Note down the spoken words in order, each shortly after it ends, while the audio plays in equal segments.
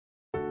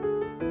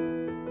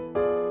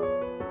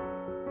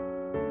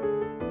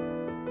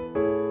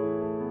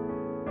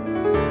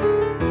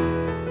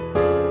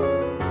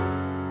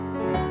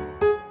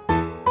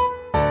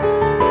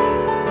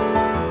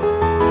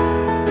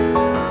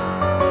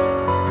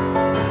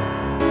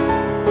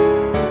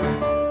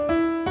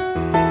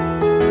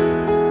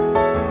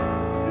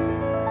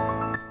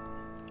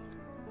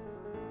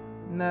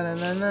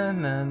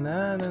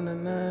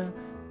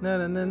Na,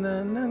 na, na,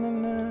 na, na,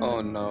 na.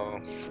 Oh no.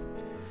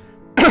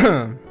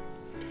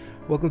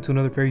 Welcome to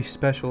another very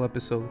special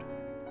episode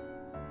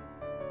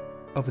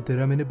of the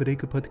Ramene Break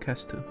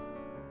podcast.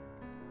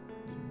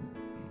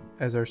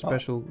 As our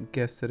special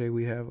guest today,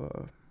 we have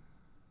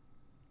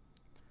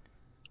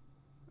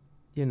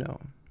you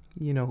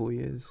know who he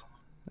is.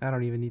 I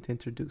don't even need to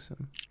introduce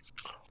him.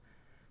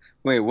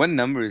 Wait, what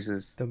number is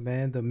this? The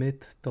man, the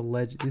myth, the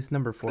legend. This is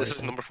number 4. This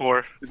is number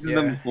 4. This is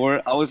number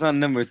 4. I was on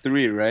number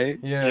 3, right?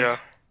 Yeah.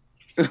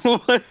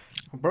 What?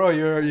 Bro,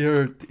 you're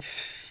You're a what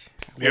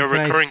can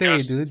I recurring say,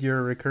 guest. dude? You're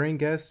a recurring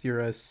guest.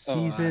 You're a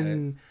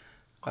season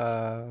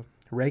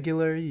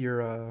regular.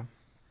 You're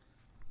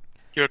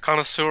a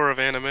connoisseur of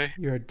anime.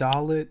 You're a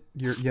Dalit.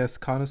 You're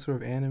connoisseur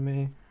of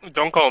anime.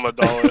 Don't call him a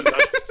Dalit.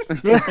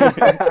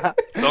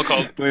 Don't call,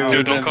 Wait, what dude.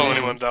 does Don't that call mean?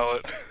 anyone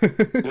Dalit.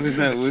 What does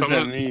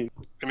that mean?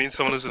 It means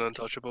someone who's an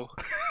untouchable.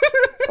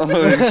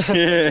 Oh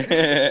shit!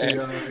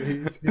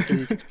 He's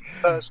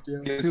touched, yeah.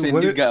 You Dude, said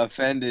what you if- got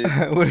offended.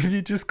 What if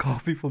you just call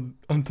people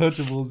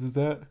untouchables?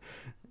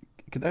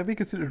 Could that be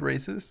considered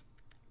racist?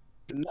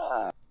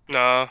 Nah.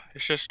 Nah,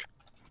 it's just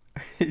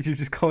You're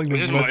just calling them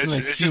It's just less my-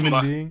 than a it's just human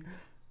my- being.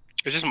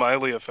 it's just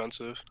mildly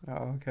offensive.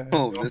 Oh, okay.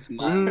 Oh, this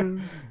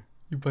mine.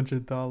 You bunch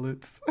of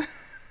Dalits.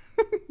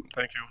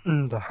 Thank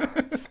you.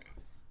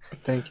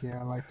 Thank you.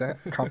 I like that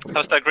compliment.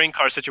 How's that green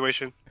card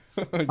situation?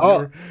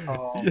 Oh.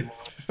 Yeah.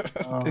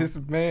 Oh. This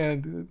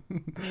man, dude.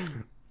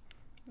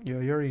 Yo,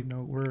 you already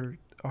know we're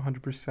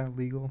 100%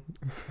 legal.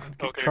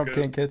 Okay, Trump good.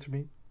 can't catch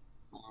me.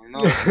 No.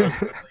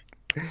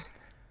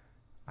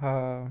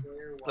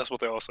 That's what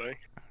they all say.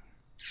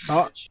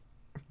 Oh.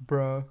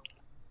 Bruh.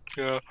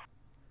 Yeah.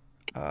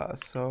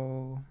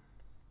 So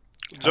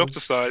Jokes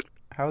aside,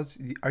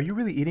 are you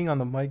really eating on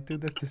the mic,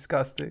 dude? That's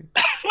disgusting.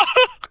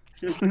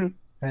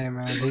 Hey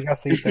man, you got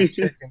to eat that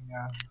chicken,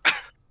 yeah.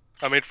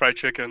 I made fried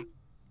chicken.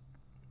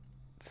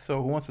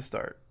 So who wants to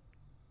start?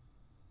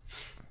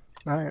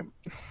 Alright.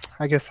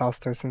 I guess I'll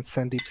start since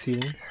Sandeep's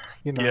eating.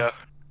 You know, Yeah.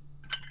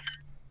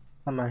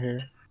 I'm out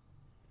here.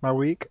 My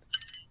week?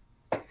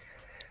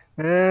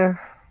 Eh.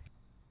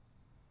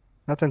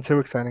 Nothing too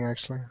exciting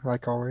actually,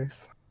 like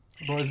always.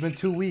 Bro, it's been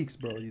 2 weeks,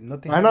 bro.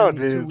 Nothing. I know, happened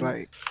in these 2 dude. Like,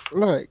 weeks.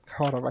 look,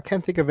 hold up. I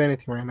can't think of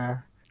anything right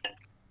now.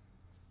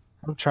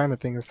 I'm trying to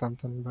think of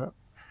something, but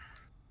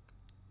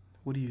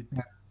What do you?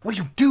 Yeah. What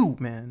do you do,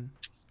 man?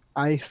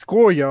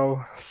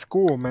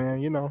 school, man.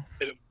 You know,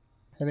 It-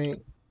 it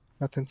ain't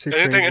nothing too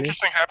Anything crazy.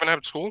 interesting happen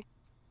at school?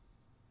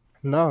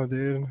 No,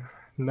 dude.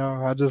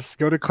 No, I just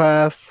go to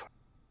class.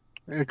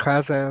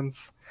 Class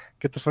ends.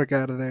 Get the fuck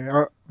out of there.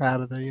 Or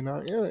out of there, you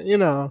know. You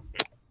know.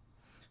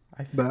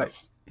 I feel But like,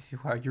 see,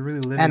 wow, you're really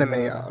living Anime,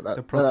 the, yeah, the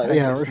yeah,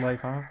 protagonist we're- life,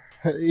 huh?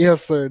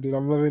 yes, sir, dude.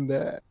 I'm living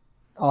that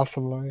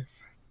awesome life.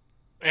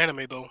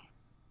 Anime though.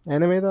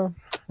 Anime though,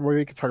 well,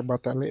 we can talk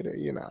about that later.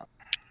 You know.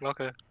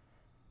 Okay.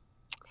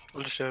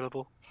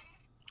 Understandable.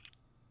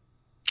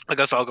 I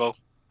guess I'll go.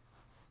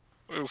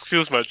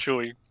 Excuse my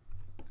chewing.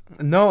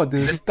 No,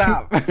 dude,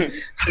 stop.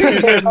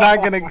 You're not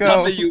gonna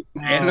go. Not you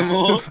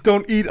animal.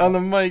 Don't eat on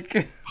the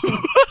mic.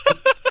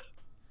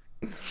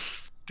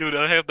 Dude,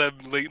 I have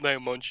that late night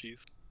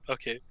munchies.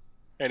 Okay.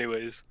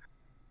 Anyways,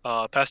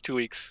 past 2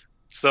 weeks.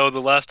 So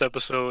the last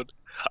episode,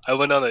 I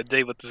went on a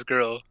date with this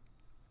girl.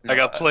 I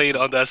got played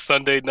on that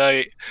Sunday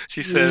night.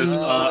 She says,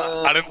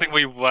 No. "I don't think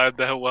we vibed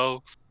that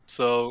well,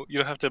 so you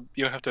don't have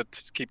to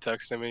keep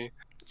texting me."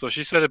 So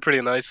she said it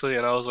pretty nicely,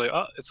 and I was like,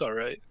 "Oh, it's all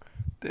right.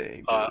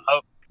 Dang.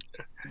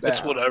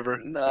 It's whatever.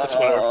 No. It's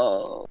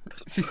whatever.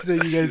 She said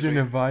you guys Excuse me.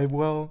 didn't vibe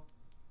well.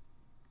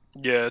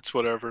 Yeah, it's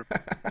whatever."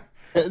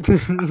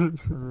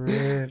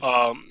 Rip.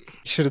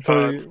 Should have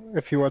told you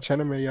if you watch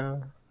anime, yeah.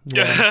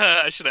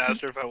 Yeah, I should have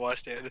asked her if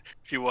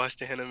you watched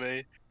the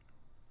anime.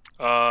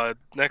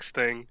 Next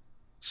thing,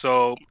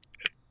 so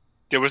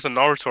there was a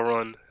Naruto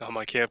run on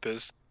my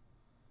campus.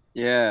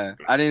 Yeah,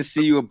 I didn't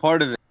see you a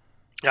part of it.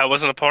 Yeah, I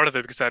wasn't a part of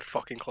it because I had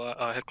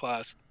had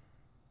class.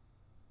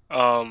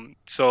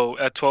 So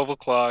at 12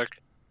 o'clock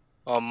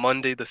on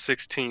Monday the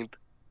 16th,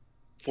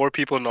 4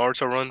 people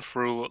Naruto run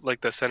through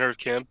like the center of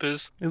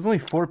campus. It was only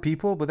 4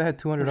 people, but they had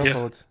 200 Yeah.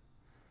 upvotes.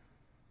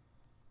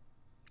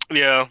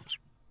 Yeah,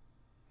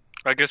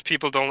 I guess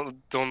people don't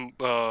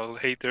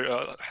hate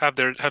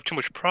have too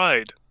much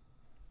pride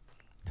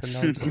To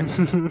Naruto. to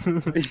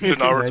Yeah, I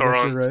Naruto guess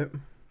run. you're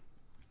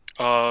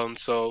right.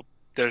 So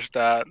there's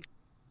that.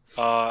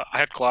 I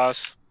had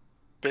class.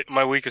 But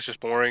my week is just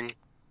boring.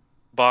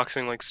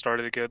 Boxing like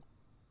started to get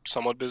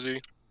somewhat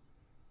busy.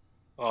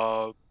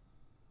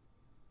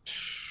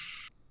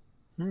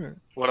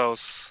 What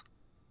else?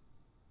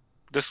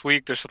 This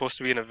week there's supposed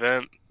to be an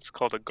event. It's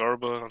called a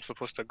Garba. I'm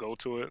supposed to go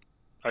to it.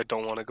 I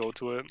don't want to go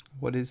to it.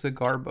 What is a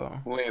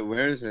Garbo? Wait,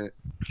 where is it?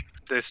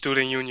 The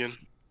student union.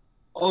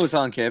 Oh, it's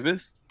on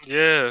campus.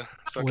 Yeah.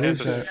 It's on What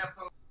is campus. that?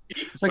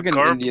 It's like A an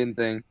garb- Indian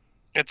thing.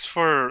 It's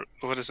for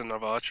what is it,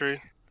 Navratri?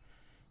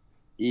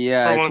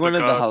 Yeah, For it's one of one the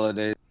of the gods.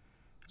 holidays.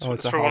 Oh,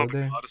 it's a for one of the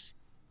holiday? gods.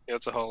 Yeah,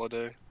 it's a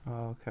holiday.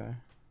 Oh, okay.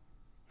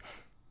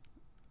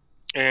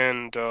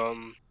 And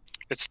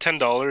it's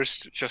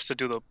 $10 just to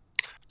do the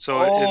So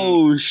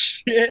Oh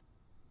shit!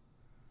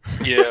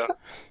 yeah.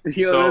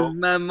 Yo, So- that's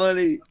mad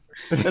money.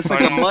 That's I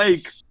like a know.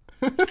 mic.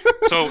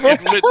 So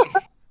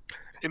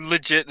it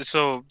legit.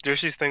 So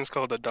there's these things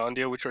called the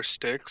dandia, which are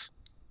sticks,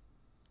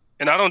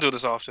 and I don't do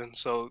this often.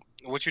 So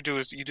what you do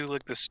is you do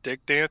like the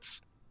stick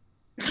dance.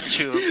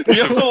 Yo,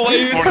 why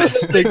you for the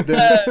say stick like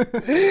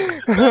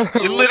dance.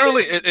 that?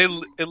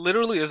 It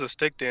literally is a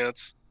stick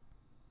dance,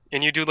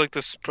 and you do like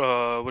this.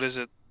 What is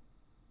it?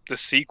 The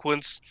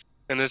sequence,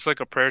 and it's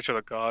like a prayer to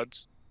the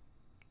gods.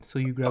 So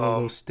you grab a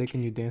little Um, stick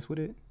and you dance with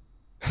it.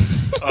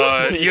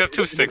 You have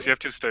two sticks. You have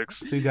two sticks.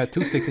 So you got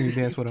two sticks and you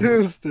dance with them.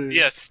 Tuesday.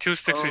 Yes, two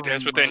sticks you Oh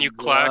dance with, and my you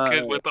clack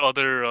it God. with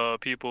other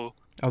people.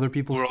 Other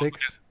people's We're also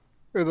sticks.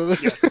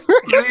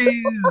 Yes.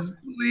 Please,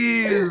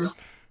 please.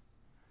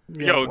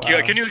 Yo,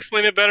 wow. can you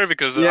explain it better?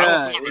 Because I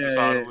Yeah, was never this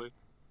yeah, out yeah.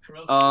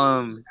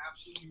 of it.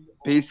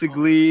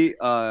 Basically,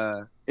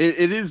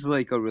 it is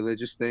like a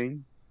religious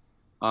thing.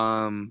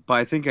 But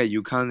I think at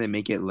UConn they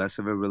make it less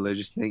of a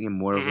religious thing and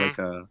more of Mhm. like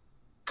a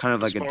kind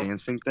of like a Smart.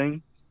 dancing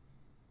thing.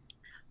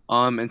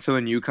 And so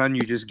in UConn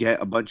you just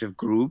get a bunch of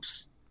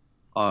groups.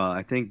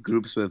 I think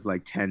groups with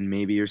like 10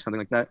 maybe or something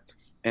like that,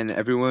 and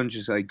everyone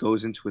just like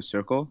goes into a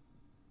circle,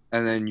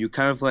 and then you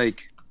kind of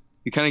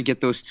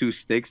get those two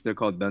sticks. They're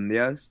called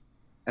dandias,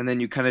 and then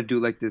you kind of do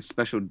like this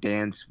special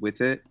dance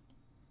with it.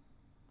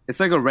 It's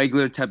like a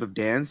regular type of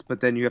dance, but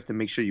then you have to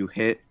make sure you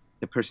hit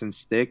the person's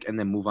stick and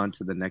then move on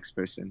to the next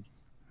person.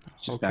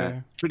 Just that. Okay.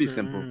 It's pretty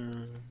simple.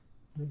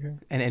 Okay.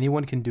 And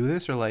anyone can do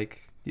this, or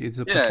like it's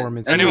a Yeah,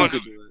 performance. anyone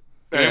could do it.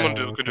 Anyone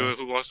Yeah, could do okay. it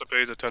who wants to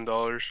pay the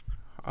 $10.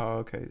 Oh,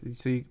 okay.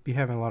 So you be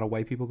having a lot of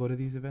white people go to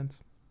these events?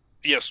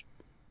 Yes.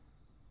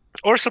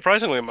 Or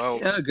surprisingly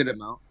amount. Yeah, a good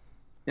amount.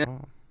 Yeah.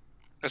 Oh,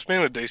 It's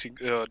mainly Daisies.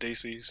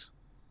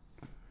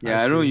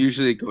 Yeah, I I don't see.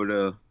 usually go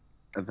to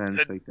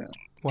events like that.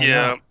 why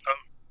Yeah. not?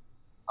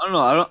 I don't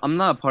know. I'm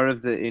not part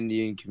of the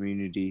Indian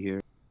community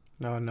here.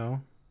 No,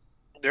 no.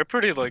 They're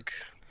pretty like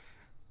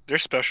they're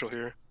special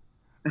here.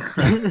 What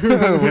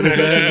does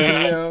that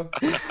mean, yo?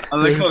 I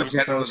like how They're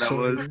general that special.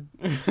 was.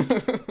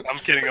 I'm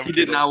kidding. I'm He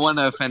kidding. did not want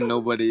to offend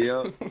nobody,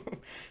 yo.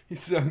 He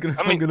said, I'm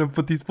I mean- gonna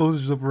put these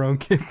posters up around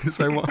campus.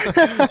 I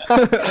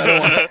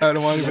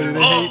don't want anybody to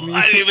hate Oh, me.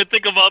 I didn't even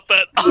think about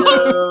that.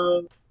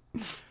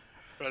 Yeah.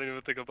 I didn't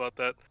even think about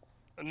that.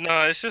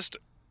 Nah, it's just,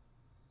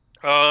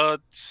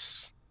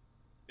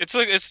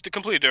 it's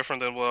completely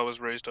different than what I was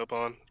raised up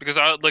on. Because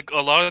I like a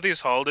lot of these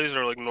holidays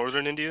are like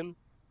Northern Indian,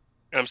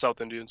 and I'm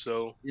South Indian,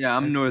 so Yeah, I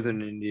I'm see.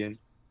 Northern Indian.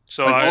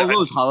 so Like, I, all I-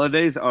 those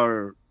holidays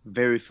are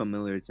very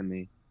familiar to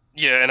me.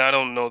 yeah, and I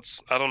don't know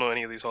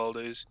any of these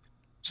holidays,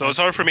 so I it's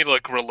hard see. for me to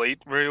like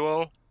relate very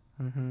well.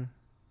 Mm-hmm.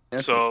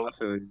 So- I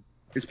feel you.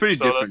 It's pretty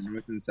so different that's-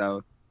 north and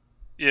south.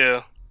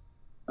 Yeah,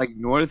 Like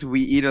north,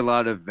 we eat a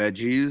lot of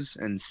veggies,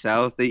 and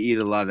south they eat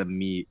a lot of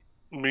meat.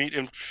 meat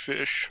and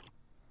fish.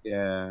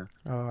 Yeah.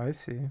 Oh, I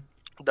see.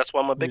 That's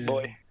why I'm a big Yeah.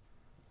 boy.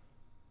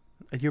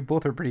 You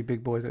both are pretty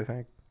big boys, I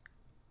think.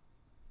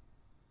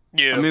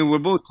 Yeah, I mean, we're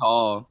both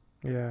tall.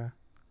 Yeah.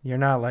 You're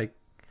not like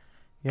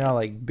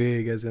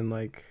big as in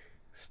like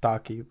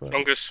stocky, but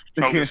fungus.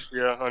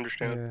 Yeah, I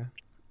understand.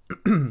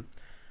 yeah.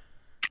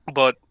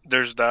 But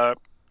there's that.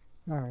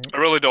 Alright. I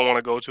really don't want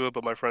to go to it,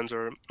 but my friends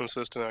are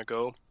insisting I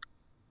go.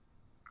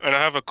 And I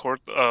have a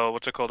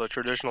what's it called, a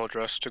traditional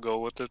dress to go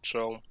with it.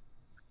 So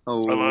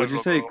Oh, I might what'd you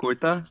as say? well go.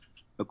 Kurta?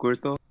 A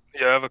kurto?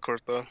 yeah, I have a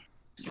kurta,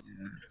 Yeah,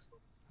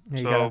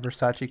 you got a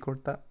So- Versace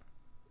kurta.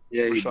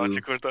 Yeah, you Versace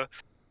do. kurta.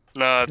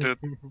 Nah, dude,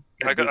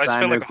 I spent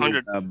Designer like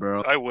 100. kurta,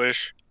 bro. I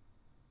wish.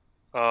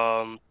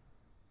 So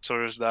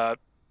there's that.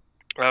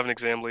 I have an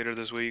exam later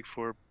this week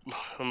for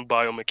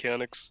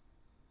biomechanics.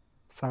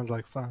 Sounds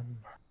like fun.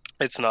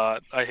 It's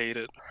not. I hate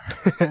it.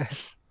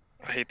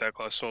 I hate that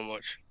class so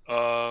much.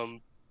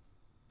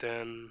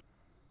 Then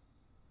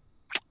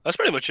that's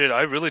pretty much it.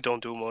 I really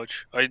don't do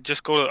much. I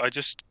just go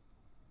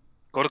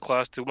to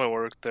class, do my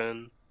work,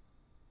 then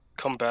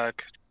come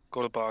back,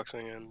 go to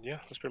boxing, and yeah,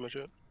 that's pretty much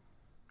it.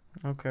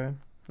 Okay.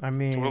 I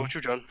mean, What about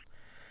you, John?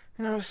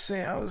 I was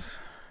saying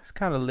it's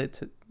kind of lit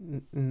to.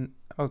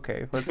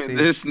 Okay, let's see.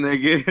 This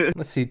nigga.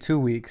 Let's see. 2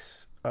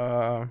 weeks.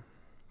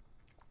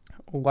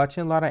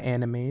 Watching a lot of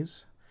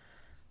animes.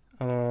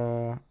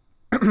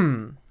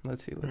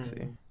 Let's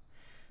see.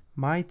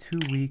 My 2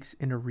 weeks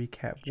in a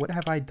recap. What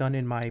have I done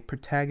in my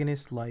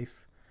protagonist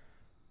life?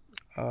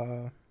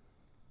 Well,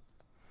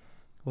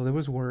 there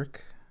was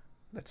work.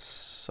 That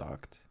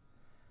sucked.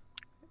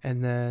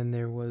 And then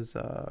there was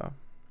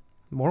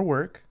more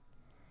work.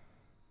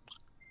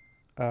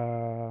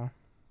 A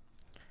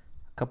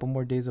couple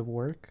more days of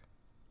work.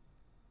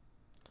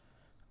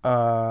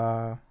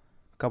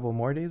 Couple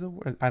more days of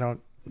work. I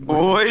don't.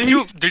 Boy.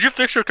 Did you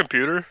fix your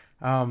computer?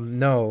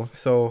 No.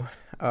 So,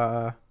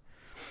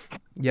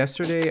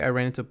 yesterday I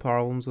ran into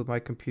problems with my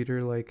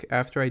computer. Like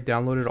after I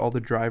downloaded all the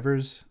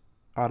drivers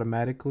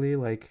automatically,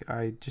 like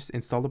I just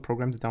installed a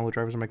program to download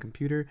drivers on my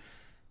computer.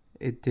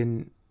 It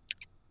didn't.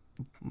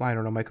 I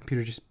don't know. My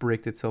computer just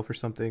bricked itself or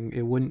something.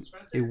 It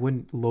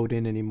wouldn't load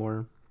in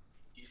anymore.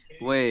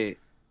 Wait,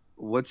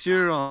 what's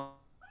your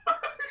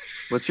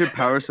What's your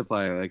power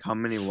supply? Like how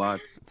many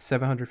watts?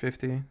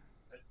 750.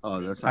 Oh,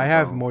 that's not I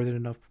have low. more than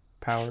enough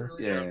power.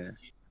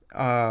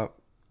 Yeah.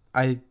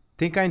 I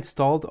think I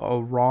installed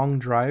a wrong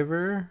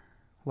driver,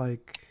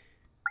 like,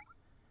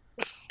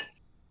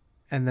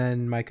 and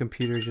then my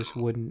computer just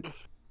wouldn't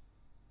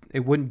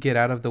get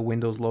out of the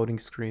Windows loading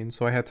screen.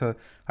 So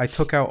I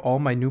took out all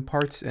my new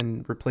parts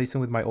and replaced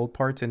them with my old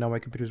parts, and now my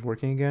computer's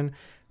working again.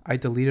 I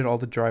deleted all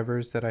the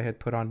drivers that I had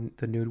put on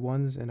the new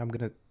ones, and I'm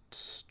gonna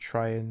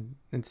try and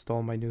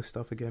install my new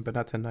stuff again, but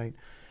not tonight,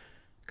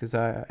 because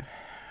I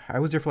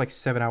was there for like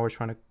 7 hours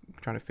trying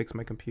to fix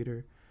my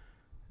computer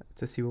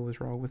to see what was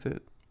wrong with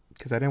it,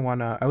 because I didn't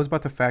want to. I was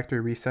about to factory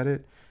reset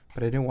it,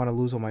 but I didn't want to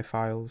lose all my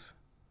files.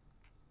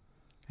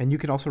 And you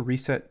can also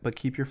reset but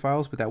keep your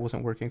files, but that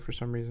wasn't working for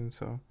some reason.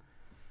 So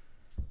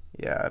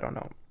yeah, I don't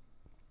know.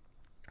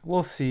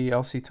 We'll see.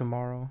 I'll see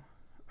tomorrow.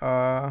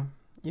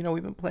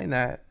 We've been playing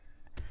that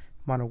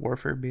Modern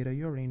Warfare beta.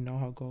 You already know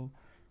how it go.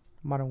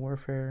 Modern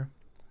Warfare.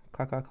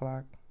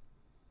 Clock.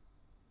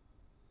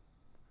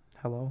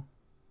 Hello.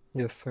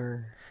 Yes,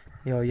 sir.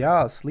 Yo,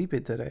 y'all sleep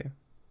it today.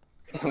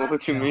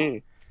 What you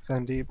mean?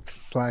 Sandeep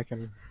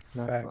slacking.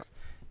 No Facts.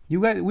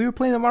 slack. We were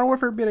playing the Modern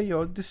Warfare beta,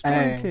 yo,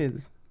 destroying Hey.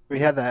 kids. We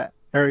had that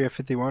Area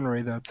 51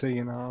 raid though too.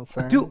 You know what I'm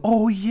saying? Dude,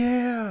 oh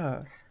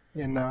yeah.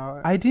 You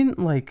know, I didn't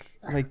like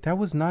that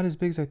was not as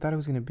big as I thought it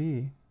was gonna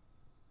be.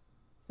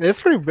 it's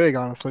pretty big,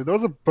 honestly. There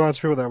was a bunch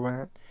of people that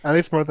went. At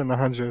least more than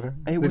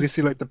 100. Did you was-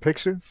 see like the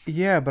pictures?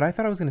 Yeah, but I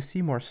thought I was gonna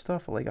see more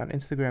stuff like on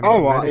Instagram. Oh,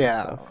 and wow, Reddit and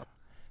yeah. stuff.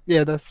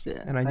 Yeah, that's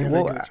yeah. And I get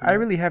well, what you I mean.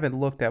 really haven't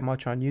looked that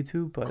much on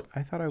YouTube, but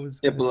I thought I was.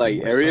 Yeah, gonna but see like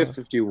more Area stuff.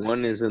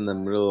 51 is in the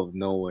middle of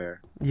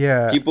nowhere.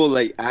 Yeah, People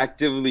like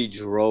actively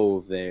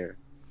drove there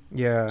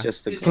yeah.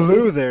 just to go.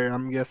 flew there.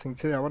 I'm guessing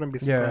too. I wouldn't be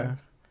Yeah.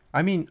 surprised.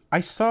 I mean,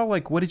 I saw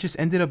like what it just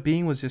ended up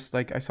being was just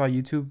like I saw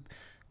YouTube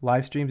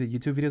live streams and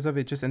YouTube videos of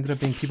it. Just ended up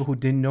being people who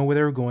didn't know where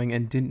they were going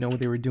and didn't know what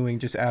they were doing,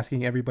 just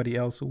asking everybody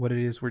else what it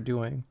is we're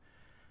doing.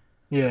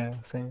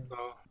 Yeah, same.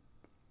 Oh,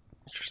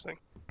 interesting.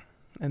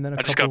 And then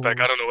I just got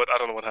back. I don't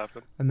know what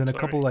happened. And then a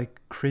Sorry. couple like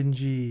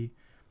cringy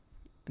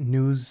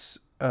news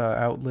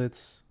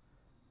outlets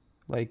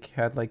like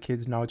had like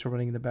kids Naruto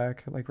running in the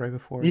back like right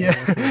before. the Yeah.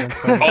 actual event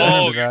started. I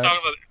Oh, remember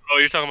that.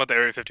 you're talking about the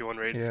Area 51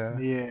 raid. Yeah.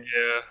 Yeah.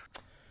 Yeah.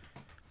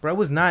 Bro, it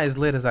was not as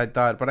lit as I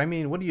thought, but I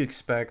mean, what do you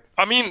expect?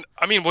 I mean,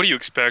 what do you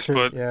expect? Sure.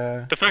 But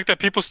Yeah. the fact that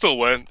people still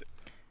went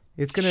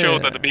It's gonna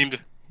showed that the meme.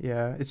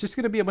 Yeah, it's just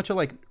gonna be a bunch of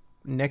like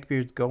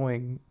neckbeards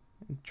going,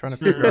 trying to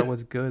figure out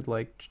what's good,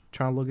 like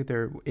trying to look at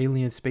their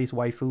alien space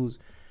waifus.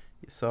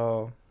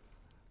 So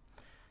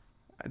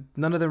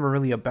none of them are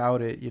really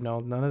about it, you know.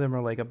 None of them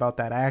are like about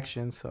that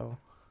action. So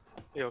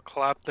Yo,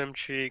 clap them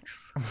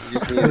cheeks. You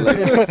just mean, like,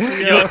 Yo, They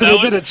that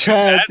did a was-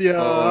 chant, that- yo.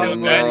 Oh, I Yo, was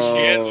that like,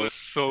 chant no. was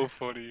so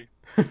funny.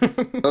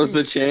 that was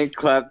the chant,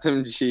 clapped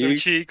him Them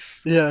cheeks.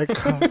 cheeks. yeah,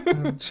 clap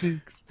them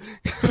cheeks.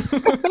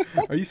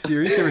 are you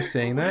serious? They were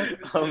saying that?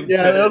 I'm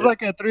Yeah, that was dead.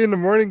 like at 3 in the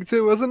morning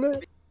too, wasn't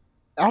it?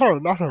 I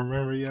don't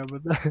remember. Yeah,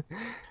 but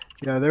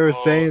yeah, they were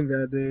Oh. saying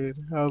that, dude.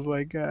 I was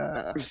like,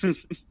 I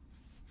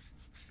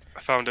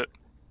found it.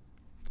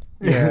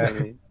 Yeah.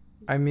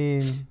 I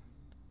mean,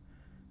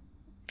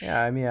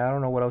 I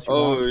don't know what else you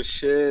want. Oh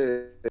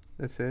shit.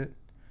 That's it.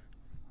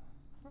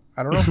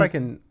 I don't know if I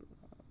can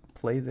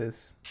play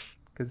this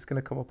because it's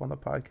gonna come up on the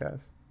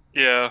podcast.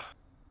 Yeah.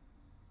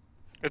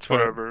 It's But-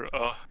 whatever.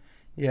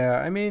 Yeah,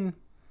 I mean,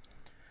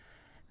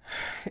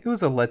 it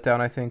was a letdown.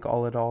 I think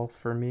all in all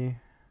for me.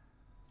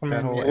 I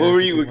That mean, whole yeah. What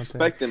were Area you 51 thing.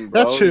 expecting,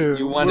 bro? That's true.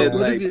 You wanted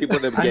What like did you- people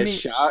to I get mean,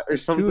 shot or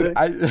something? Dude,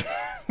 I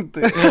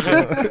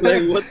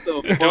Like what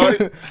the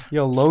fuck?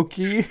 yo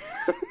Loki,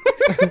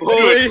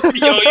 Boy,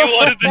 Yo, you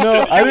wanted this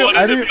No, to, I you didn't- wanted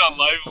I this didn't- on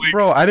live leak.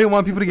 bro. I didn't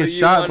want people to get you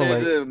shot, but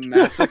wanted like to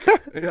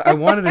massacre? I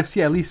wanted to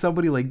see at least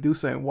somebody like do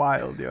something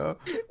wild, yo.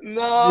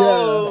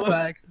 No. Yeah,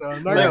 facts, though.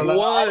 Not Like gonna lie.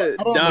 what?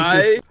 I don't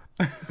Die?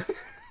 Like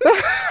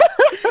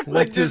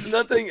Like there's just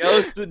nothing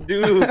else to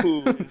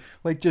do.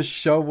 like just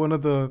shove one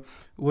of the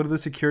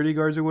security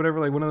guards or whatever,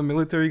 like one of the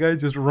military guys,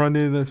 just run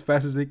in as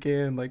fast as they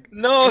can, like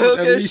No, he'll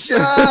at get least-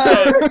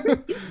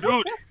 shot.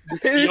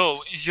 Dude, yo,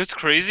 what's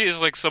crazy is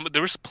like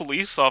there was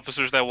police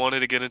officers that wanted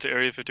to get into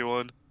Area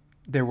 51.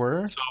 There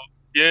were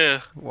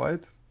Yeah,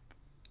 what?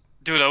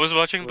 dude, I was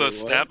watching the Wait, what?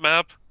 stat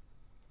map,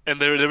 and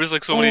there was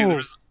like so many. Oh. There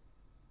was,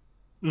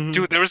 Mhm.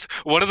 dude, there was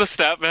one of the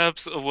stat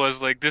maps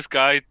was like this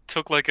guy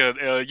took like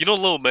a you know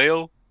Lil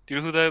Mayo. Do you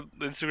know who that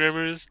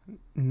Instagrammer is?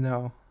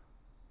 No.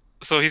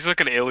 So he's like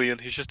an alien.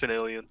 He's just an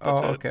alien.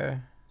 That's Oh, it. okay.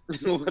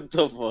 What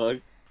the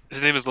fuck?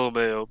 His name is Lil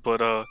Mayo,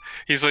 but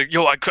he's like,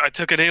 yo, I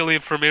took an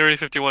alien from Area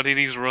 51 and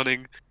he's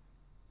running.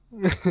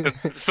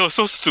 So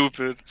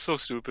stupid, so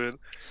stupid.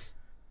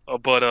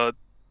 But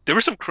there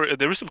were some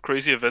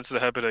crazy events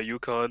that happened at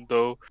UConn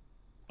though.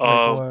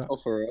 Like what? Oh,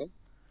 for real?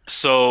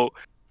 So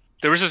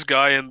there was this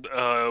guy in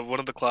one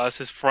of the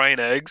classes frying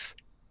eggs.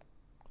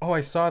 Oh,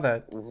 I saw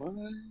that. What?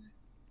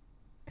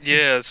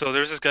 Yeah, so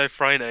there's this guy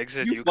frying eggs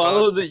at You UConn.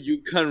 follow the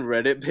UConn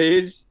Reddit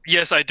page?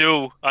 Yes, I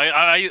do.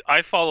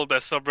 I follow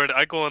that subreddit.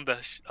 I go on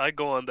that. I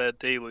go on that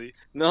daily.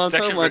 No, I'm It's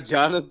talking actually about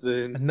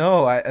Jonathan.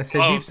 No, I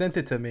said Oh. Deep sent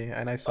it to me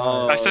and I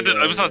saw I sent it.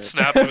 okay, It was on okay.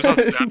 Snap. It was on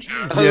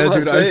Snapchat. I was Yeah, about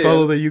dude, to I say,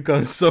 follow the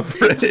UConn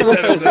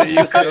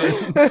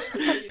subreddit.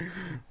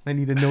 I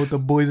need to know what the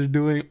boys are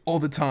doing all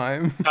the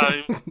time.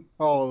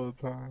 All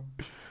the time.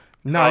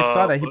 No, I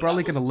saw that. He but brought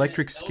like an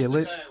electric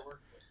skillet.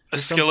 A Or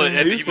skillet, something.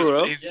 and Are you he for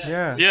real? was.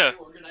 Yeah. Yeah.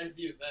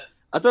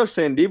 I thought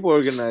Sandeep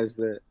organized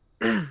it.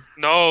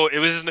 No, it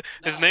was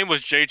his name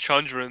was Jay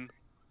Chandran.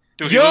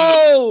 Dude, he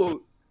lives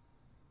Yo!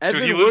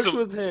 Evan he lives works in-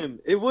 with him.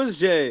 It was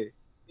Jay.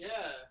 he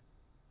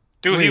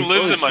Wait.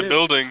 lives Oh, in my shit.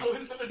 building.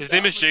 His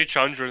name is Jay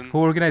Chandran. Who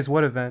organized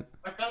what event?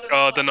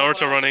 The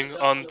Naruto running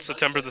on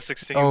September the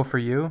 16th. Oh, for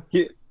you?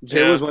 Jay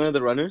Yeah. was one of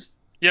the runners?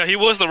 Yeah, he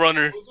was the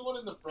runner. Who's the one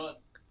in the front?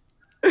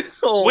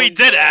 Oh, Wait,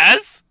 dead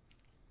ass?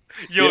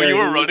 Yo, yeah, you he were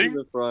was in running?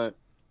 the front.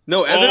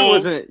 No, Evan Oh.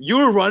 wasn't. You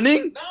were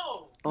running? No.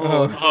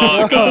 Oh.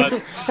 Oh god,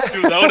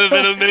 dude, that would have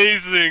been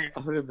amazing. I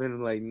would have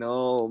been like,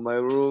 no, my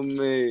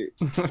roommate.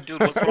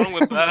 Dude, what's wrong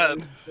with that?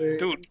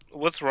 Dude,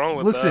 what's wrong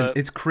with Listen, that?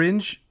 it's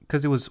cringe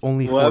because it was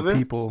only What 4 happened?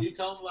 people. Can you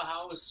tell them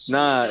how it was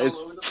Nah, swinging all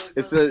it's- over the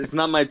place? It's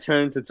not my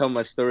turn to tell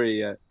my story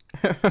yet.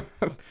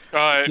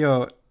 Alright,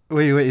 Yo,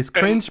 wait, it's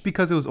cringe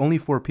because it was only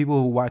 4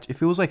 people who watch.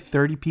 If it was like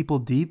 30 people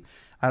deep,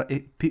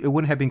 it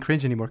wouldn't have been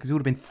cringe anymore because it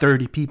would have been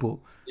 30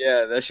 people.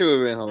 Yeah, that shit would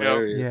have been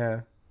hilarious.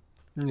 Yeah.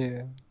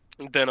 Yeah.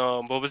 then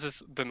what was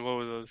this? Then what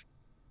was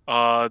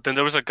this? Then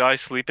there was a guy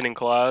sleeping in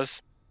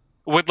class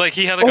with like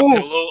he had like Oh. a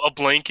pillow, a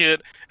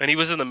blanket, and he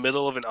was in the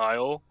middle of an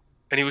aisle,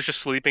 and he was just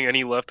sleeping, and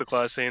he left the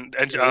class saying,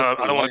 that's the "I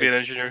don't want to be life. an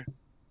engineer."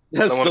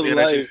 That's I wanna the be an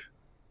life. engineer.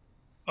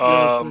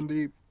 Yeah, Um,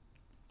 Sandeep.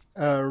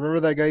 Remember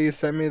that guy you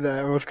sent me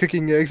that was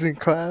cooking eggs in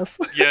class?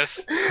 yes.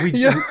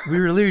 Yeah. We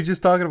were literally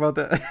just talking about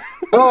that.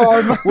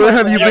 Oh, Where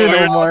have you Yeah, been,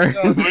 where- Omar?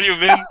 Where you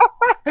been?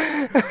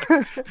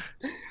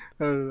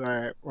 All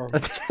right. Well,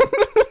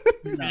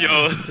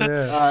 Yo.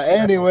 Yeah.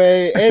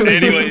 anyway,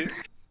 Anyway,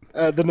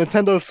 the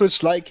Nintendo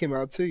Switch Lite came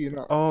out too. You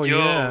know, Oh, yo.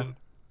 yeah.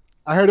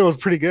 I heard it was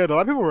pretty good. A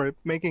lot of people were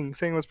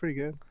saying it was pretty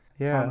good.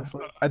 Yeah.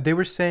 Honestly. They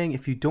were saying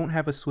if you don't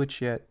have a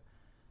Switch yet,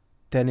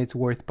 then it's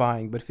worth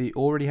buying. But if you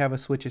already have a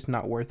Switch, it's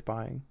not worth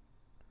buying.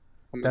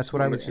 That's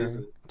what I was How much is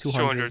hearing. it?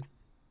 200.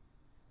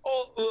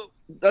 Oh,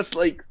 that's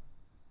like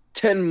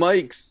 10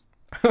 mics.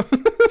 10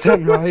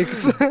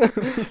 mics.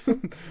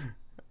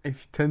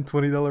 If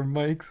 $10-$20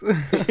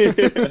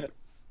 mics.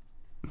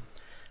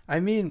 I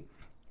mean,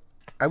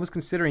 I was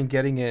considering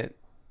getting it,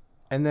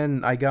 and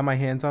then I got my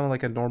hands on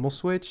like a normal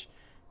Switch,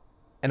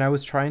 and I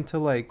was trying to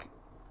like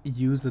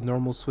use the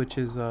normal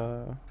Switch's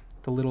the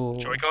little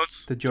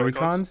Joy-Cons. the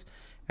Joy-Cons,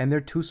 and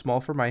they're too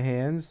small for my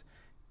hands,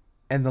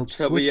 and the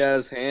Chubby Switch.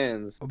 ass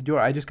hands.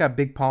 I just got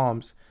big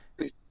palms,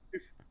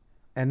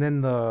 and then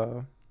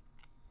the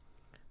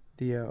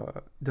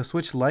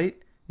Switch Lite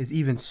is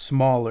even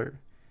smaller,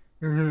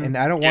 Mhm. and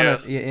I don't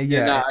want to.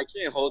 Yeah, nah, I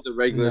can't hold the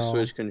regular No.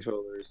 Switch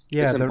controllers.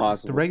 Yeah, it's the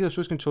impossible. regular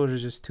Switch controller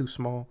is just too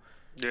small.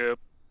 Yep.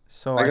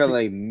 So I got think-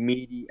 like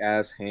meaty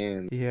ass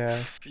hands.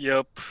 yeah.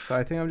 Yep. So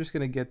I think I'm just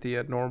gonna get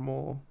the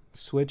normal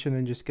Switch and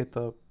then just get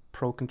the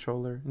Pro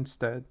controller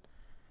instead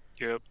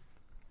Yep.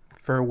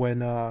 for when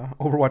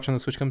Overwatch on the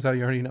Switch comes out.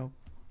 You already know.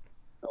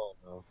 Oh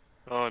no,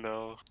 Oh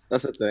no.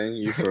 that's a thing.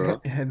 You for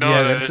real? Yeah, No,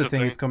 that that's is the a thing.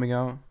 thing. It's coming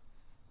out.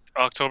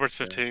 October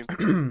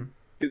 15th.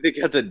 They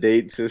got the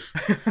date too.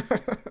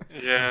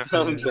 Yeah.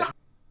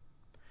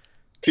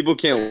 People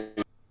can't.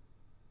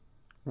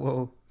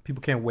 Whoa!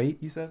 People can't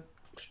wait. You said?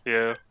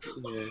 Yeah.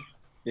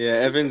 Yeah,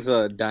 Evan's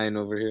dying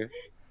over here.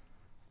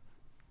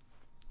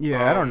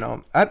 Yeah, I don't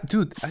know.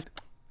 Dude,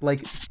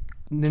 like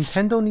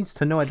Nintendo needs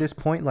to know at this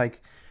point,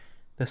 like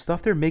the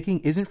stuff they're making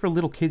isn't for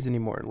little kids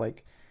anymore.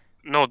 Like,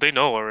 No, they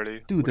know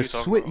already. dude, What the are you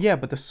talking Switch. about? Yeah,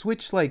 but the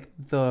Switch, like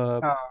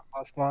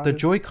That's why. the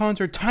Joy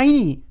Cons are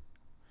tiny.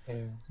 Yeah.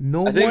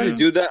 No I think one they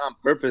do that on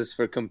purpose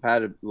for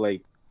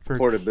like for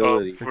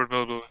portability.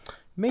 Portability.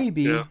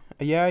 maybe. Yeah.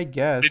 Yeah, I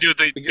guess. They do.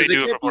 They Because do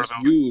they it for can't be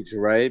portability. huge,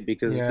 right?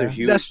 Because if Yeah. they're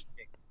huge, That's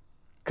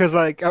because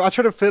like I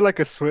try to fit like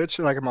a Switch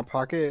like in my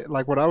pocket.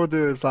 Like what I would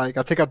do is like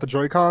I take out the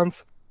Joy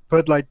Cons,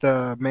 put like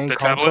the main The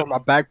console tablet? in my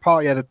back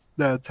pocket. Yeah,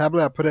 the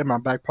tablet I put it in my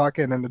back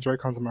pocket, and then the Joy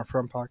Cons in my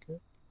front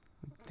pocket.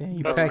 Dang,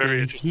 you That's very packing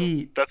interesting.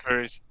 heat. That's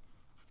very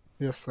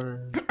Yes,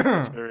 sir.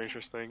 that's very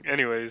interesting.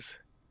 Anyways,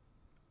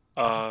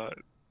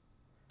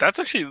 that's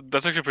actually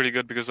pretty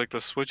good because like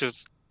the Switch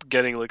is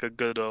getting like a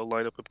good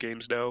lineup of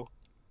games now.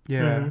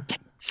 Yeah,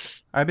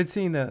 I've been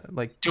seeing that.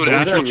 Like, Dude,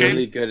 those Astral are Chain?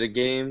 really good at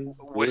game.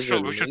 What is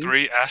it, Witcher Link?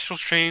 3, Astral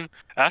Chain.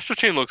 Astral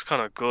Chain looks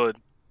kind of good.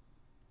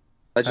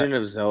 Legend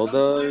of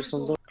Zelda or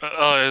something.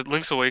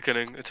 Link's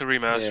Awakening. It's a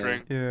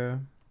remastering. yeah,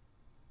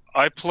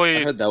 I I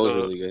played. heard that was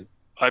really good.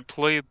 I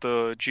played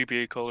the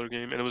GBA Color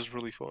game and it was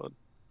really fun.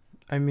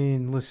 I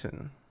mean,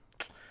 listen,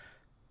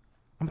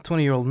 I'm a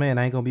 20-year-old man.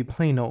 I ain't gonna be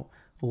playing no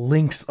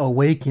Link's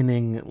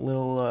Awakening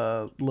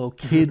little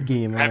kid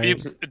game. Have you,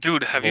 alright?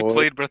 dude? Have you Lord.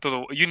 played Breath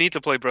of the? You need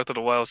to play Breath of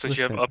the Wild since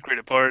you have Listen.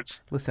 upgraded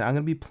parts. Listen, I'm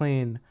gonna be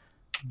playing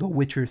The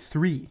Witcher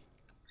 3.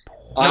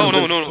 No, On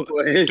no, the no, no.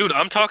 Switch. Dude,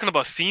 I'm talking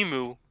about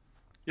Simu.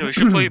 Yo, you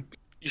should play.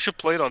 You should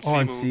play it on Oh,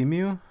 on Simu.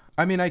 CMU?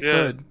 I mean, I Yeah.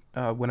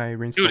 could when I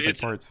reinstall Dude, my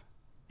it's parts.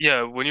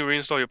 yeah. When you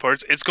reinstall your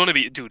parts, it's gonna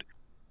be, dude.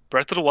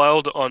 Breath of the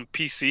Wild on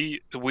PC,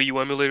 the Wii U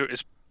emulator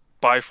is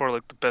by far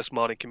like the best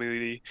modding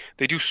community.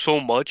 They do so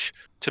much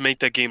to make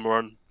that game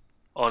run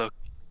on a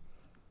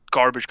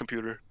garbage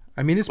computer.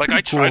 I mean, it's Like, pretty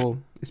I tried-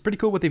 cool. It's pretty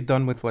cool what they've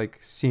done with like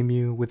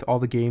CMU with all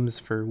the games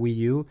for Wii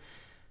U,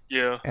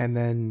 Yeah. and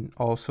then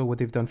also what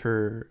they've done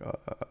for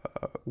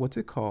what's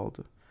it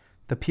called,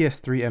 the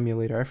PS3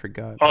 emulator. I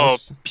forgot. Oh,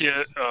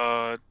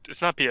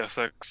 it's not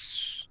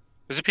PSX.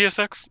 Is it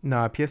PSX?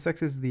 Nah,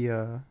 PSX is the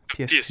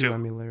PS2 PS2.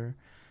 emulator.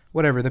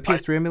 Whatever, the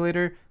PS3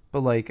 emulator.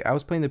 But like, I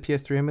was playing the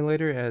PS3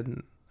 emulator,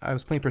 and I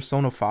was playing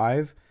Persona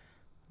 5.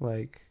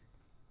 Like,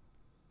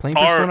 playing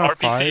Persona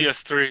 5.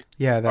 RPCS3.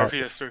 Yeah, that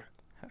RPS3.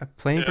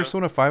 playing Yeah.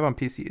 Persona 5 on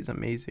PC is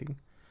amazing.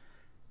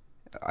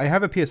 I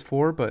have a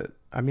PS4, but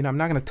I mean, I'm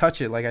not gonna touch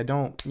it. Like, I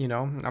don't,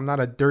 I'm not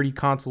a dirty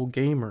console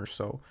gamer,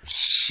 so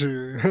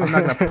Sure. I'm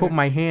not gonna put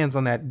my hands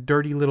on that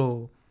dirty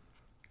little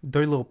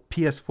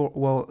PS4.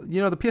 Well, the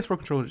PS4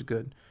 controller is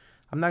good.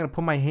 I'm not gonna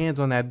put my hands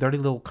on that dirty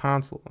little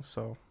console.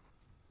 So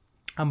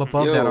I'm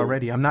above that Yo.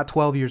 already. I'm not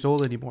 12 years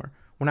old anymore.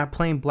 We're not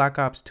playing Black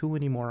Ops 2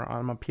 anymore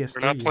on my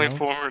PS3. We're not playing you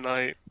know?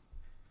 Fortnite.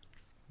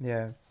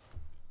 Yeah,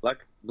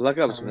 Black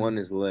Ops Um, 1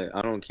 is lit.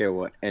 I don't care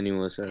what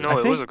anyone says. No, I it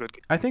think- was a good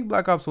game. I think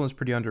Black Ops 1 is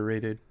pretty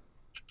underrated.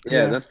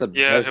 Yeah, Yeah. that's the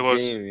Yeah, best it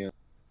was. game. Yo.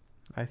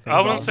 I think.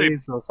 I wouldn't so. say-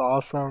 Zombies was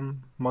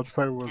awesome.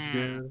 Multiplayer was Hmm.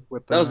 good.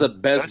 With That was the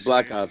Best best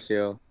Black game. Ops,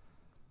 yo.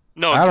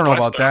 No, I don't know Black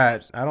about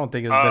Ops- that. I don't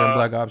think it's better than Uh,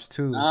 Black Ops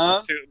 2.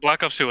 Dude,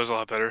 Black Ops 2 was a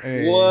lot better.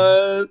 Hey.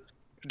 What?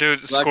 Dude,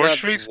 Black score Ops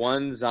streaks.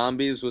 1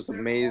 Zombies was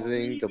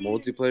amazing. The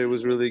multiplayer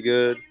was really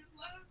good.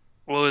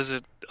 What was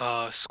it?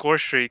 Score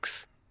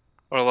streaks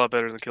are a lot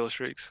better than kill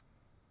streaks.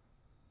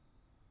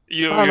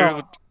 You, I you don't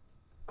know.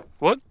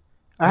 what?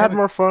 I had haven't-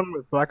 more fun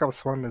with Black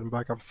Ops 1 than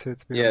Black Ops 2,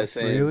 to be Yeah, honest.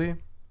 same. Really?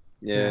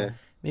 Yeah.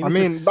 Maybe I it's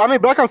mean,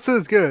 just- Black Ops 2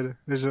 is good.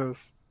 It's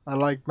just I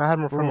had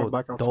more fun bro, with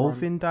Black Ops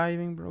dolphin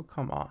diving, bro.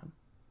 Come on.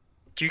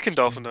 You can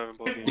dolphin dive in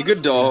both games. You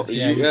could doll.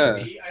 Yeah, Yeah.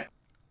 you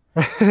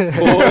 1.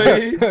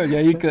 Boy. Yeah,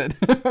 you could.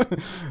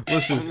 I'm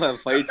Listen, gonna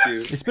fight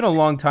you. it's been a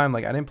long time.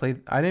 Like, I didn't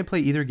play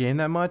either game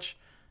that much.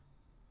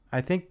 I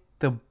think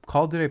the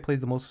Call of Duty I played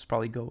the most was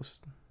probably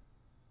Ghost.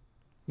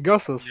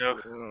 Ghost was. Yeah.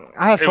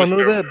 I had It fun was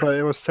with terrible. it, but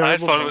it was I had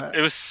terrible. fun but with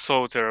it. Was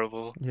so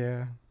terrible.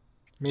 Yeah.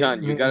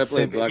 John, you gotta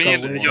play Sid Black Me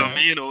Ops and one.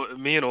 yo,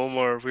 me and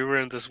Omar, we were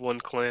in this one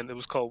clan. It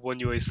was called One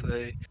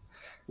USA.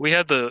 We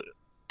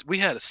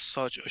had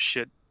such a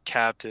shit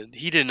captain.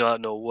 He did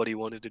not know what he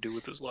wanted to do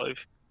with his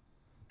life,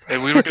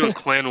 and we were doing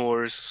clan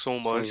wars so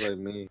much. Sounds like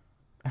me.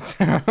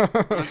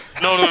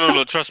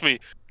 No. Trust me.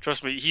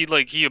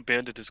 He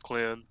abandoned his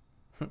clan.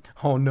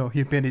 Oh no,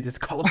 he abandoned his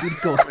Call of Duty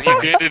Ghost He clan.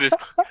 abandoned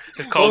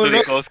his Call of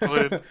Duty Ghost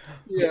clan.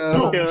 Yeah.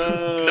 Bro,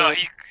 No,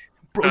 he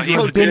bro, no, he you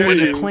was abandoned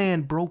the doing-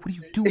 clan, bro. What are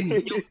you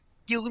doing?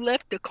 you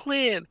left the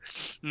clan.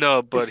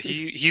 No, but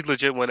he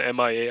legit went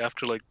MIA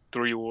after like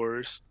 3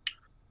 wars.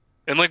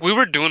 And like we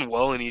were doing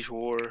well in each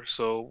war,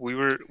 so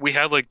we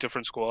had like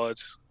different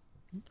squads.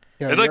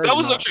 Yeah, And like you're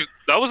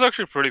that was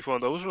actually pretty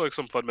fun. Those were like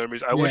some fun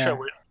memories. I wish Yeah.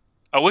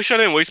 I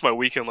didn't waste my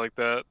weekend like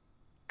that.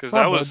 Cuz Oh,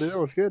 that bro, was dude, it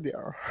was good,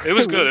 yeah. it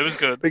was good. It was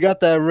good. We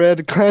got that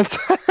red clan.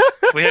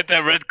 We had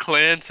that red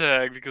clan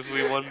tag because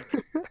we won.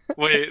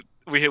 Wait,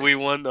 we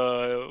won.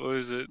 What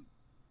was it?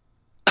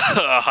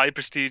 A high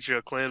prestige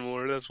clan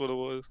war. That's what it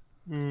was,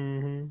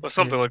 hmm or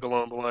something Yeah. like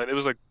along the line. It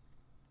was like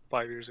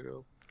 5 years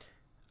ago.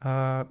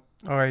 All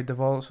right,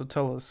 Deval. So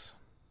tell us,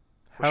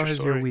 What's how your has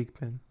story? your week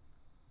been?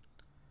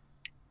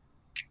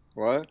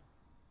 What?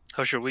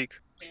 How's your week?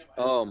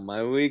 Oh,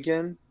 my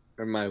weekend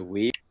or my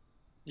week?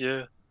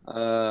 Yeah.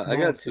 I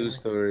got two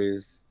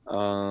stories.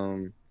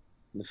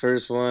 The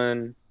first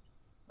one,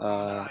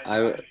 so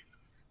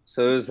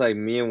it was like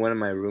me and one of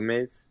my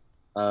roommates.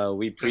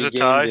 We Is it pre-gamed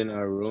Ty? in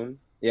our room.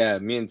 Yeah,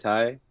 me and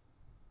Ty.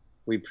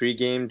 We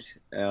pre-gamed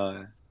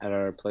at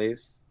our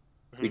place.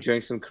 We Mhm.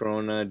 drank some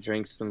Corona,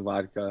 drank some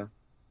vodka,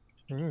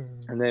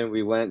 Mm. and then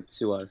we went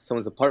to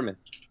someone's apartment,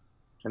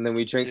 and then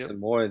we drank Yep. some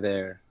more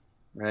there,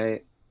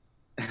 right?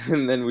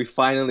 And then we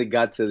finally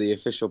got to the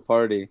official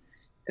party,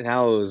 and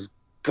I was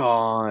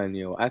gone,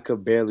 yo. I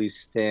could barely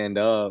stand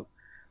up.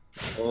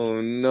 Oh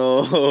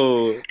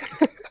no.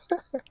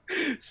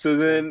 So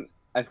then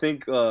I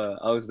think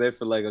I was there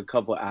for like a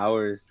couple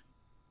hours,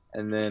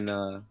 and then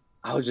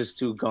I was just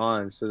too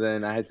gone. So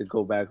then I had to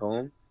go back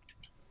home,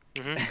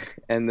 Mhm.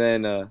 and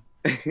then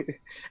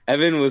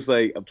Evan was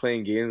like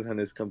playing games on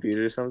his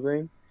computer or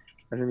something,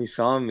 and then he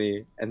saw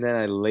me, and then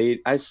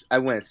I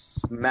went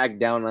smack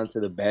down onto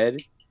the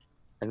bed,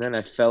 and then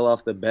I fell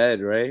off the bed,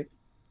 right?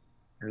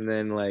 And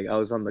then like I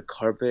was on the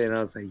carpet, and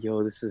I was like,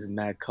 yo, this is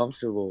mad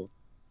comfortable.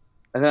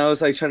 And then I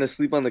was like trying to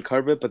sleep on the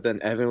carpet, but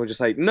then Evan was just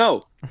like,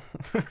 no.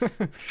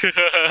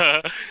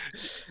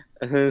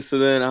 And then, so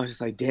then I was just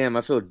like, damn,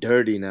 I feel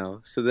dirty now.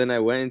 So then I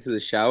went into the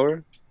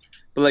shower,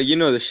 but like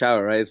the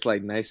shower, right? It's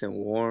like nice and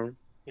warm.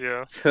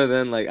 Yeah. So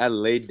then like I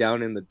laid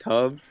down in the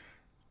tub.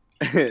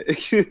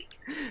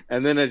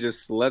 And then I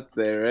just slept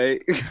there,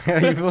 right? You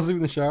fell asleep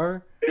in the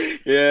shower?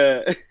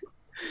 Yeah.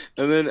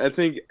 And then I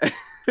think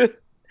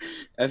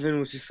Evan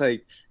was just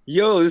like,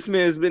 "Yo, this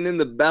man has been in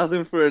the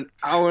bathroom for an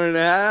hour and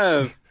a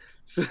half."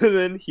 So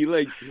then he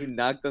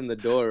knocked on the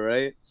door,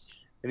 right?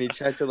 And he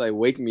tried to like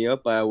wake me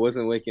up, but I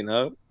wasn't waking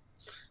up.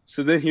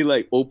 So then he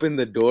like opened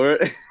the door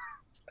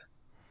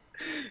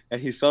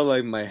and he saw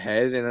like my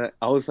head, and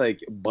I was like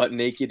butt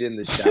naked in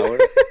the shower.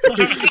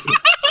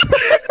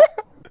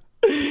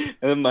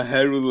 And then my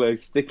head was like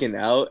sticking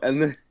out,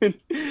 and then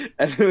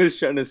Evan was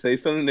trying to say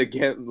something to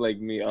get like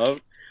me up,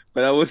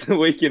 but I wasn't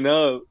waking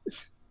up.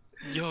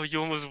 Yo, you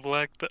almost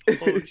blacked out.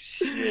 Oh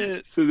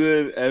shit. So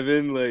then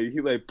Evan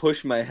he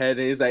pushed my head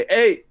and he's like,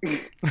 "Hey,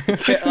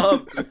 get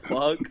up, you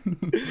fuck."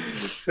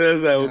 So I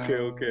was like, "Okay,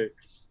 okay."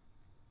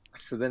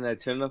 So then I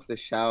turned off the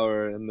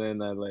shower and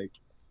then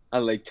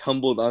I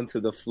tumbled onto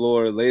the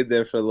floor, laid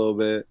there for a little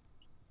bit,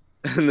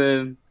 and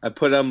then I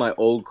put on my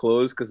old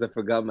clothes because I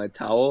forgot my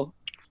towel,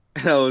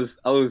 and I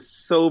was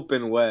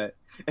soaping wet,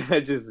 and I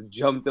just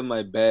jumped in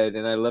my bed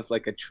and I left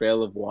like a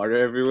trail of water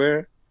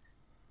everywhere.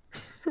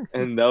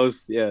 And that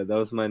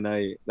was my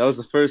night. That was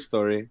the first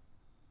story.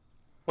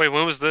 Wait,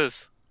 when was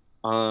this?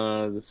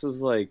 This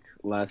was like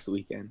last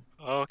weekend.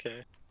 Oh,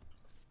 okay.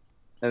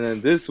 And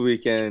then this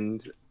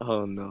weekend,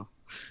 oh no.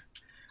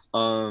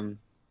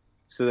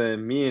 So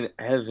then me and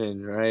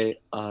Evan, right?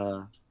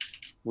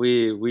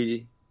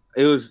 We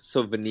it was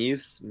so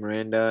Venice,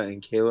 Miranda,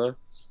 and Kayla,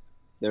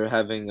 they were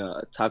having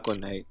a taco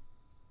night.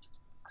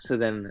 So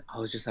then I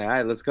was just like, all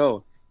right, let's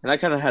go. And I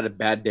kind of had a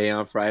bad day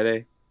on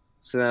Friday,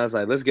 so then I was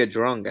like, let's get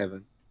drunk,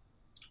 Evan.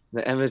 And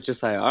then Evan's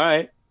just like, all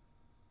right,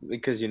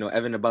 because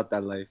Evan about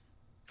that life.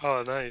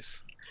 Oh,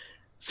 nice.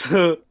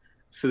 So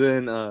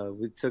then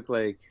we took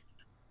like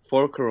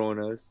 4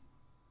 Coronas,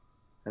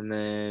 and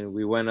then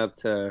we went up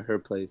to her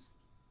place.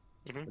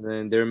 Mhm. And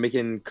then they were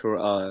making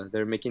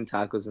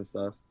tacos and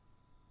stuff.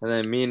 And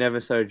then me and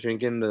Evan started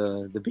drinking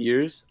the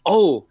beers.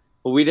 Oh,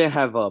 but we didn't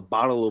have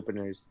bottle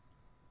openers.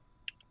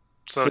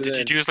 So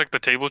did you use like the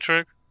table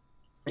trick?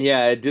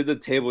 Yeah, I did the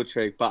table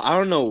trick, but I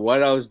don't know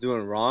what I was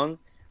doing wrong.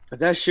 But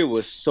that shit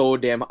was so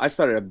damn. I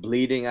started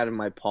bleeding out of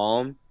my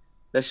palm.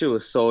 That shit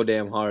was so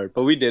damn hard.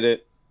 But we did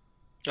it.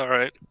 All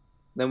right.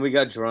 Then we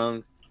got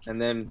drunk, and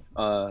then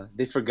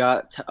they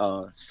forgot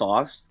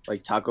sauce,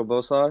 like Taco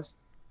Bell sauce.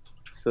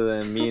 So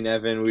then me and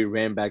Evan, we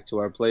ran back to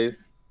our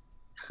place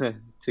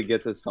to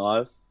get the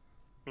sauce.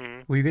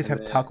 Mhm. Will you guys And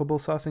have then- Taco Bell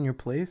sauce in your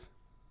place?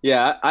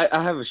 Yeah,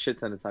 I have a shit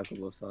ton of Taco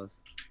Bell sauce.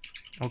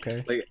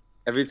 Okay.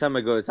 Every time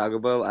I go to Taco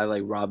Bell, I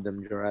like rob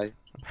them dry.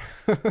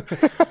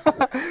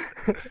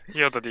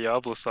 Yeah, the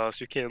Diablo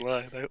sauce. You can't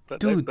lie.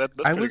 Dude, that's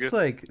I pretty was good.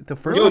 like the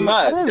first Yo, time.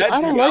 Matt, I that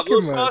don't like Diablo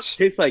it sauce much.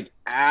 tastes like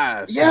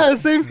ass. Yeah,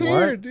 same What?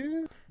 here,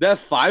 dude. That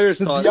fire The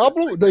sauce.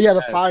 Diablo, the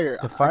best. fire.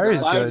 The fire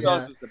is Fire good.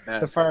 sauce is the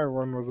best. The fire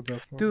one was the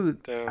best one.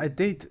 Dude, Damn.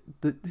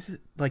 this is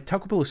like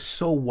Taco Bell is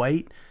so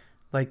white.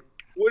 Like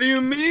What do you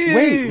mean?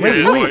 wait,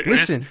 Yeah, it is.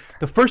 listen.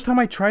 The first time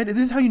I tried it,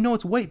 this is how you know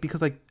it's white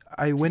because like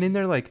I went in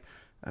there like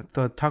at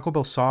the Taco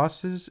Bell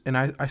sauces and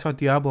I saw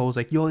Diablo. I was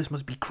like, yo, this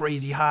must be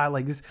crazy hot.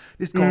 Like this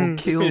gonna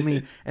kill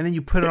me. And then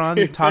you put it on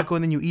the taco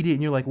and then you eat it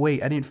and you're like,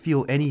 wait, I didn't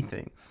feel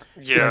anything.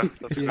 Yeah, Like,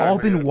 that's it's exactly all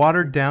been it.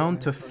 watered down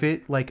to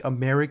fit like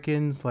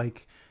Americans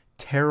like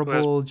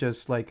terrible,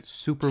 just like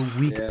super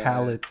weak Yeah.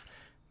 palates.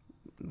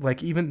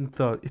 Like even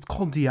it's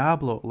called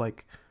Diablo.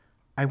 Like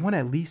I want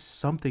at least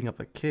something of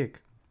a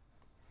kick.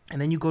 And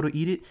then you go to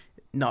eat it,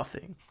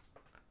 nothing.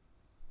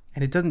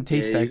 And it doesn't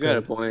taste Yeah, that you got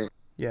a good. point.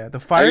 Yeah, the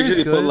I fire is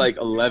usually good. put like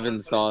 11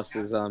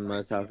 sauces on my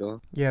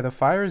taco. Yeah, the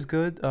fire is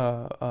good.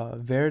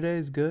 Verde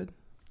is good.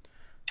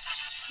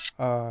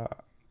 I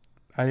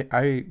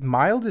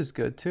mild is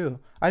good too.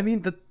 I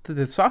mean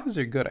the sauces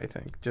are good. I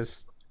think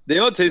just They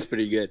all taste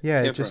pretty good.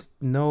 yeah, Can't just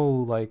no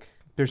like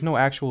there's no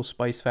actual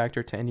spice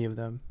factor to any of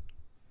them.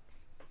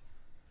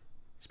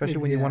 Especially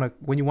when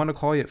you want to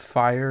call it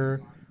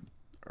fire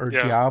or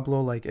Yeah.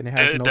 Diablo, like, and it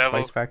has no Devil.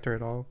 spice factor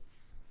at all.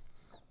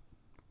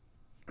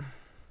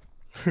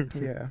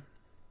 Yeah.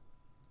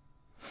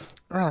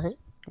 All right.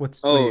 What's?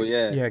 Oh, wait,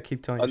 yeah. Yeah,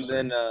 keep telling. And your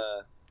story.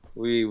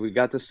 then we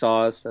got the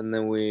sauce, and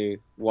then we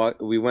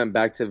went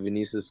back to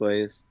Venice's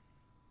place,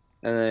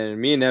 and then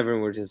me and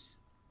Evan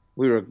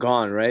we were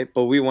gone, right?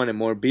 But we wanted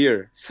more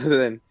beer, so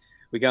then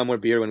we got more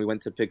beer when we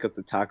went to pick up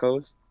the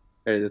tacos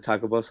or the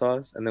Taco Bell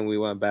sauce, and then we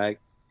went back.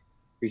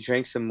 We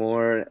drank some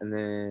more, and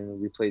then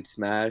we played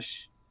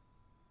Smash.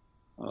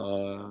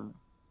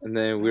 And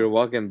then we were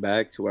walking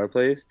back to our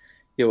place.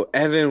 Yo,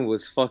 Evan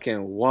was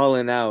fucking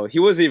walling out. He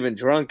wasn't even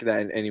drunk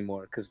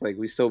anymore because like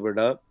we sobered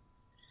up.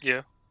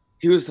 Yeah.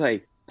 He was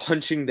like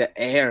punching the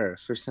air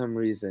for some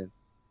reason.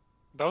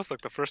 That was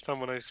like the first time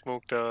when I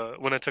smoked.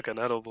 When I took an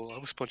edible, I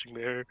was punching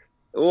the air.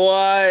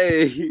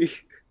 Why?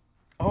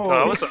 Oh,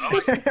 I was-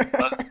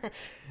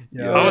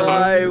 yeah. I was-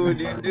 Why would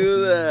you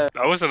do that?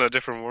 I was in a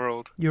different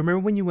world. You remember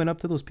when you went up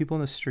to those people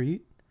in the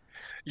street?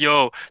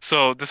 Yo,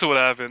 so this is what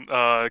happened.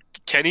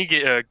 Kenny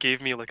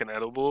gave me like an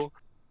edible,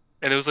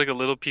 and it was like a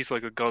little piece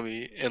like a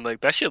gummy, and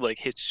like that shit like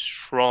hit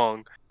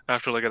strong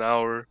after like an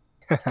hour.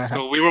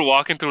 So we were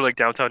walking through like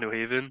downtown New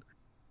Haven,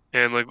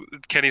 and like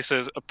Kenny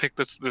says, pick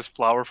this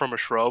flower from a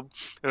shrub,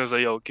 and I was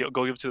like, yo,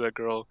 go give it to that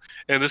girl.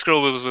 And this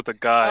girl was with a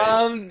guy,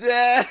 I'm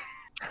dead.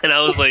 and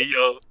I was like,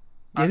 yo,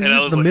 Yeah, this and I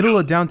is was the like, middle yo,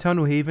 of downtown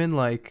New Haven,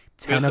 like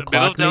 10 middle of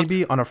o'clock downtown-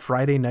 maybe on a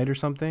Friday night or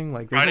something.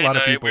 Like, there's Friday a lot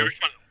of night, people.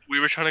 we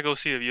were trying to go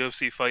see a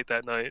UFC fight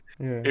that night.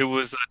 Yeah. It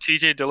was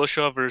TJ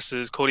Dillashaw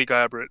versus Cody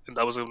Garbrandt, and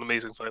that was an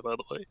amazing fight, by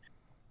the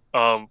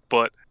way.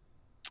 But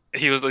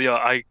he was like, yo,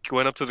 I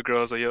went up to the girl,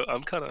 I was like, yo,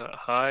 I'm kind of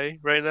high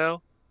right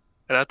now,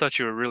 and I thought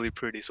you were really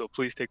pretty, so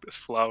please take this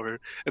flower.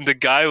 And the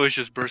guy was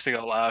just bursting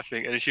out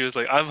laughing, and she was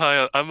like, I'm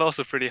high, I'm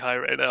also pretty high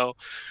right now.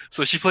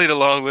 So she played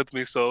along with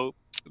me, so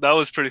that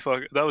was pretty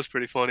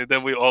funny.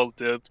 Then we all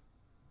dipped.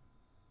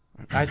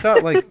 I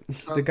thought, like,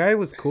 the guy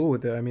was cool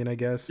with it. I mean, I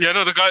guess. Yeah,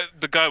 no,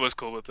 the guy was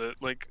cool with it.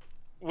 Like,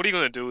 what are you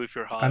gonna do if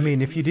you're high? I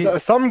mean, if you did.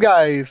 Some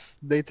guys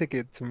they take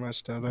it too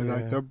much though. They're Yeah.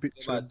 like they'll beat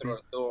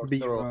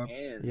you up.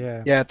 hands.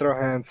 Yeah. Yeah, throw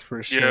hands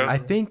for sure. Yeah. I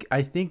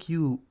think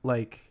you,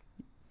 like,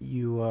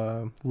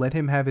 you let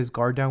him have his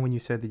guard down when you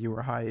said that you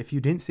were high. If you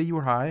didn't say you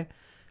were high,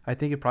 I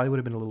think it probably would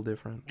have been a little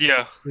different.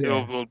 Yeah,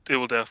 Yeah. it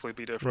will definitely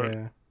be different.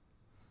 Yeah.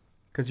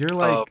 Because you're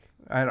like,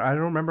 I don't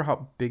remember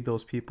how big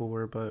those people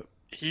were, but.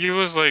 He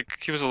was a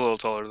little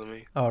taller than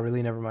me. Oh,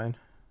 really? Never mind.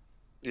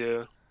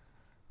 Yeah,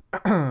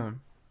 But.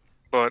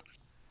 but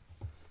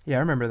Yeah, I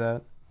remember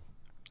that.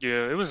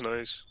 yeah, it was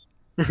nice.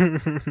 I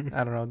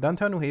don't know.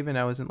 Downtown New Haven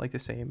now isn't like the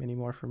same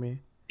anymore for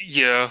me.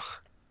 Yeah,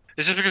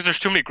 it's just because there's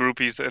too many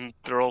groupies and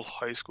they're all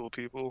high school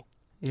people.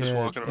 Just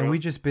Yeah, walking and we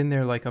around. just been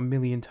there like a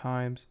million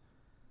times.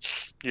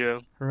 Yeah,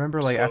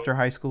 Remember, like So- after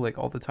high school, like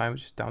all the time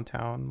was just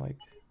downtown, like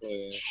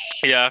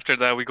yeah. After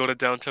that, we go to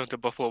downtown to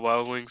Buffalo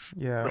Wild Wings.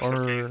 yeah, Rest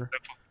in peace.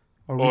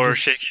 or we Or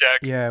just, Shake Shack.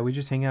 Yeah, we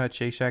just hang out at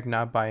Shake Shack,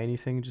 not buy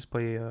anything, just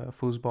play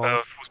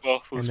foosball.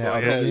 Foosball, that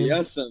other yeah. game.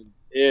 Yes, some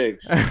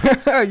dicks.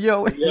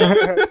 Yo,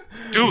 Yeah.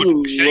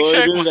 Dude, Shake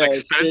Shack was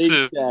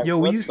expensive. Yo,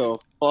 we what used- the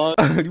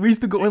fuck? we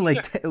used to go in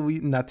like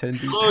not 10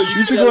 deep. Bro, We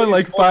used to go in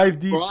like 5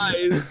 deep.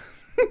 Fries.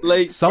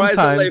 Like Sometimes,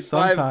 fries are like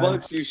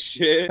sometimes. $5, you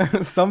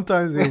shit.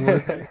 Sometimes they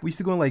were. We used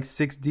to go in like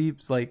 6 deep,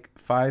 like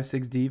 5,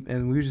 6 deep,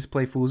 and we would just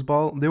play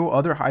foosball. There were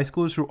other high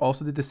schoolers who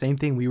also did the same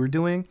thing we were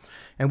doing,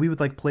 and we would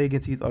like play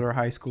against each other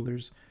high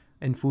schoolers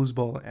in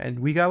foosball, and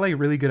we got like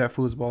really good at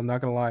foosball. I'm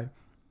not gonna lie.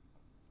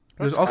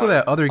 There's That's also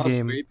that other I'll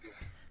game. scrape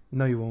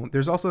No, you won't.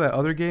 There's also that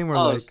other game where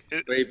you. I'll like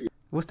scrape you.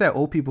 what's that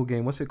old people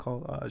game? What's it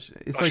called?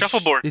 It's like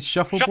Shuffleboard. It's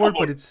shuffleboard, Shuffleboard.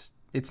 but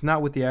it's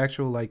not with the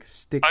actual like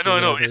sticks. I know, or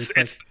I know. whatever.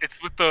 It's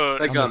with the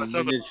Like it's a on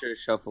the, miniature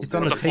shuffle. it's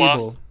on the With the floss.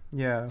 table.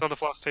 Yeah. it's on the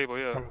floss table.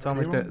 Yeah. It's on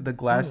like the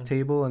glass Oh.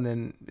 table, and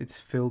then it's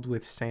filled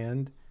with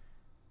sand.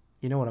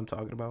 You know what I'm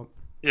talking about?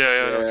 Yeah, I know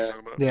what Yeah. you're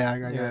talking about. Yeah, I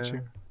got Yeah.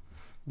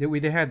 you.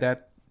 They had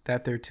that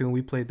there too, and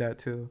we played that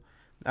too.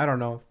 I don't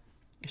know.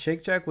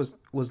 Shake Shack was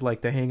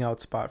like the hangout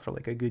spot for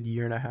like a good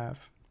year and a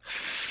half,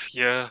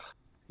 Yeah,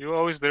 you were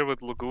always there with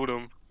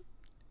Lagudum.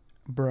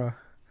 bruh.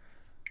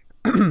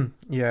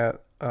 Yeah.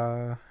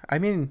 I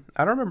mean,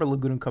 I don't remember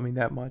Laguna coming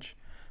that much,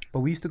 but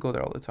we used to go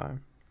there all the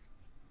time.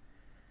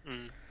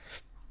 Mm.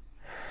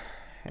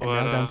 And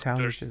But, now downtown is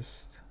there's-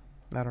 just,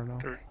 I don't know.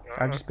 There-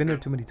 I've just been there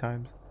too many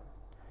times.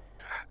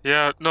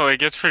 Yeah, no, it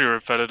gets pretty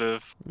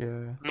repetitive.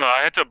 Yeah. No,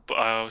 I had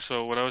to.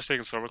 So when I was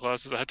taking summer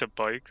classes, I had to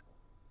bike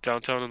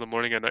downtown in the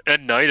morning and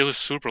at night it was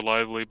super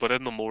lively, but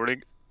in the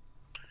morning,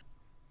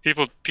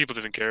 people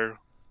didn't care.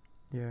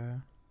 Yeah.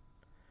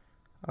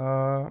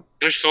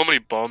 There's so many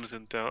bums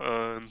in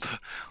down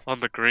on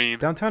the green.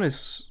 Downtown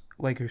is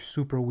like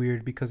super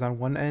weird because on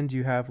one end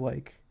you have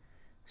like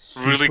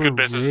super Really good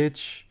business-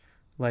 rich,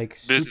 like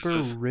super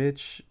businesses.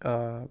 rich.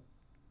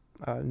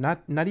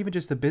 Not even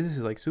just the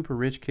businesses, like super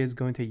rich kids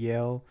going to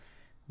Yale,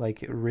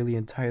 like really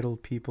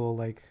entitled people,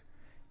 like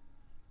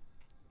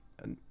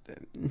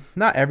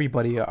not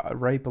everybody,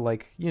 right? But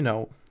like you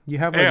know, you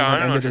have like Yeah, I one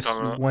know end what of you're this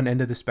talking about. one end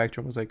of the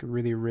spectrum was like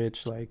really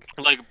rich, like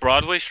Like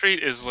Broadway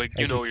Street is like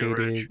you know educated,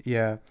 you're rich.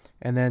 yeah.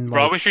 And then like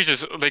Broadway Street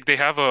is like they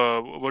have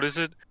a what is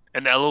it?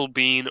 An LL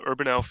Bean,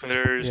 Urban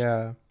Outfitters,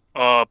 yeah.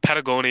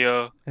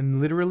 Patagonia. And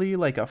literally,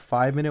 like a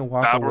 5-minute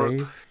walk Fabric.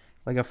 away,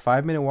 like a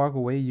 5-minute walk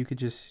away, you could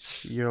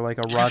just you're like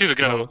a You rock see the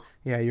throw. ghetto.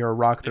 Yeah, you're a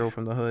rock throw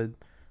from the hood.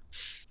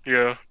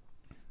 Yeah,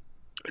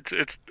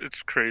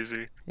 it's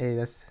crazy. Hey,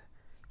 that's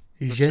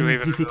That's New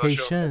Haven in a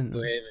nutshell.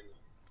 gentrification.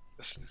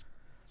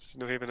 It's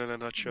New Haven in a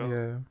nutshell.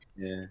 Yeah,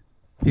 Yeah.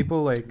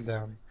 people like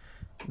Damn.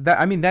 that.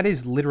 I mean, that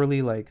is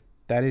literally like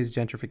that is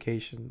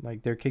gentrification.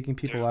 Like they're kicking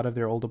people Yeah. out of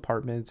their old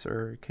apartments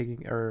or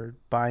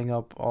buying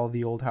up all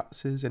the old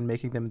houses and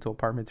making them into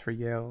apartments for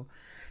Yale,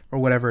 or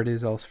whatever it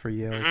is else for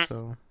Yale. Mhm.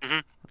 So,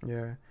 Mhm.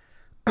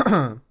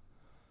 yeah.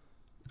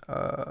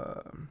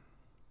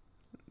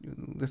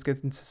 Let's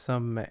get into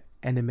some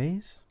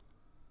animes.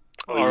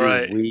 All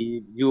right.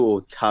 You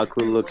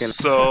otaku looking.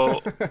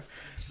 So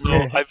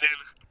Yeah.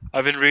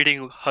 I've been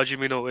reading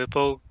Hajime no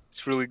Ippo.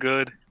 It's really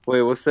good.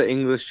 Wait, what's the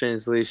English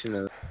translation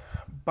of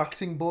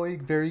Boxing boy,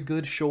 very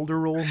good shoulder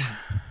roll.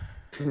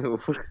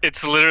 it?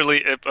 It's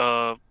literally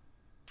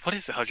what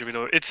is it, Hajime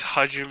no? It's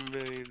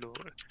Hajime no.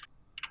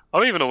 I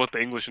don't even know what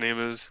the English name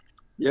is.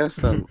 Yes,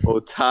 some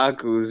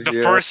otakus. The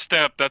Yeah. first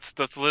step.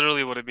 That's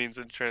literally what it means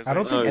in I translation.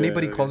 don't think Okay,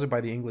 anybody okay. calls it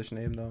by the English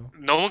name though.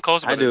 No one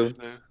calls it by I the do. English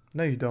name.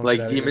 No, you don't. Like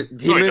get out of here.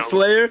 Demon don't.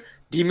 Slayer.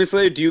 Demon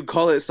Slayer. Do you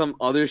call it some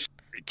other?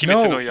 Kimetsu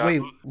no No, Yaiba.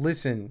 wait,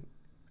 listen.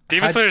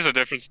 Demon Haj- Slayer is a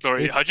different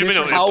story. It's Hajime no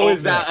different. How Ippo.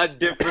 is that a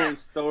different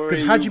story?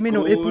 Because Hajime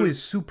no Ippo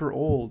is super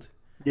old.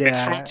 Yeah.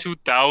 It's from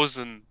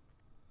 2000,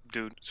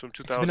 dude. It's from It's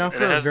 2000. been out for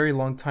and it a has very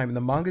long time, and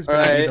the manga's been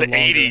Alright. out since even the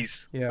longer.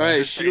 80s. Yeah. All right, It's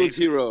just Shield the-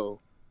 Hero.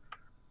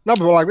 No,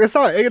 but like it's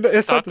not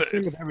the Not the-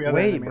 same with every other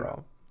Wait, anime.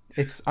 bro.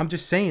 I'm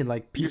just saying,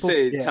 like You people.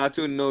 say Yeah.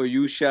 Tatu no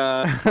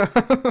Yusha.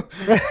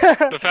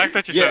 The fact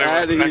that you Get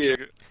said it was outta actually here.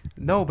 good.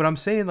 No, but I'm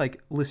saying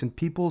like, listen,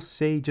 people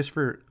say just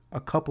for a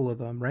couple of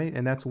them, right?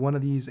 And that's one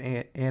of these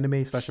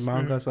anime slash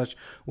manga slash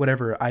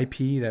whatever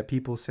IP that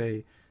people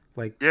say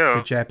like Yeah.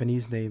 the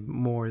Japanese name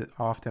more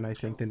often, I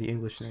think, than the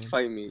English name.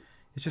 Fight me.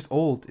 It's just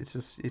old.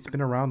 It's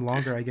been around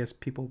longer, I guess.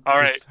 People. All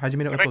right. just,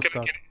 Hajime no Can I- Ippo can-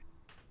 stuck.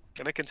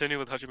 Can I continue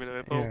with Hajime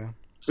no Ippo? Yeah.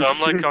 So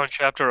I'm like on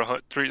chapter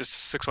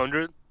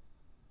 600.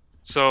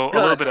 So a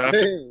little bit God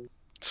after. dang.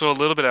 So a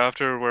little bit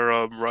after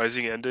where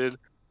Rising ended,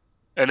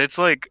 and it's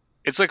like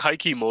high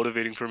key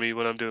motivating for me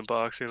when I'm doing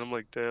boxing. I'm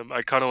like, damn,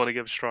 I kind of want to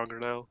get stronger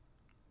now.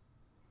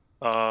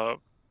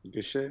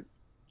 Good shit.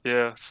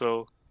 Yeah.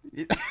 So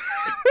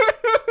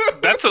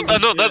that's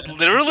no, that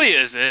literally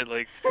is it.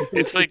 Like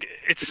it's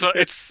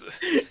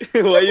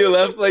Why you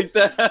laugh like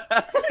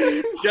that?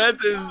 Cat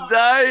is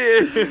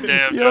dying.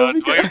 damn. Yo, John,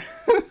 because-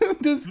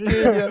 this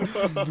kid,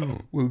 yeah.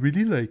 Well,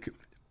 really, like,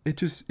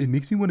 it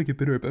makes me want to get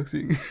better at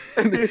boxing.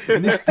 and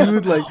this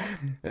dude, like,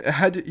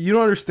 you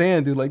don't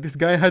understand, dude. Like, this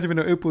guy Hajime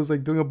no Ippo was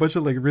like doing a bunch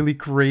of like really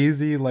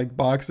crazy like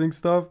boxing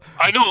stuff.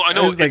 I know. And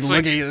it's like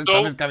looking at his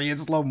stuff is coming in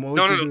slow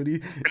motion, no.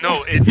 dude.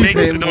 No, it He's makes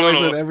hitting no, boys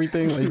no, with no.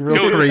 everything, like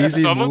real Dude,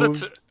 crazy some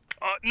moves. of the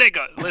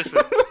nigga, listen.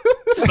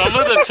 Some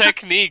of the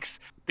techniques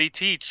they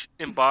teach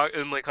in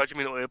like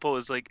Hajime no Ippo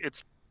is like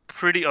it's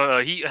pretty.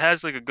 He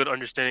has like a good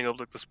understanding of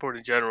like the sport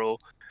in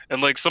general,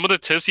 and like some of the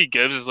tips he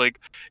gives is like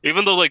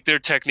even though like their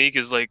technique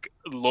is like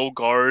low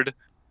guard,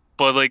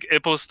 but like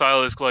Ippo's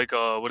style is like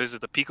what is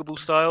it, the peekaboo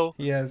style?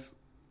 Yes.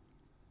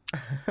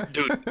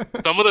 Dude,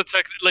 some of the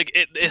tech like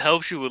it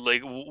helps you with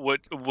like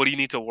what do you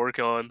need to work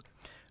on?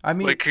 I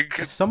mean, Like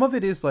 'cause- some of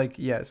it is like,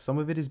 yes, some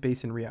of it is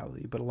based in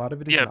reality, but a lot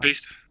of it is yeah, not.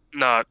 based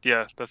not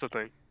yeah, that's the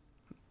thing.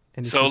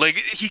 And it's So just- like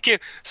he can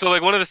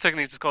like one of his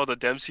techniques is called the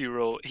Dempsey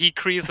roll. He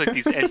creates like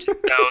these engine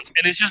sounds,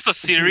 and it's just a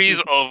series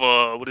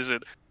of what is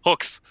it,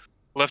 hooks,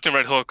 left and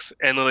right hooks,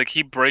 and like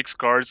he breaks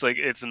guards like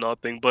it's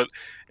nothing. But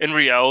in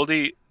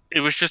reality,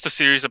 it was just a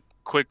series of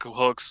quick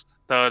hooks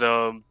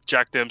that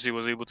Jack Dempsey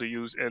was able to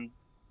use and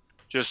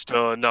just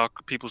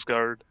knock people's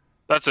guard.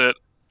 That's it.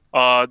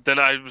 Then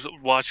I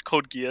watched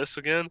Code Geass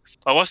again.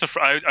 I watched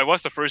I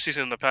watched the first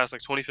season in the past,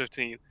 like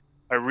 2015.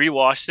 I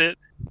rewatched it.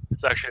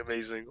 It's actually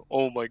amazing.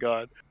 Oh my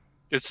god.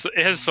 It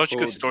has such good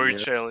Code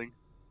storytelling.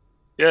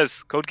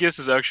 Yes, Code Geass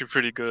is actually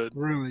pretty good.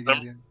 Really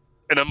good. Yeah.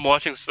 And I'm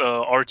watching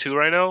R2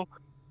 right now,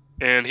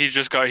 and he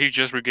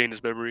just regained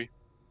his memory.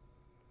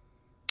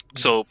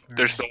 So Yes,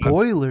 there's sir.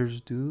 spoilers,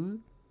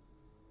 dude.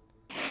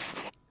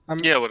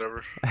 yeah,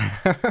 whatever.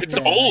 It's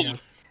Yeah, old,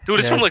 yes. dude.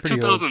 It's Yeah, from it's like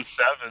pretty old.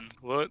 2007.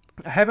 What?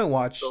 I haven't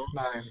watched.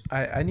 9.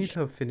 I need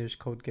to finish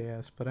Code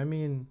Geass, but I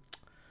mean,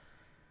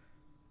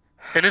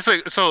 And it's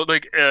like so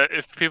like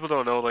if people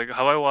don't know like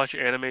how I watch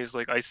anime is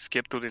like I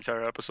skip through the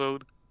entire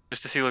episode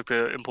just to see like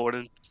the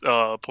important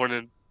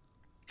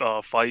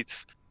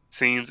fights,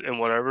 scenes, and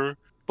whatever.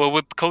 But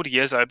with Code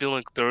Geass, I've been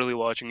like thoroughly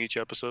watching each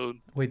episode.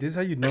 wait, this is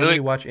how you then, normally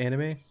like- watch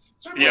anime?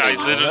 Yeah, I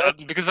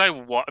literally because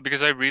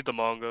I read the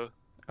manga.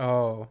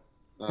 Oh,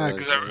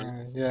 Because I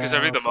Yeah, because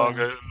I read the so-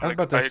 manga. I was like,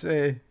 about to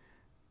say.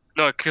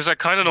 No, because I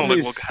kind of know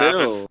like what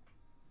happens.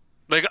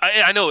 Like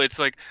I know it's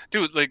like,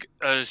 dude, like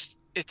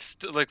it's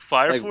like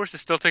Fire Like- Force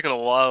is still taking a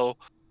while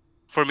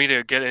for me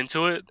to get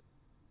into it,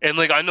 and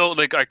like I know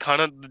like I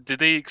kind of did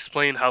they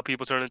explain how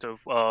people turn into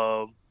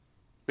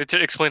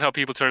explain how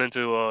people turn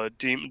into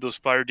those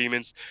fire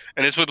demons,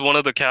 and it's with one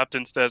of the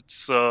captains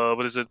that's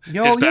what is it?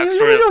 Yo, His yo, yo, yo,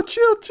 backstory.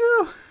 yo,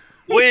 chill.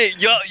 Wait,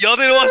 y'all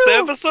didn't watch the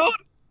episode?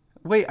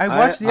 Wait, I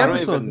watched the I don't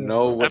episode. even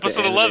know what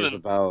Episode the anime 11. is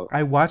about.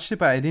 I watched it,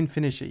 but I didn't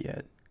finish it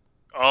yet.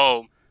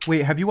 Oh,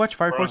 Wait, have you watched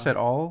Fire Bruh. Force at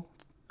all?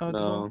 No.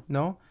 Devon?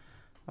 No.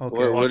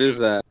 Okay. What is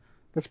that?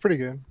 It's pretty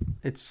good.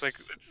 It's like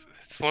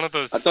it's one of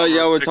those. I thought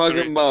y'all were victory-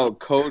 talking about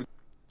Code.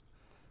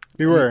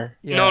 We were.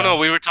 yeah, No,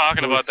 we were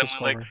talking about it's them.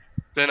 a Like story.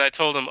 then I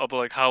told him about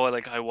like how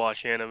I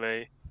watch anime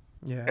and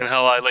Yeah.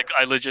 how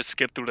I legit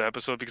skipped through the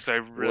episode because I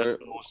read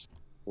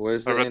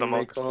Where's I the read the anime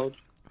manga. called?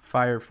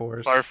 Fire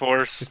Force. Fire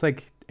Force. It's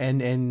like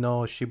NN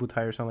no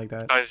Shibutai or something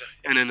like that.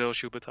 And then no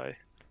Shubutai.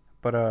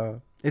 But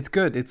it's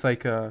good. It's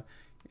like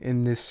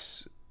in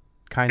this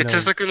kind It's of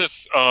just like in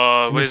this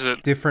in what is this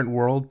it? different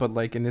world, but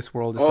like in this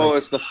world, it's Oh, like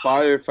it's the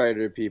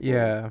firefighter people.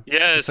 yeah,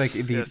 Yes. it's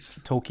like the yes.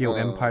 Tokyo Oh.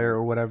 Empire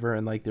or whatever,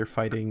 and like they're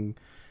fighting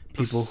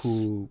people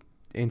who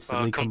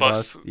instantly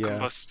combust, yeah,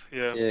 Combust.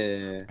 Yeah.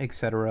 Yeah.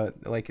 etc.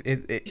 Like they're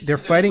It's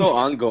fighting. still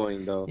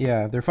ongoing though.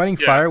 Yeah, they're fighting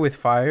Yeah. fire with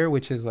fire,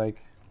 which is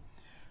like,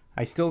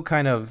 I still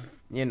kind of,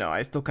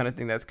 I still kind of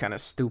think that's kind of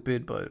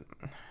stupid, but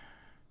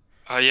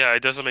Yeah,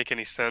 it doesn't make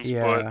any sense,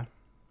 yeah,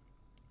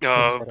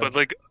 but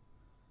like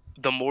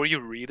the more you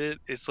read it,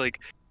 it's like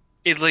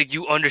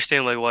you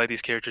understand like why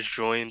these characters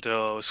joined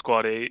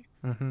Squad 8.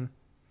 hmm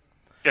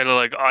And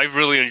like I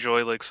really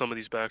enjoy like some of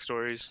these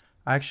backstories.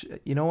 Actually,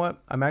 you know what?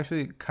 I'm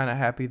actually kind of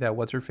happy that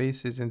what's her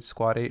face is in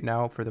Squad 8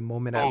 now for the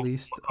moment at Oh,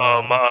 least.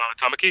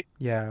 Tamaki?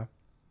 Yeah,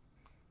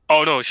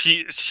 Oh no,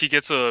 she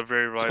gets a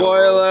very vital role.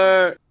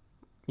 Spoiler.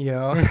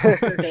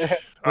 yeah.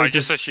 I Wait,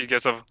 just said she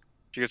gets a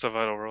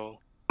vital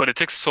role, but it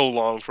takes so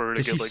long for her to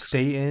does get she like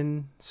stay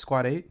in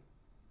Squad 8?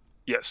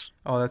 yes.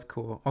 Oh, that's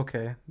cool.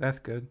 Okay, that's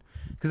good.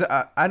 Cause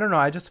I don't know.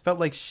 I just felt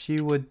like she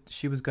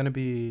was gonna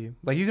be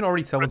like, you can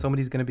already tell when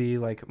somebody's gonna be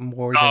like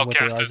more than Oh, what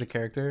they are casted. as a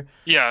character.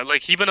 Yeah,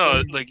 like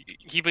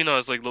Hibana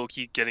is like low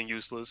key getting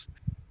useless,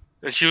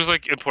 and she was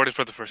like important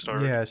for the first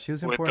arc Yeah, she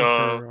was with important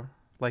for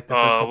like the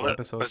first couple what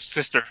episodes.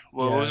 sister.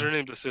 What was Yeah. her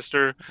name? The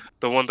sister,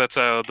 the one that's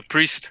the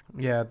priest.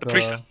 Yeah, The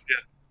priestess. Yeah.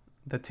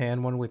 the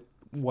tan one with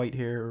white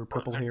hair or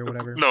purple hair,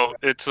 whatever. No,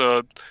 it's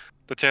the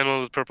tan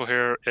one with purple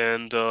hair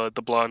and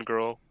the blonde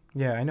girl.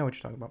 Yeah, I know what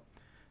you're talking about.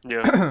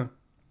 Yeah.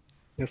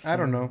 Yes, I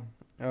don't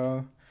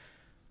know.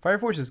 Fire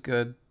Force is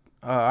good.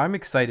 I'm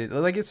excited.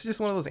 Like, it's just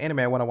one of those anime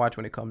I want to watch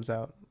when it comes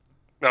out.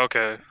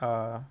 Okay.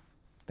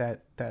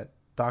 That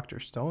Doctor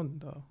Stone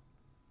though.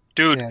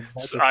 Dude, Yeah,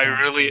 that so just I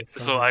sounds really, good, so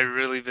so good. I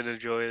really been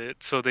enjoying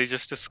it. So they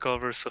just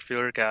discover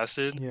sulfuric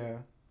acid, Yeah.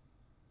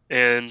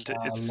 and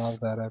I it's, love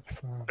that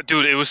episode.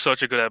 dude, it was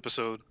such a good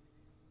episode.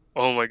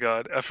 Oh my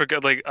God, I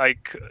forgot,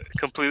 like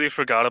completely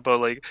forgot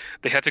about like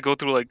they had to go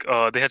through like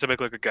they had to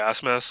make like a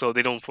gas mask so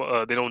they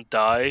don't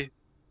die.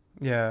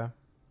 Yeah.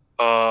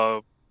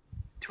 Uh,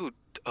 dude,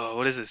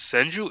 what is it?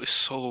 Senju is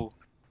so,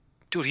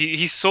 dude,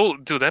 he's so,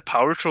 dude, that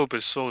power trope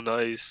is so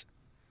nice.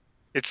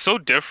 It's so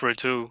different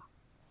too.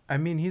 I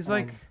mean, he's Um,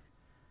 like,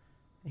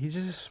 he's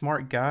just a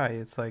smart guy.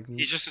 It's like,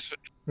 He's just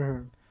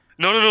Mhm.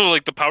 no.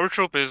 Like the power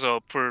trope is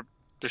for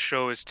the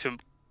show is to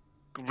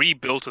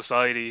rebuild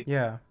society,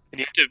 yeah. and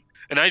you have to.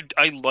 And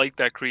I like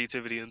that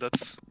creativity, and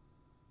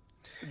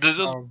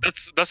Um,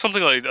 that's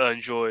something I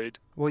enjoyed.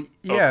 Well,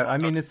 yeah. I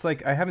Attack. mean, it's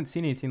like I haven't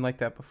seen anything like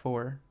that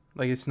before.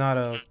 Like, it's not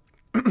a,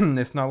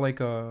 it's not like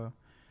a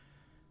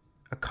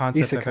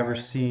concept I've ever Isekai,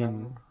 seen. you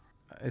know.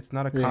 It's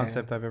not a Yeah.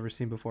 concept I've ever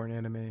seen before in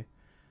anime.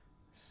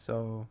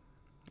 So,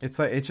 it's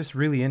like it's just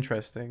really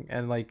interesting,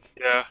 and like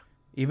Yeah,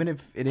 even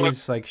if it Well-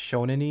 is like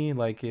shonen-y,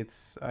 like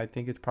I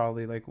think it's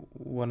probably like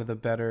one of the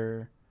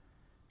better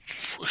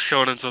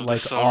Shonens of the like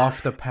summer.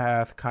 off the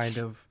path kind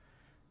of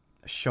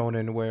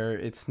shonen where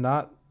it's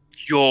not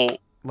Yo,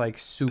 like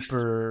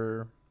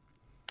super.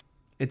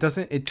 It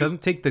doesn't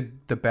take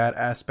the bad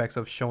aspects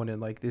of shonen,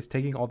 like it's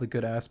taking all the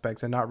good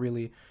aspects and not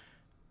really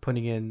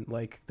putting in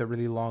like the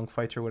really long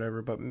fights or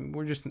whatever, but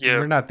Yeah.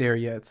 we're not there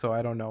yet, so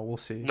I don't know, we'll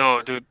see.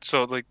 no, dude.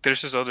 So like,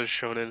 there's this other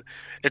shonen.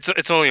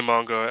 It's only a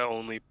manga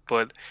only,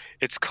 but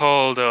it's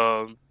called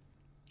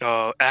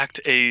Act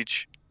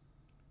Age,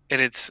 and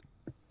it's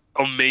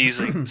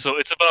amazing. So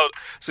it's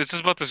just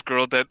about this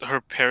girl that her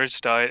parents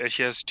died, and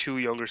she has two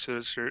younger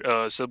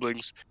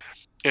siblings,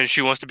 and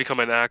she wants to become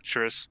an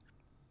actress,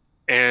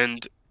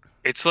 and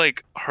it's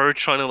like her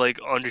trying to like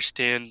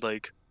understand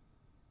like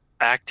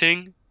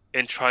acting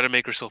and try to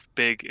make herself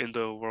big in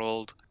the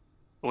world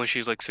when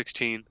she's like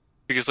 16,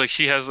 because like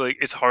she has like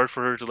it's hard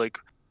for her to like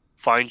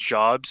find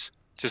jobs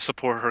to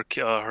support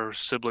her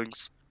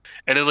siblings,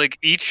 and then like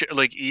each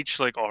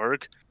like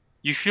arc,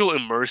 you feel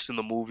immersed in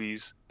the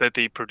movies that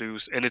they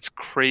produce, and it's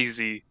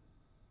crazy.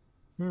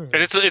 Hmm. And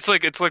it's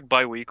like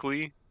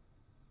bi-weekly.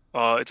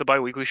 It's a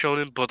bi-weekly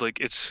shonen, but like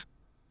it's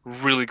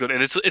really good,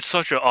 and it's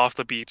such a off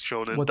the beat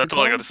shonen. What's That's it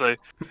all I called? gotta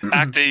say.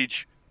 Act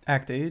Age.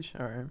 Act Age,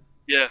 all right.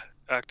 Yeah,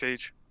 Act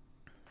Age.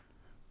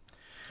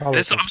 I'll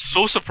It's, look I'm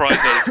so surprised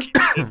that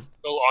it's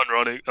still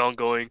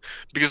ongoing,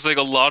 because like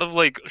a lot of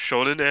like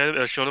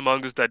shonen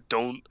mangas that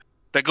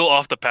go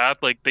off the path,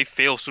 like they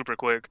fail super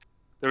quick.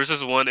 There was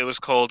this one. It was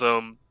called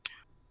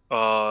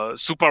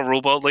Super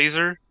Robot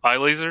Laser, Eye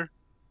Laser,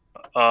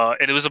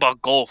 and it was about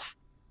golf,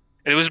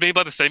 and it was made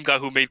by the same guy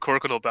who made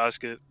Kuroko no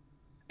Basket.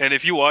 And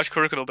if you watch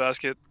Kuroko no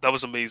Basket, that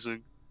was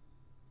amazing.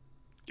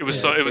 It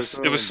was Yeah, Kuroko no Basket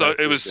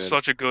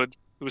is good.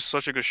 it was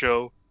such a good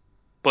show.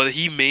 But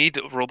he made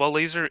Robot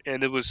Laser,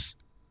 and it was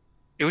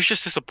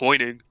just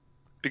disappointing,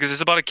 because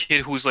it's about a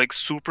kid who's like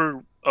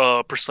super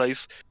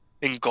precise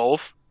in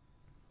golf,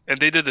 and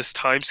they did this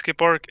time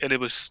skip arc, and it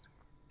was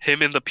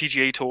him in the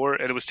PGA Tour,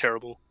 and it was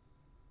terrible.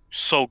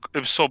 It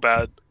was so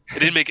bad. It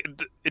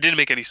didn't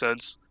make any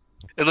sense.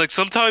 And like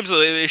sometimes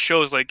it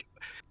shows like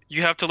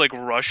you have to like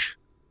rush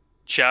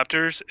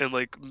chapters and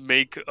like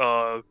make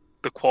the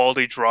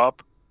quality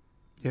drop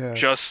Yeah.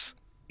 just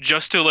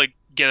to like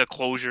get a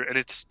closure, and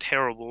it's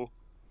terrible.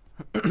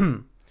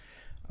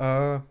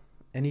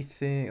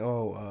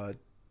 Anything?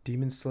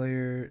 Demon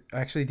Slayer.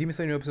 Actually, Demon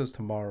Slayer new episode's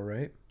tomorrow,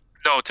 right?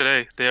 No,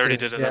 today they already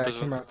did an Yeah, it episode.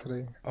 came out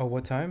today. Oh,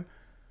 what time?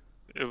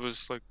 It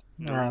was like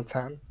Around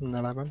 10 and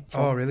 11. So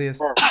Oh, really?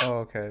 Oh,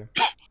 okay. around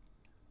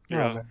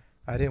yeah, there.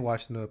 I didn't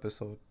watch the new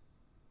episode.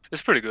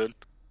 it's pretty good.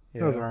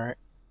 It was Yeah.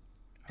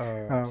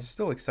 alright.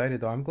 Still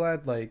excited though. I'm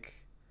glad like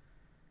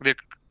They're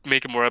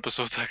making more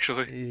episodes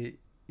actually.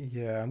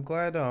 yeah, I'm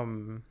glad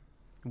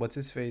what's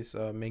his face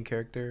main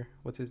character?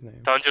 What's his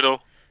name? Tanjiro.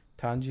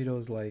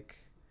 Tanjiro's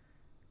like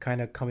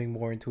kind of coming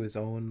more into his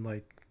own.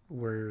 Like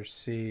we're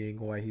seeing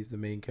why he's the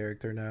main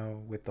character now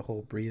with the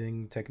whole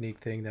breathing technique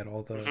thing that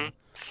Mhm.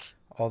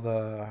 all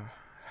the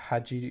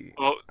Haji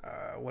Well,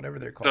 whatever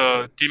they're called.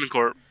 the Demon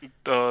Corp,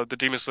 the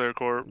Demon Slayer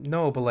Corp.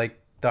 No, but like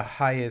the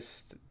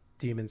highest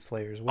demon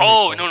slayers. What are they Oh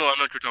called? no, I know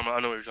what you're talking about. I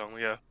know what you're talking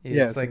about. Yeah, Yeah,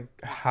 Yeah, it's like same.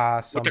 Ha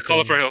with something. the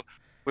colorful hair.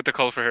 With the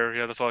colorful hair.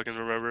 Yeah, that's all I can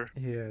remember.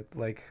 Yeah,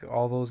 like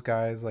all those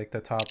guys, like the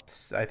top,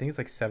 I think it's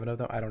like 7 of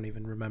them. I don't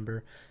even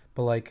remember,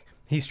 but like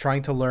he's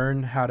trying to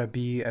learn how to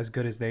be as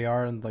good as they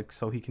are, and like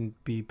so he can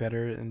be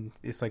better. And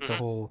it's like the Mhm.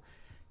 whole,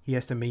 he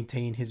has to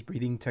maintain his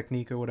breathing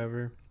technique or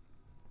whatever,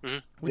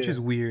 Mhm. which Yeah. is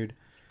weird,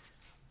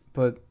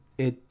 but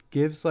it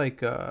gives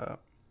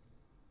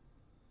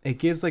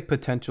like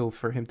potential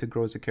for him to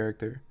grow as a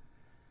character.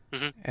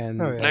 Mhm.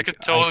 And Oh, yeah. And I like,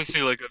 could totally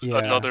see like yeah.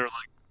 another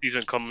like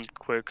season coming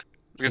quick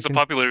because I the can-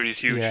 popularity is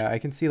huge. Yeah, I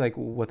can see like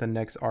what the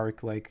next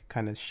arc like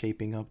kind of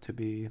shaping up to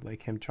be,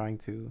 like him trying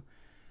to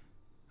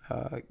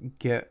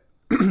get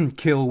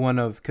kill one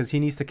of, because he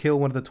needs to kill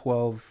one of the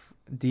 12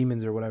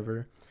 demons or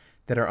whatever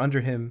that are under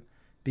him,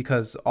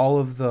 because all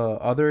of the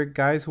other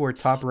guys who are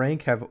top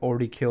rank have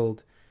already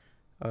killed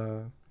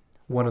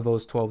one of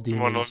those 12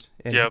 One demons. of-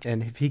 And yeah.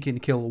 and if he can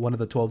kill one of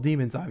the 12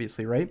 demons,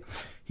 obviously, right?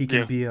 He can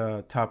Yeah. be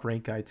a top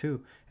rank guy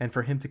too. And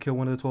for him to kill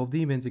one of the 12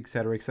 demons,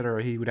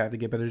 etc., he would have to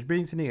get better at his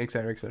breathing technique,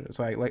 etc.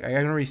 So I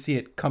can already see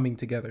it coming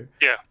together.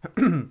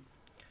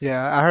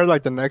 Yeah, I heard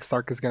like the next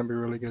arc is gonna be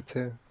really good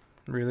too.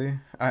 Really?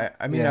 I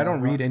mean, Yeah, I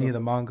don't read well, any of the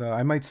manga.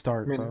 I might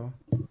start I mean, though.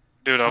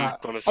 Dude, I'm Uh,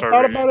 gonna I start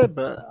thought reading about it,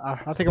 but I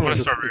think I'm gonna gonna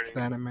just start stick to the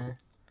anime.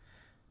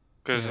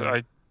 because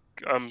Yeah.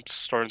 I'm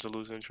starting to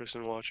lose interest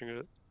in watching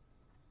it.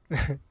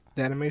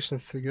 The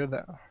animation's too good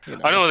though. You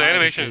I know the fighting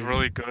animation is scenes.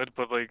 really good,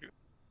 but like,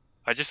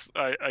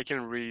 I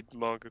can read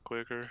manga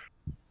quicker.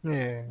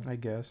 Yeah. I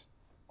guess.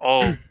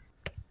 Oh,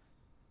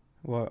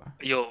 What?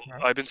 yo,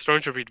 I've been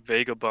starting to read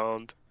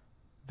Vagabond.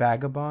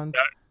 Vagabond?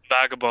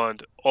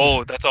 Vagabond.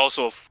 Oh, that's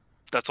also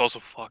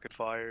fucking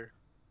fire.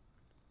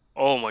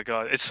 Oh my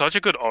god, it's such a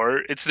good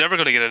art. It's never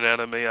gonna get an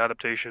anime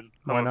adaptation.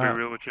 Why I'm gonna not? be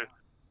real with you.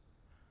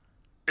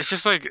 It's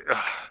just like,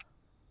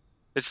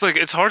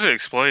 it's hard to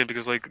explain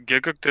because like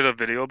Giguk did a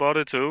video about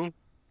it too.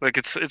 Like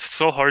it's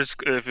so hard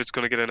if it's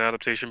gonna get an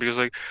adaptation because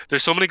like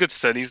there's so many good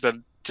settings that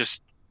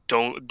just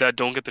don't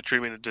get the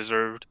treatment it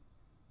deserved.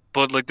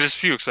 But like there's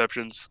few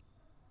exceptions.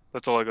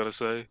 That's all I gotta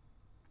say.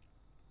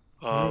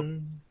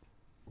 Mm,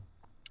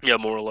 Yeah,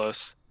 more or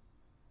less.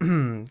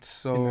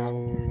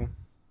 So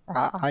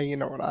you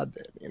know what I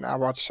did? I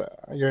watched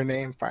Your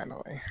Name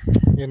finally.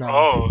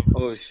 Oh,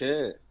 Oh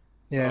shit.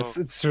 Yeah, oh.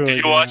 it's really.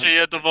 Did you watch it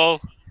yet, Deval?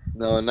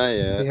 No, not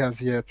yet. He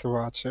has yet to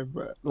watch it,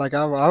 but like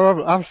I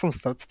have some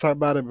stuff to talk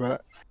about it,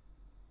 but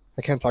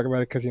I can't talk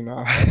about it because I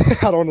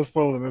don't want to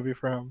spoil the movie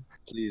for him.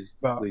 Please,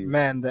 But please.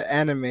 man, the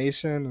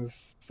animation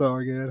is so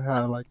good.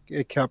 How like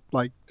it kept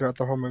like throughout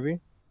the whole movie.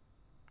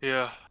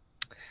 Yeah.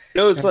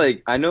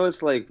 I know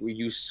it's like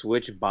you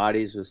switch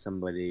bodies with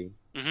somebody.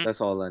 Mhm. That's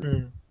all I know.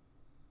 Mm.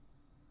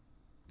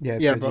 yeah,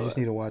 it's Yeah, good. You but- just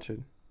need to watch it.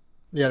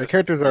 Yeah, the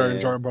characters are Yeah.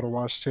 enjoyable to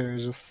watch too.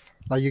 It's just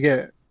like you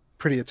get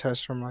pretty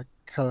attached from like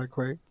hella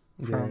quick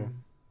Yeah.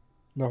 from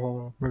the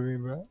whole movie,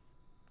 but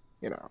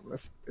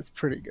it's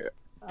pretty good.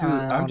 Dude,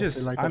 I I'm honestly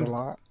just- liked I'm- it a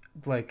lot.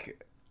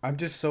 Like I'm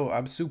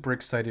super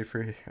excited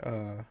for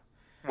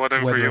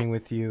Whatever for Weathering you.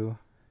 with You.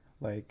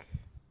 Like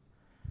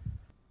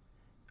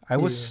I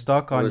was Yeah.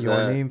 stuck What on was Your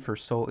that? Name for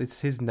so it's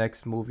his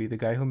next movie. The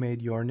guy who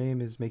made Your Name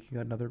is making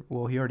another,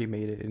 well, he already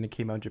made it and it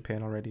came out in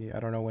Japan already. I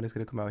don't know when it's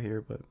going to come out here,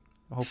 but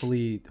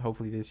hopefully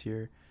this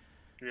year.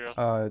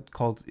 Yeah.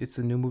 It's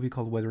a new movie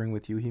called Weathering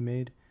with You he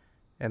made.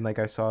 And like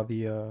I saw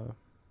The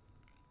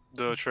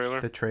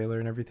trailer. the trailer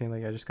and everything,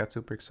 like I just got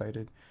super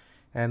excited.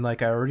 And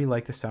like I already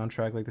like the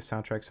soundtrack, like the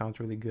soundtrack sounds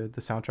really good.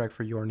 The soundtrack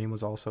for Your Name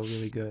was also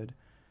really good.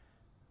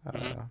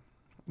 Mhm.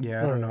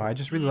 Yeah, I don't know. I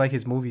just really like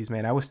his movies,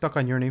 man. I was stuck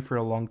on Your Name for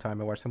a long time.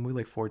 I watched the movie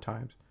like 4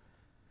 times.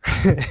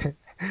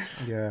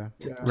 Yeah.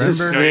 Yeah.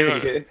 Remember?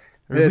 Yeah,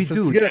 We It's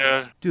dude, good.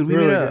 Yeah. dude, we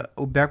really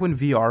made back when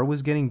VR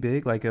was getting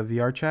big, like a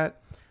VR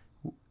chat.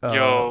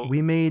 Yo.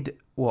 We made,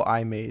 well,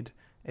 I made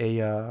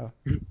a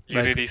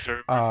Unity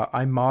server.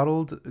 I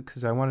modeled,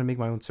 because I wanted to make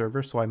my own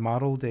server, so I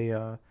modeled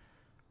a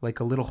like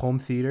a little home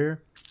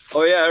theater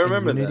Oh yeah, I in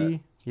remember that.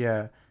 Unity.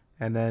 Yeah,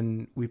 and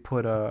then we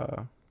put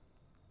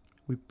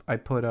I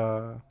put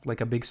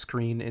like a big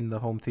screen in the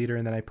home theater,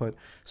 and then I put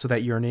so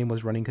that Your Name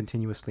was running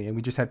continuously, and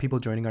we just had people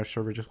joining our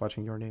server just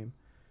watching Your Name.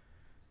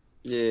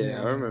 Yeah,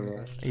 I remember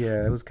that.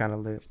 Yeah, it was kind of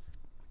lit.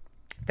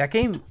 That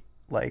game,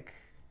 like,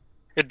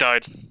 It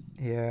died.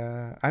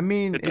 yeah, I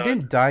mean, It it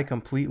didn't die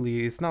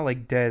completely. It's not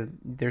like dead.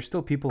 There's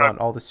still people on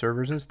all the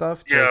servers and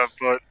stuff. Yeah, Just,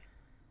 but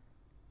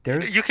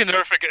there's you can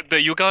never forget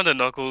the Uganda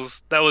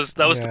Knuckles. That was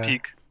the Yeah.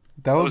 peak.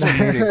 that was That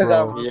muted, That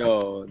bro. was-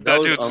 Yo, That that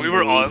was dude, we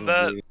were on unbelievable,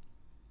 that. dude.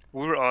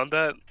 we were on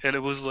that, and it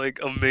was like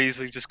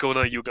amazing just going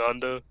on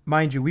Uganda.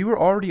 Mind you, we were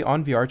already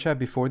on VR chat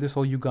before this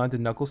whole Uganda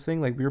Knuckles thing.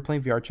 Like we were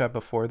playing VR chat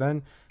before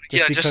then, just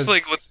Yeah, because just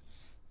like with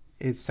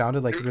it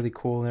sounded like really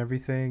cool and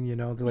everything. You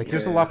know, like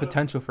there's a lot of Yeah.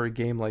 potential for a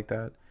game like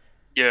that.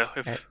 yeah,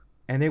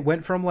 And it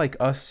went from like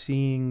us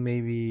seeing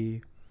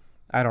maybe,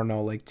 I don't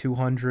know, like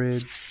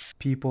 200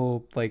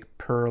 people like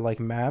per like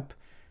map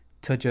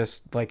to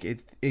just like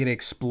it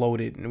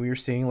exploded and we were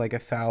seeing like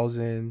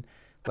 1,000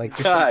 like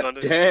just God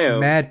damn.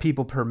 mad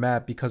people per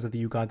map because of the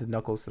Uganda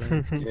Knuckles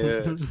thing.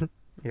 Yeah.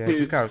 Yeah, it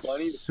just got It's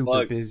funny as super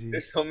fuck. busy.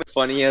 There's so many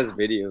funny ass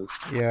videos.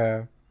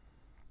 Yeah.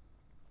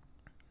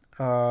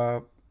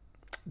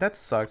 That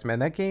sucks, man.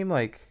 That game,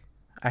 like,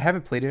 I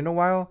haven't played it in a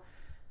while,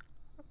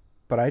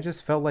 but I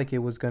just felt like it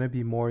was gonna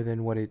be more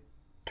than what it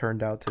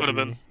turned out to Could've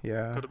be. been.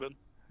 Yeah. could have been.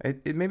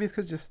 It maybe it's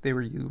because just they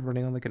were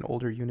running on like an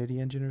older Unity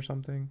engine or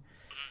something,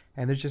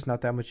 and there's just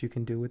not that much you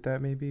can do with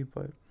that maybe.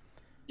 But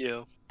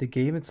Yeah. the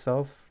game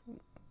itself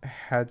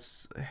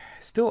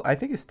still, I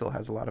think it still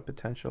has a lot of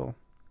potential.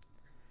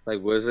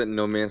 Like, what is it?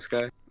 No Man's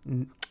Sky?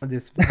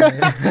 This,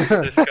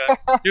 This guy,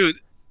 dude,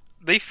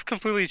 they've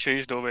completely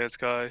changed No Man's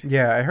Sky.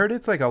 yeah, I heard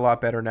it's like a lot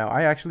better now.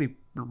 I actually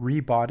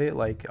rebought it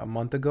like a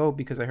month ago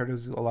because I heard it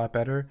was a lot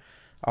better.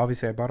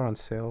 Obviously, I bought it on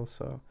sale,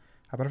 so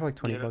I bought it for like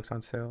 $20 Yeah.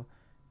 on sale.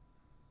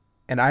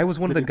 And I was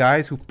one of the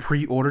guys who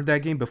pre-ordered that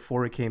game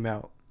before it came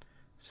out.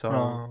 So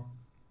Oh.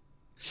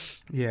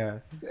 yeah,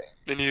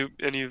 And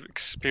you've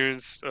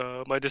experienced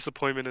my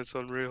disappointment. It's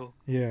unreal.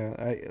 yeah,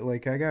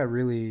 I got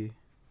really,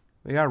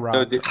 we got No,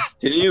 robbed.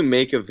 didn't you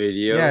make a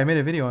video? Yeah, I made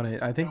a video on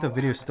it. I think the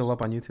video is still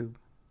up on YouTube.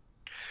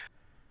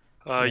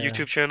 Yeah.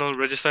 YouTube channel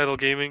Regicidal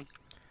Gaming.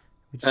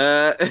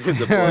 The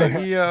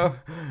plug. Yo.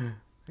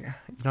 You know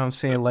what I'm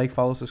saying? Like,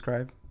 follow,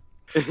 subscribe.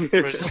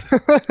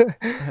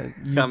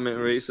 Comment,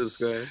 rate,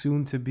 subscribe.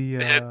 Soon to be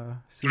They had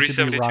soon to be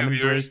 372 Ramen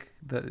viewers.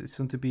 Break.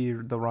 Soon to be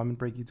the Ramen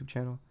Break YouTube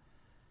channel.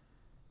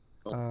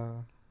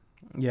 Oh.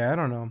 Yeah, I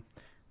don't know.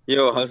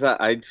 Yo, how's that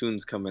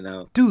iTunes coming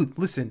out? Dude,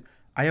 listen.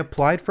 I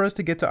applied for us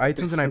to get to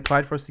iTunes and I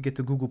applied for us to get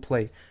to Google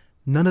Play.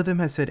 None of them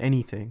has said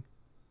anything.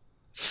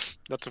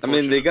 That's I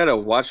mean, they unfortunate. gotta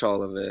watch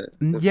all of it.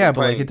 They're Yeah,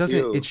 but like playing it doesn't.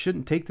 you. It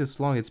shouldn't take this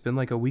long. It's been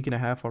like a week and a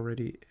half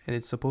already, and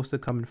it's supposed to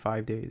come in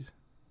 5 days.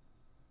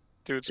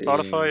 Dude,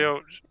 Spotify,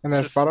 yo. And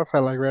then just-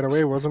 Spotify, like right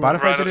away, wasn't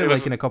Spotify Right, did it it was-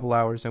 like in a couple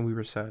hours, and we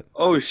were set.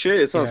 Oh shit,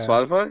 it's on Yeah.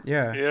 Spotify?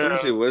 Yeah, Let me Yeah.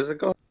 see, what is it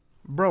called?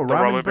 bro, The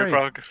Ramen Ramen Break.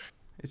 Break.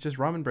 It's just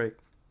Ramen Break.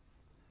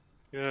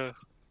 Yeah.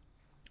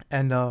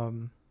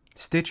 And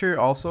Stitcher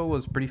also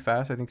was pretty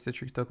fast. I think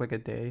Stitcher took like a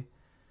day.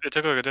 It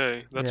took like a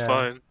day. That's Yeah.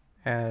 fine.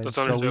 And That's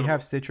so we understandable.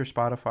 have Stitcher,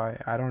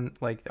 Spotify. I don't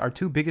like our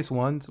two biggest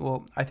ones.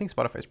 Well, I think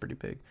Spotify's pretty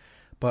big,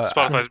 but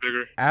Spotify's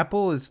bigger.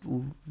 Apple is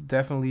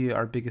definitely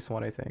our biggest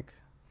one. I think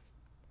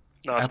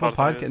No, Apple Spotify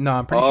Podcast. is. No,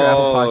 I'm pretty sure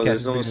Apple Oh, Podcast there's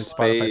is no bigger than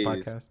Spotify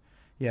space. Podcast.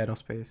 Yeah, no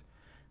space.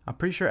 I'm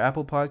pretty sure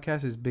Apple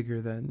Podcast is bigger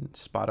than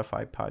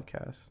Spotify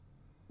Podcast.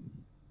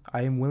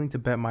 I am willing to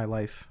bet my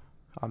life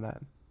on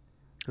that.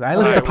 'Cause I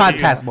listen Alright, to what do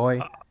you- podcasts, boy.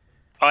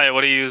 Alright,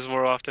 what do you use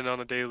more often on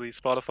a daily?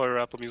 Spotify or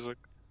Apple Music?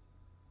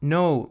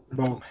 No,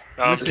 Both.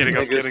 No, I'm Listen, kidding.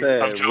 I'm Nigga kidding.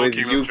 said, I'm with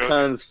joking. I'm joking.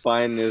 UConn's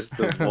finest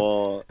of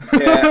all.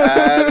 Get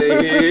out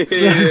of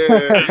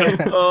here.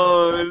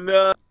 Oh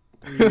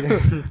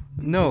no.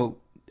 no.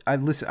 I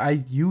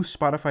use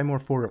Spotify more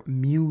for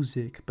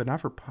music, but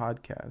not for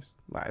podcasts.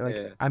 Like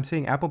Yeah. I'm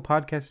saying, Apple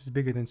Podcasts is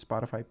bigger than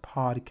Spotify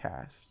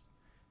Podcasts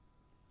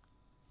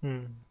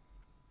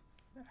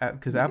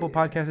because Apple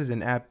Podcasts is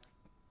an app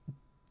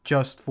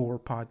just for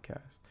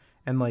podcasts,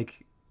 and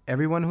like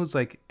everyone who's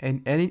like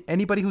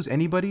anybody who's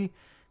anybody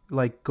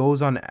like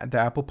goes on the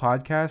Apple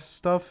Podcast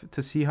stuff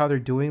to see how they're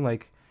doing,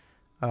 like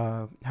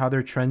how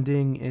they're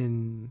trending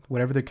in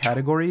whatever their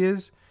category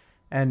is,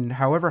 and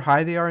however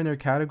high they are in their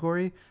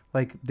category,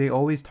 like they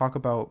always talk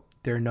about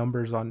their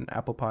numbers on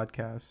Apple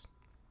Podcasts,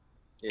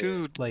 Yeah.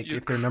 Dude, like you-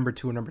 if they're number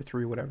 2 or number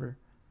 3, whatever.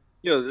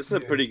 Yo, this is a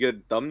Yeah. pretty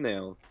good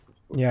thumbnail.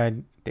 Yeah,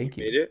 thank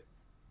Made you. it?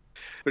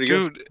 Pretty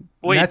good. dude,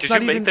 wait, That's did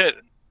not you make even- that?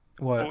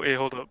 What? Wait,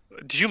 hold up.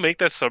 Did you make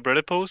that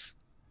subreddit post?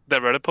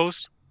 That Reddit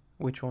post?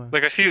 Which one?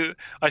 Like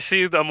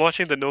I'm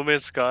watching the No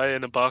Man's Sky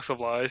and a Box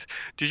of Lies.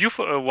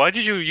 Why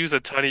did you use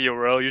a tiny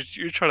URL?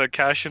 You're trying to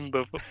cash in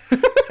the.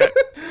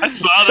 I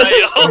saw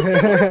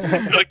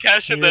that, yo.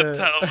 Cash in that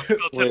Yeah.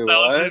 Wait,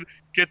 10,000.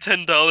 Get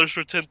 $10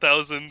 for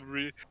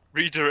 10,000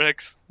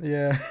 redirects.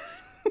 Yeah.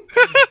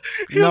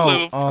 You No,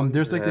 little-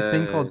 there's like this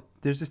thing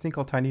Yeah.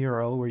 called Tiny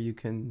URL where you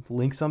can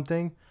link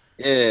something.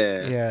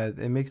 Yeah. Yeah,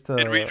 it makes the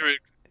It redirect.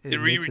 it it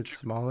makes it re-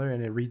 smaller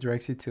and it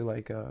redirects you to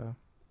like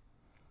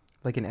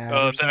an ad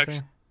Uh, or the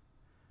something.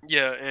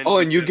 Yeah, and Oh,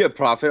 and you get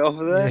profit off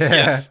of that? Yeah.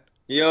 Yes.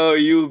 Yo,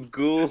 you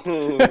goon.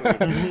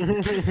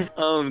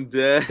 I'm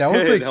dead. That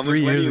was like How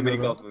 3 much money years you ago. make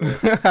off of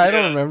it? though. I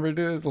don't Yeah. remember,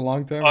 dude. It was a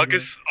long time ago.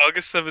 August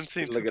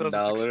 17th, Like $1.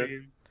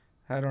 2016.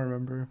 I don't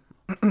remember.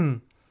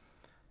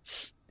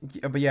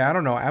 Yeah, but yeah, I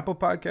don't know. Apple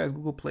Podcast,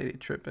 Google Play, they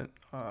tripping.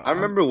 I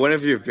remember one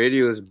of your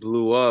videos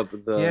blew up.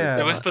 The Yeah.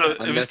 It was the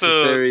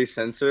unnecessary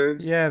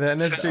censored. Yeah, the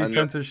unnecessary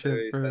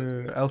Unnecessary censorship for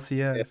censorship.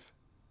 LCS.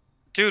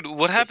 Dude,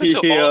 what happened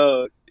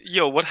to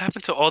what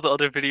happened to all the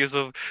other videos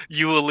of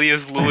you,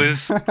 Elias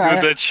Lewis, doing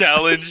the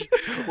challenge?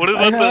 What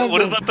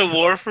about the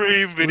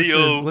Warframe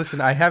video? Listen,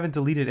 I haven't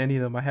deleted any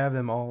of them. I have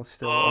them all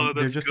still. Oh,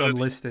 They're that's just good.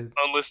 unlisted.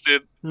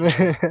 Unlisted.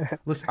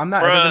 Listen, I'm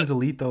not ever Bruh. gonna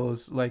delete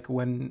those. Like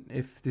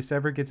if this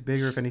ever gets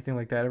bigger, if anything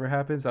like that ever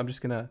happens, I'm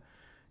just gonna,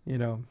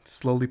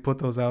 slowly put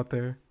those out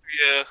there.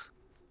 Yeah.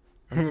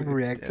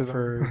 React to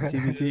for them.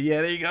 TBT.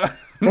 Yeah, there you go.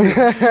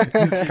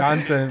 It's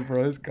content,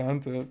 bro. It's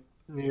content.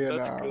 Yeah,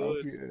 That's nah,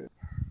 good. dude.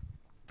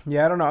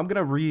 Yeah, I don't know. I'm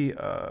gonna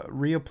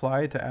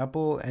reapply to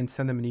Apple and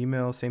send them an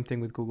email. Same thing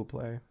with Google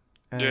Play.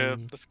 Yeah,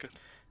 that's good.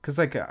 Cause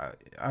like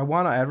I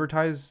want to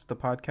advertise the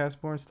podcast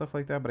more and stuff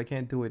like that, but I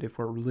can't do it if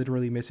we're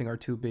literally missing our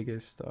two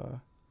biggest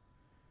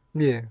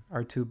Yeah.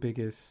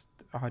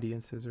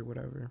 audiences or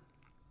whatever.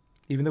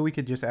 Even though we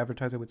could just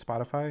advertise it with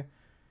Spotify,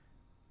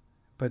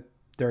 but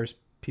there's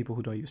people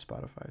who don't use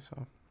Spotify,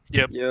 so.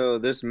 Yo,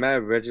 there's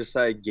mad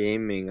Regicide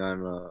Gaming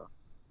on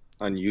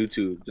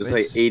YouTube. There's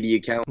like It's- 80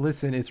 accounts.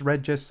 Listen, it's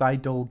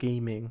Regicide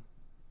Gaming.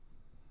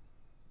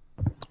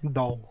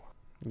 No.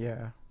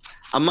 Yeah.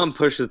 I'm on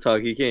push to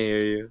talk. He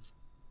can't hear you.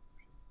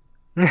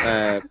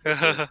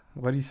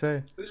 What do you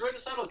say? Who's right to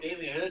Saddle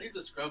Gaming? I heard that dude's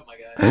a scrub, my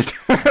guy.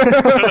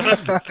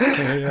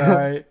 Yeah,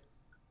 alright.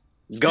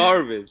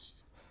 Garbage.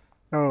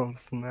 Oh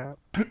snap.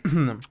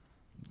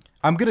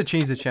 I'm gonna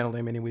change the channel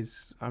name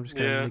anyways. I'm just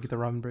gonna Yeah. make it the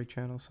Ramen Break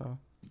channel. So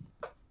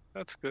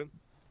That's good.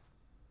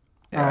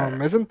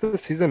 Isn't the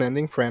season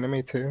ending for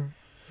anime too?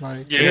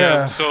 Like Yeah.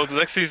 Yeah. So the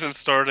next season's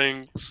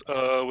starting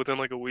within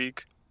like a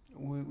week.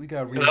 we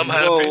got. And I'm Reason-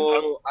 happy.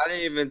 Whoa, I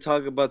didn't even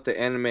talk about the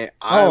anime. yeah.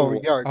 Oh,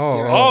 Yeah.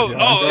 oh, I'm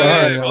oh,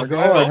 sorry. yeah. Go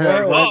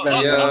ahead. Oh, my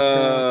bad. yeah.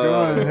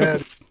 Go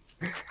ahead.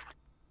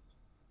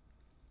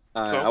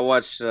 I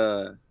watched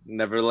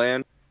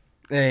Neverland.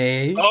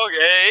 Hey.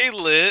 Okay,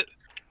 lit.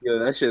 Yo,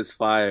 that shit's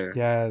fire.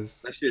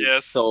 Yes. That shit's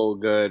Yes. so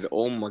good.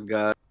 Oh my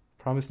god.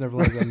 Promise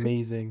Neverland is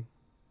amazing.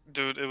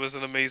 Dude, it was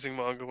an amazing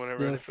manga when I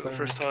read Yes, it for the sir.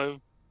 first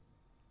time.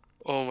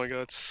 Oh my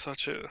god,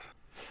 such a.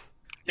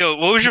 Yo,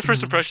 what was your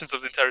first impressions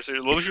of the entire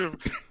series? What was your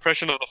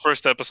impression of the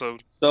first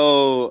episode?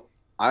 So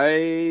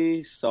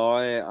I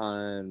saw it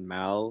on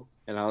Mal,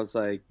 and I was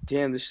like,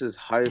 "Damn, this is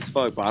high as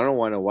fuck." But I don't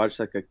want to watch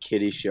like a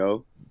kiddie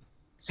show.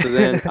 So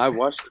then I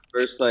watched the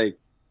first like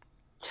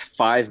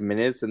 5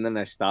 minutes, and then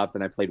I stopped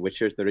and I played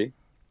Witcher 3.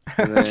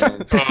 And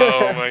then,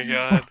 Oh my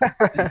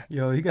god.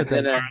 Yo, you got And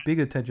that then, big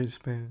attention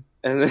span.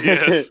 and then,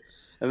 Yes.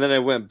 and then I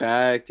went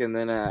back, and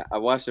then I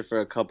watched it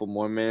for a couple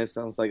more minutes.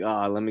 And I was like,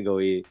 "Ah, let me go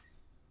eat."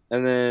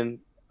 And then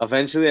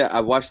eventually,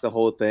 I watched the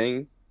whole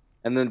thing,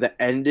 and then the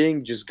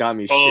ending just got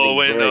me Oh, shitting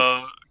when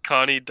bricks.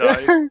 Connie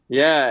died.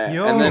 Yeah,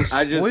 Yo, and then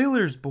I just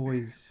spoilers,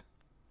 boys.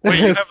 Wait,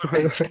 you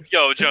haven't.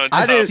 Yo, John.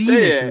 I I've didn't seen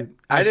say it, it. dude.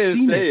 I I've didn't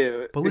seen say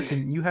it. But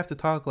listen, you have to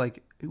talk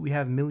like we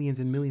have millions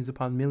and millions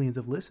upon millions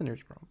of listeners,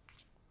 bro.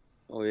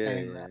 Oh yeah,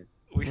 Hey, yeah.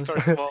 We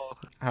start small. All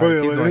right,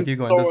 Wait, keep wait, going, it's keep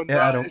going. so Listen,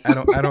 nice.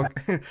 I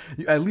don't.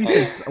 You at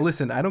least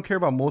listen. I don't care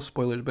about most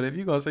spoilers, but if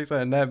you gonna say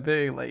something that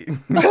big, like,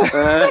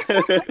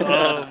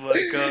 Oh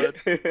my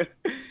god.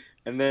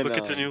 And then But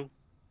continue.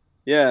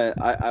 yeah,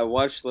 I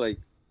watched like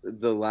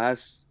the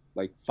last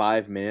like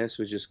 5 minutes,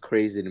 was just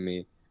crazy to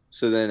me.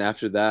 So then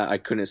after that, I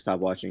couldn't stop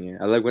watching it.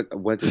 I like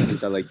went to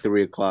sleep at like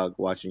 3 o'clock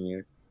watching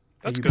it.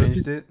 That's you good.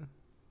 binged it.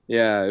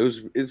 Yeah,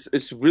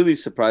 it's really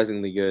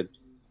surprisingly good.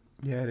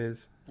 Yeah, it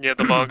is. Yeah,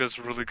 the manga's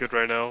really good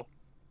right now.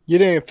 You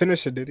didn't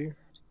finish it, did you?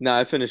 No,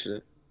 I finished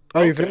it.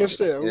 Oh, you Okay. finished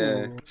it? Ooh.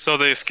 Yeah. So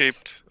they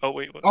escaped. Oh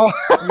wait, what? Oh,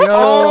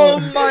 Oh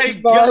my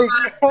god!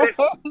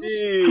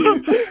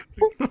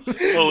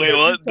 Oh wait,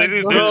 what? They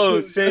did.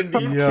 Bro, Sandy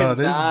Yo,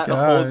 this cannot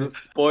guy. hold a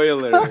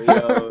spoiler,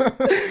 yo.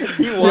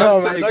 He Yo,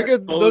 wants man, to don't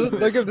expose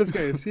it. give this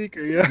guy a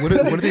secret. Yeah. What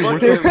are they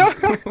Fucking-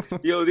 working?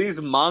 Yo,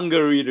 these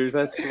manga readers,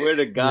 I swear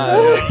to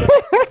God.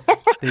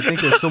 They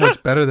think they're so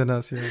much better than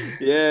us.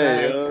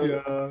 Yeah, Facts,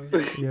 yo.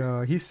 yeah.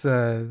 Yeah, he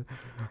said,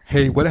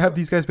 "Hey, what have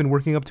these guys been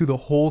working up to the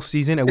whole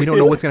season, and we don't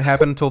know what's gonna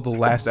happen until the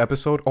last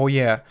episode? Oh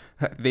yeah,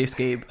 they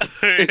escape."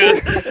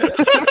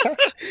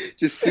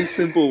 Just two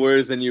simple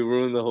words and you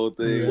ruin the whole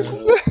thing. Yeah.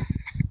 yo.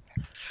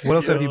 What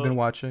else have you Yo. been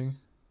watching?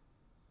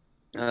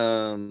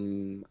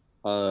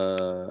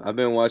 I've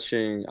been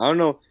watching. I don't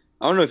know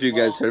if you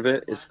guys heard of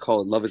it. It's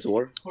called Love Is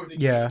War.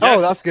 Yeah, Oh,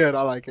 Yes. that's good.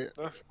 I like it.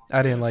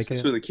 I didn't like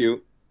It's it. really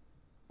cute.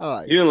 I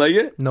like You it. didn't like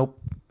it? Nope,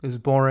 it was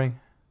boring.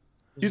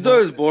 You thought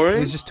it was boring?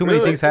 There's just too many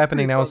Really? things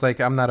happening. And I was like,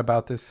 I'm not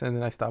about this, and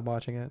then I stopped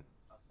watching it.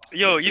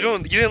 Yo, you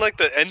didn't like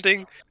the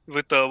ending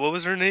with the what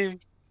was her name? It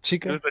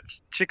Chica, was the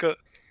chica.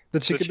 the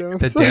chica the-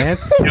 The dance.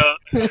 dance. Yeah,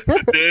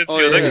 the dance. Oh,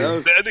 yeah, yeah, that, that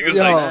was- the ending was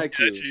Yeah. like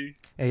Cute. catchy.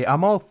 Hey,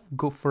 I'm all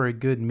go for a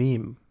good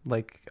meme.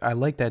 Like, I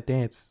like that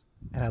dance,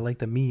 and I like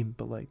the meme,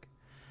 but like,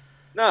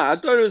 Nah, I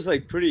thought it was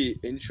like pretty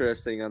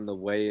interesting on the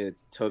way it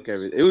took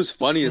everything. It was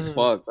funny as Mm.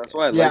 fuck. That's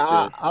why I Yeah,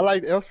 liked it. I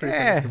liked it. It was pretty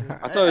eh, funny.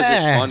 I thought it was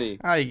just funny.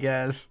 I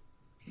guess.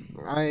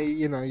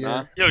 Yeah.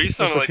 Huh? Yo, you Sense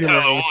sounded of like humor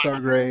Tyler is One. so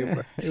great. Yeah,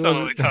 but- it sounded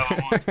wasn't.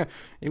 like Tyler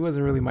It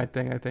wasn't really my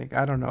thing. I think.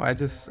 I don't know. I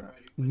just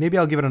maybe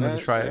I'll give it another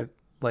Okay. try.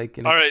 Like,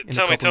 in a- All right, in a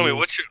tell me, couple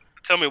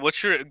years.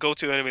 what's your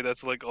go-to anime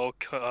that's like all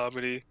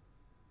comedy?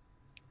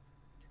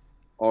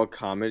 All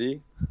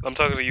comedy. I'm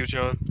talking to you,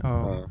 John.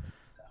 Oh.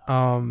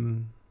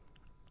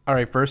 All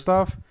right. First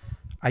off,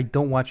 I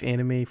don't watch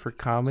anime for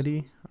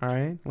comedy. All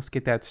right, let's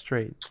get that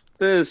straight.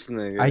 This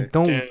nigga.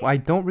 Damn. I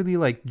don't really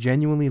like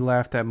genuinely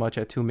laugh that much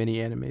at too many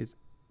animes.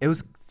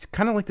 It's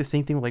kind of like the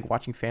same thing with like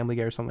watching Family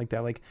Guy or something like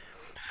that. Like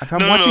if I'm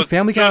No, watching no,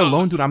 Family Guy no.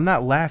 alone, dude, I'm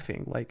not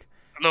laughing. Like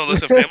No,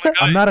 listen, Family Guy.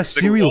 I'm not a the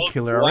serial qual-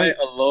 killer, all Why right?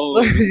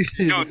 alone? He's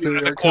a Dude,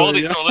 serial the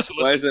quality. killer, No, listen,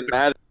 Why listen. does it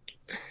matter?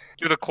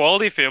 Dude, the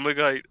quality of Family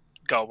Guy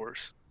got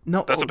worse.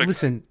 No, That's a big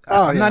listen,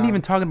 Oh, I'm not yeah.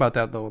 even talking about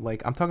that though.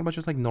 Like I'm talking about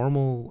just like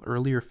normal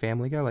earlier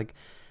Family Guy. Like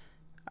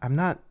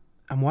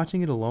I'm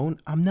watching it alone.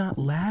 I'm not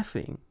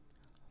laughing.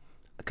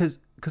 Cause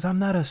I'm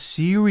not a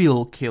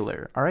serial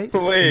killer, all right?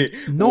 Wait,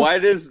 No. why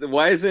is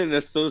it an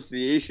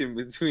association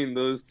between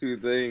those two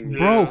things?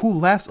 Bro, Yeah. who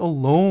laughs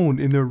alone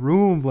in their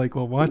room like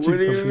while watching What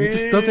do you something? It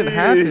just doesn't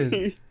happen.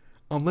 mean?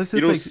 Unless You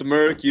it's don't like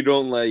smirk. You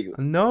don't like.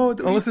 no,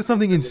 unless it's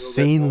something a little bit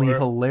insanely more.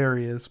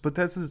 hilarious. But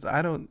that's just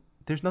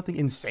there's nothing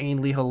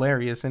insanely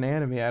hilarious in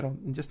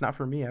anime. Just not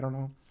for me. I don't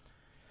know.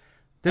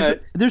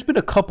 There's been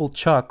a couple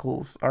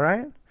chuckles, all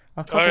right?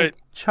 A couple Alright.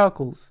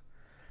 chuckles.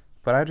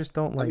 But I just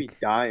don't I be like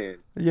dying.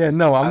 yeah,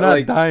 no, I'm I not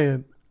like-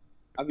 dying.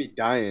 I be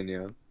dying,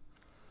 yo.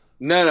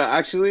 No,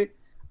 actually,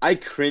 I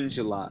cringe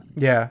a lot.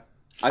 Yeah.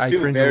 I I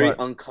feel cringe a very lot.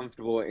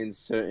 uncomfortable in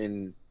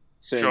certain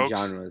Jokes?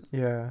 genres.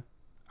 Yeah.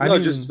 No,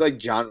 just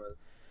like genres.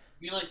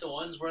 You mean like the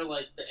ones where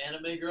like the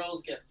anime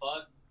girls get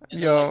fucked and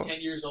Yo. they're like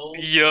 10 years old?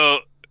 Yo, Like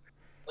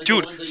the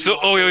dude. ones that you So, watch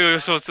oh, all yo, the yo.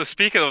 time? So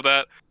speaking of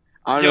that,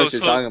 I don't know Yo, what you're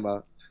so- talking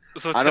about.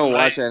 so I don't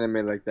tonight- watch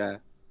anime like that.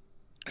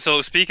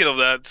 So speaking of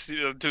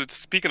that, dude.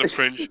 Speaking of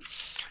cringe,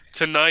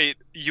 tonight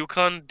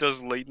UConn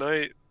does late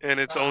night, and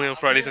it's only on I'm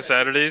Fridays and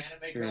hearing that Saturdays.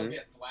 Anime girl Mhm.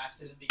 get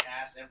blasted in the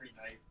ass every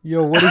night.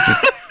 Yo, what is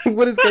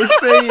what is guy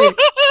saying?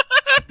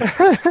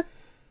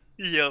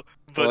 Yo,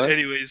 but What?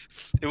 anyways,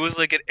 it was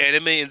like an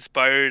anime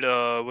inspired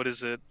what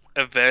is it,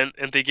 event,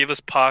 and they gave us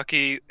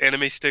Pocky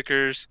anime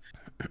stickers,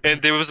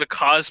 and there was a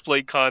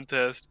cosplay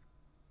contest.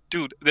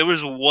 Dude, there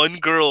was one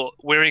girl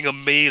wearing a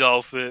maid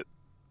outfit.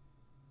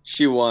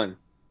 She won.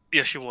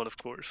 Yeah, she won, of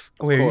course.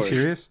 Wait, are you course.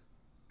 serious?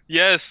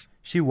 Yes,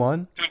 She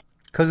won? Dude.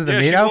 Because of the Yeah,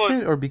 maid she won.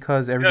 outfit or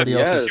because everybody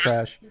else is yes.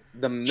 trash?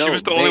 she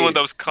was the only one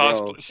that was babes,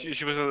 yo. cosplay.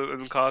 She was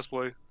in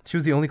cosplay. She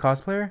was the only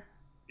cosplayer?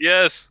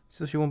 Yes,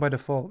 So she won by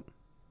default.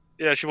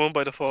 yeah, she won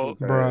by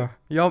default. Okay. Bruh.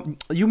 Yo,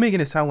 you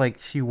making it sound like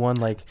she won,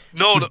 like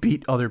No, she no,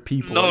 beat other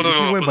people. No, Like, no, if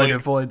you no, win but, by like-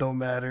 default, it don't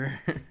matter.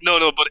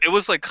 no, but it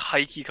was like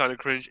hikey kind of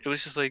cringe. It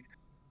was just like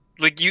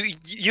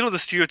you know the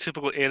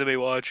stereotypical anime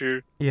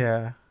watcher.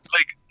 yeah.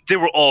 Like they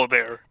were all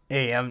there.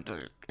 Hey,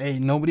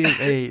 nobody.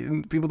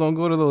 Hey, people don't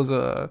go to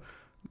those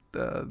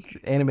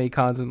anime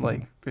cons and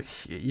like,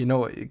 you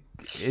know,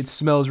 it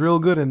smells real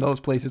good in those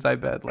places. I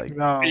bet. Like,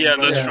 No, Yeah,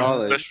 that's Yeah. true.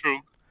 Solid. That's true.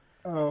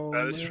 Oh,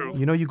 That is man. true.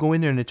 you know, you go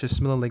in there and it's just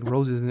smelling like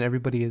roses, and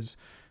everybody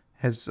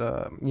has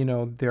you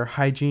know, their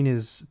hygiene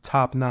is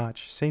top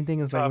notch. Same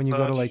thing as like when you go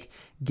to Top-notch. like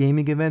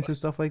gaming events and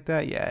stuff like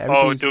that. Yeah,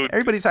 Oh, dude,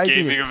 everybody's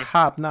hygiene is gaming ev-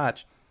 top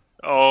notch.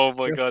 Oh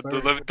my Yes,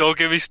 god! sir. Don't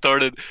get me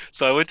started.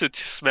 So I went to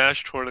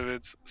Smash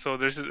tournaments. So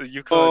there's a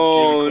UConn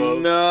Oh gaming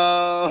club.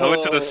 no! I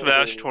went to the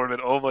Smash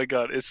tournament. Oh my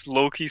god, it's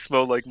low key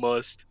smelled like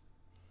must.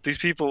 These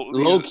people.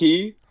 Low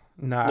key.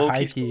 Nah, Low-key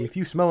high key. smelling. If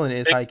you smelling it,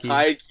 it's It- high key.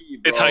 High key,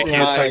 bro. It's high key,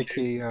 Yeah, it's it's high high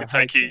key. Yeah, It's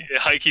high key.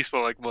 High key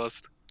smell like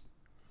must.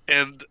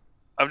 And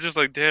I'm just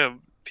like,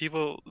 damn,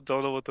 people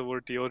don't know what the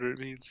word deodorant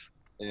means.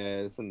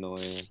 Yeah, it's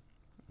annoying.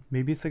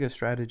 Maybe it's like a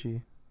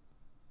strategy.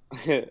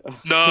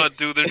 No,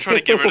 dude, they're trying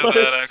to get rid of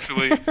that What?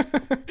 actually.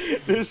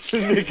 This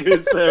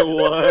nigga said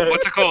what?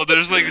 What's it called?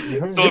 There's like,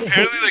 so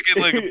apparently, like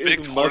in like a big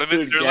It's tournament,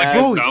 mustard they're like gas,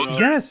 Bro, bouncers.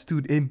 yes,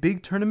 dude. In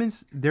big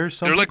tournaments, there's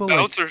some They're like people like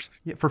bouncers.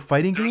 yeah, for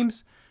fighting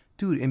games,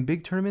 dude. In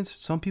big tournaments,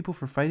 some people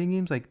for fighting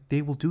games, like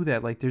they will do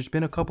that. Like there's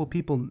been a couple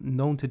people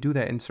known to do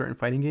that in certain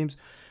fighting games,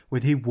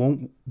 where they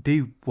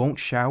won't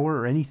shower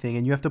or anything,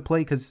 and you have to play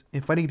because in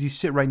fighting games you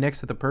sit right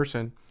next to the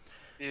person,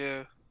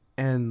 Yeah.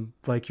 and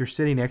like you're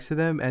sitting next to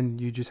them, and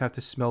you just have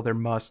to smell their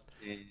must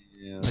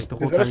Yeah. like the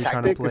Is whole that time a you're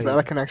trying to tactic? play. Is that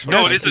like an actual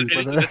No, it Yes, is a, dude.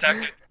 it is a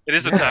tactic. It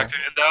is a Yeah. tactic,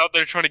 and now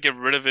they're trying to get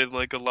rid of it in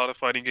like a lot of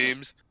fighting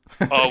games.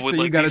 So With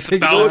you like gotta these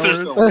take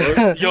bouncers.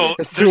 showers. Yo,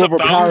 it's there's too a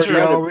overpowered, bouncer.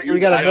 yo. We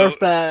gotta Yo. nerf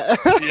that.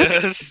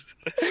 Yes.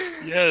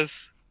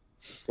 Yes.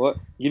 What?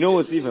 You know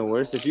what's even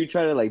worse? If you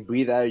try to like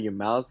breathe out of your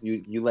mouth,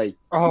 you like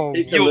Oh,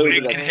 It's a You little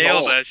bit of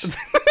inhale salt. that shit.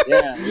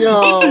 yeah.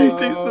 yo. You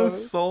taste the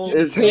salt.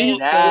 It's Taste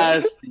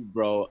nasty,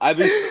 bro. I've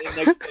been sitting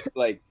next to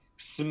like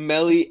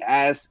smelly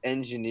ass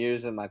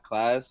engineers in my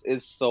class.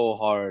 It's so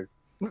hard.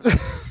 So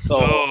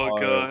Oh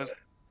hard. god.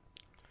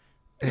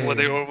 Were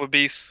they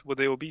obese? Were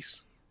they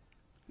obese?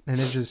 And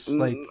it just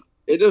like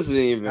It doesn't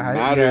even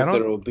matter yeah, I if they're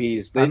don't-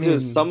 obese. They I just mean-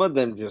 some of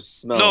them just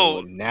smell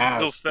No,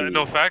 nasty.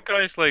 No, fat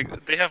guys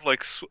like they have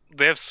like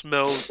they have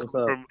smells What's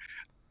up? from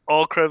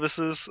all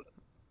crevices.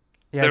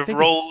 yeah, They're I think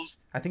rolls.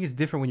 I think it's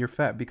different when you're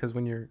fat because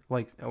when you're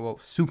like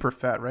super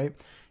fat, right?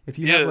 If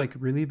you Yeah. have like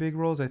really big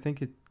rolls, I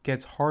think it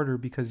gets harder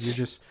because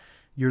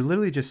you're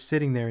literally just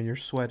sitting there and you're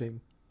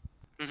sweating.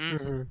 Hmm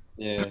Mhm.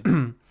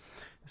 Yeah.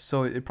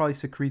 so it probably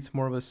secretes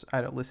more of a.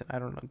 I don't listen. I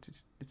don't know.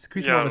 It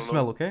secretes Yeah, more I of a don't know.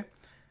 smell. Okay.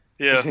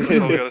 Yeah, that's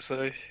all I gotta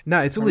say.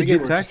 Nah, it's a I get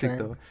legit what you're tactic saying.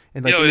 though,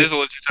 and like Yo, in it the- is a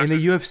legit in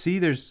tactic. the UFC,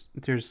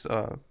 there's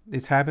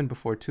it's happened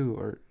before too,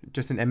 or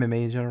just in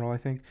MMA in general. I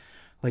think,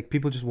 like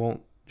people just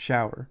won't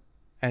shower,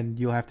 and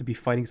you'll have to be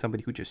fighting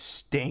somebody who just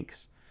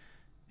stinks,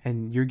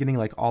 and you're getting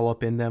like all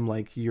up in them,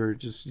 like you're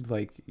just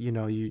like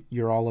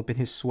you're all up in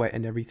his sweat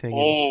and everything.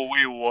 And, Oh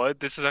wait, what?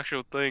 This is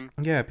actually a thing.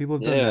 yeah, people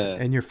have done Yeah. that,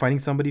 and you're fighting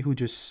somebody who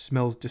just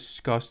smells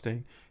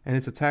disgusting, and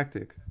it's a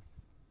tactic.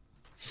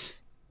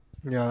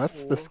 Yeah,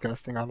 that's Wha-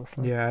 disgusting,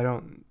 honestly. Yeah, I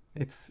don't.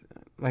 It's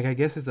like I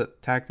guess it's a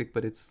tactic,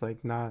 but it's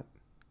like not.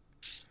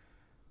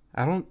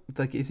 I don't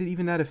like. Is it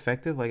even that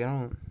effective? Like I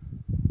don't.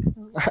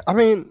 I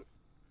mean,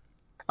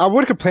 I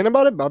would complain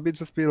about it, but I'd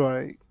just be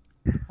like,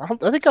 I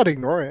think I'd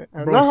ignore it.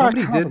 Bro, No, if I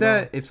somebody don't did know.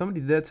 that, if somebody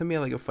did that to me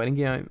at like a fighting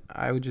game,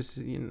 I would just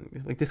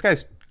like this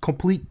guy's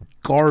complete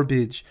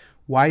garbage.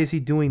 Why is he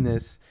doing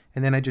this?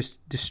 And then I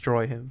just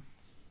destroy him.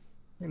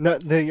 No,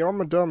 you know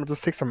what I'm gonna do?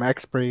 Just take some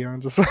Max spray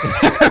and just Dude, just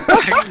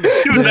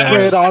that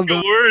spray it was on fucking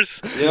them.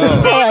 worse. Yo,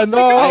 I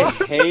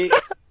know.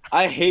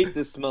 I hate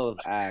the smell of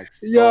Axe.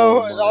 so Yo,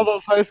 much. all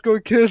those high school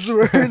kids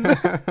were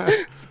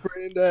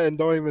spraying that and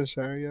don't even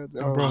shower yet.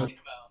 Oh, Bro. Talking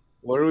about.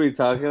 What are we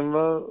talking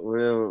about?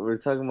 We're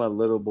talking about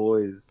little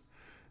boys.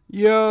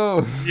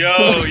 Yo.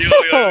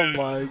 oh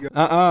my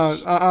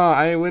god.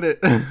 I ain't with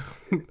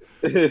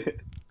it.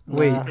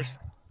 Wait.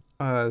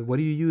 Nah. What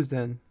do you use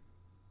then?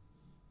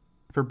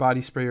 For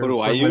body spray or What do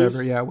for I whatever?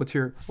 use? Yeah. What's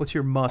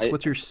your must?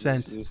 What's your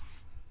scent?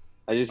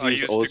 I just I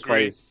use use Old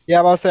Degree. Spice.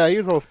 Yeah, but I say I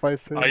use Old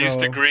Spice too. I use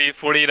Bro. Degree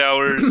 48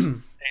 hours.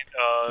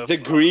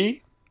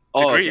 Degree?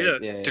 Degree,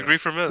 okay, yeah. Degree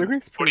for men.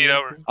 Degree's pretty 48 good,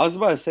 hours. too. I was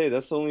about to say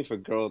that's only for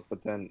girls,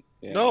 but then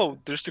yeah. No,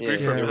 there's Degree Yeah,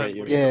 for you're men. right,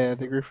 you're right. Yeah,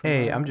 Degree for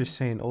Hey, men. I'm just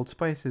saying, Old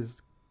Spice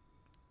is.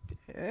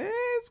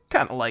 It's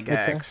kind of like It's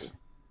Axe.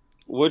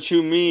 What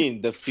you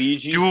mean? The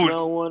Fiji Dude.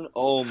 smell one?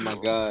 Oh my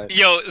god.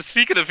 Yo,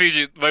 speaking of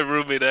Fiji, my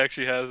roommate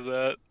actually has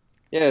that.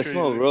 Yeah, it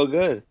smells crazy. real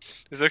good.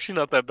 It's actually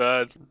not that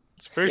bad.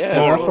 It's very Yeah, Yeah,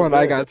 floral. that's the one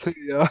I good. got too.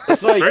 Yeah.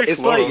 It's like Very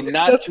it's like floral.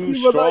 not That's too what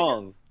I-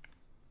 strong.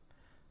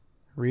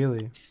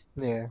 Really?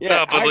 Yeah.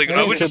 Yeah, but, like, Axe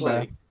I is would just just-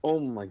 like, oh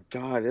my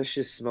god, that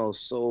shit smells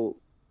so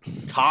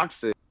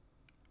toxic.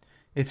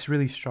 It's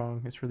really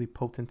strong. It's really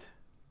potent.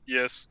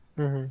 Yes.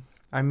 hmm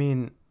I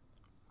mean,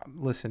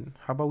 listen,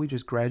 how about we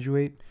just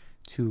graduate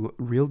to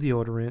real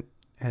deodorant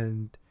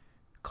and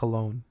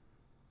cologne?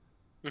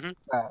 Mhm.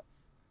 Huh?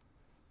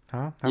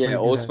 How about Yeah, we do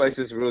Old that? Spice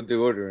is real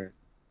deodorant.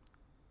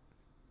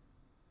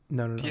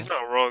 No. He's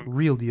not wrong.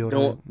 Real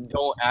deodorant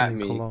Don't at and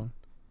me. cologne.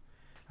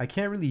 I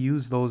can't really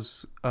use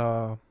those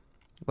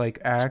like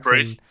Axe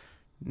Sprays?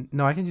 and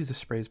no, I can use the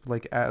sprays, but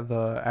like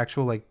the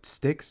actual like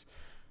sticks,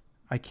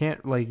 I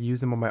can't like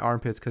use them on my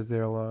armpits because they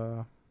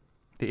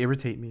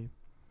irritate me.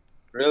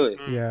 Really?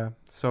 Mm. Yeah,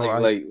 so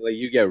Like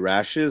you get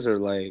rashes or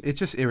like it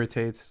just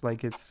irritates.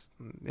 Like it's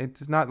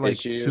not like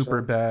Itchy or super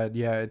something? bad.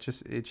 Yeah, it's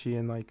just itchy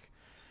and like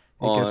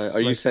it oh, gets. are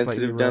you like, slightly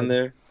sensitive down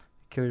red.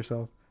 Kill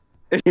yourself.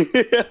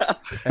 there?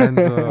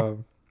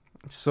 And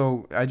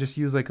so I just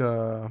use like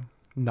a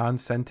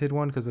non-scented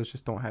one because I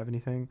just don't have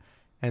anything,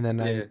 and then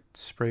Yeah. I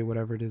spray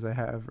whatever it is I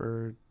have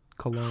or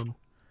cologne.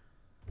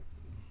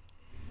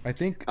 I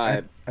think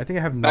Alright, I think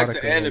I have Back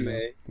Nautica to right anime. now.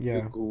 Yeah,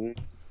 You cool.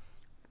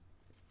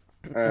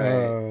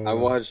 Alright. I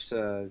watched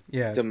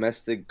yeah,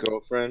 Domestic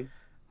Girlfriend.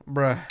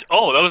 bruh.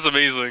 Oh, that was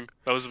amazing.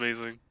 That was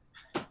amazing.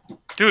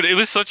 Dude, it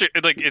was such a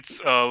like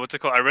it's what's it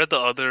called? I read the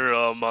other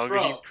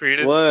manga he Bro.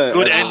 created. What?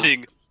 Good Uh,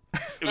 ending.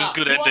 It was Nah,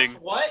 good you watched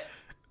ending. What?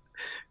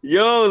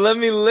 Yo, let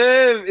me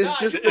live. It's Nah,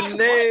 just you a watched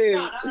name.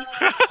 What? Nah, nah,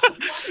 nah, nah. You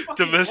watched fucking-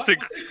 Domestic-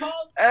 What's it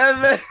called?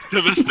 Evan.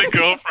 Domestic What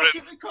girlfriend.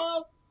 is it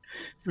called?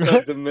 It's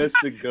called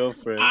Domestic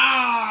Girlfriend.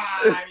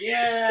 Ah,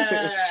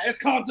 yeah. It's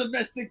called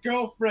Domestic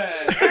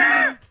Girlfriend.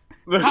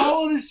 How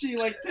old is she?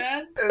 Like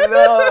 10?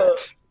 No.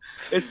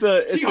 It's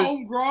a She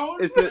homegrown?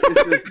 it's a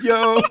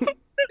Yo,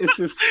 it's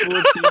a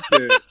school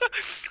teacher.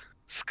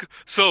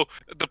 So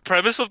the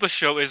premise of the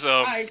show is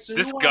Alright, so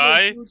this you're one guy-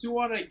 of those dudes who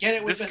want to get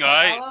it with this Miss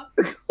guy- Ayala?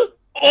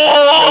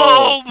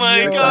 oh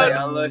my Yo. god,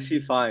 Ayala, she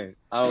fine.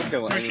 I don't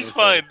care what Dude, anyone she's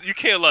fine. You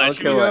can't Says. I lie. don't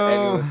She care was, what Yo.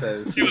 anyone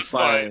says. She was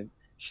fine.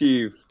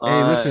 She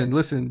fine. hey,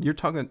 listen. You're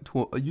talking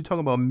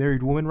about a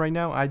married woman right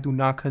now. I do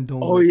not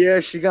condone. Oh it. yeah,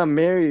 she got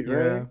married, yeah.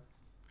 right?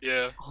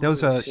 yeah, That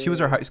was Holy she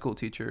was our shit. high school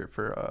teacher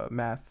for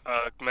math.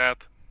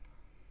 math.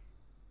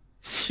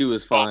 She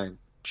was fine.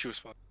 She was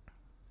fine.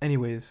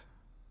 Anyways,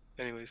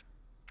 Anyways.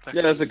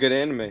 Yeah, that's a good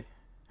anime.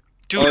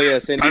 Dude, Oh yeah,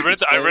 Sandy, I read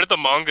explain. the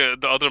manga,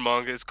 the other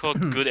manga. It's called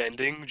Good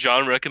Ending.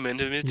 John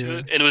recommended me to Yeah.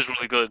 it, and it was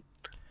really good.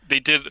 They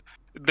did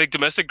like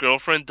Domestic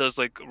Girlfriend does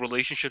like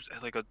relationships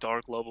at like a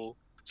dark level.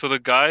 So the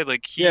guy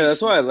like Yeah,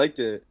 that's why I liked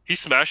it. he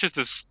smashes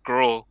this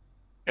girl,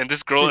 and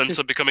this girl ends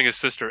up becoming his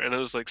sister, and it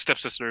was like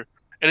stepsister,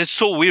 and it's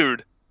so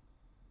weird,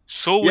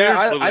 so weird.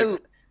 Yeah, but, like, I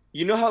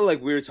you know how like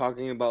we were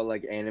talking about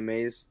like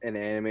animes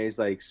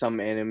like some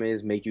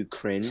animes make you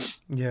cringe.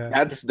 yeah.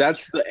 That's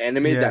the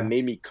anime Yeah. that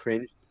made me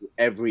cringe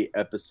every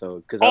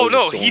episode. Cause oh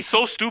no, he's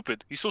so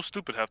stupid. He's so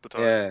stupid half the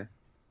time. Yeah,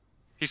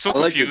 He's so I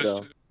liked it,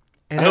 confused.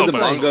 though. And I heard it's the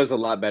like, manga's a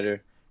lot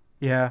better.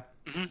 yeah,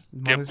 Mhm.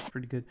 manga's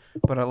pretty good.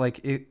 But like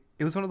it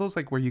was one of those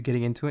like where you're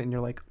getting into it and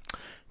you're like,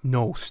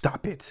 no,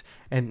 stop it.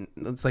 And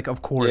it's like,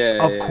 of course,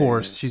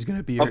 Yeah. she's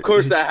gonna be. Of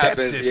course his that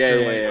happens.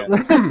 stepsister, Yeah.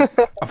 like,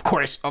 of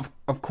course,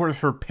 of course,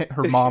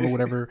 her mom or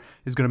whatever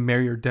is gonna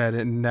marry your dad,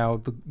 and now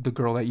the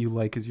girl that you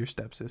like is your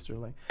stepsister.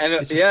 Like, And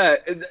It's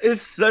just-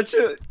 it's such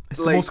a it's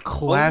the like, most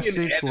classic,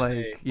 only in anime.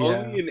 like, yeah,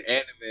 Only in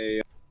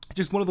anime.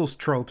 just one of those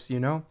tropes, you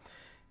know.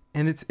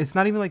 And it's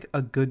not even like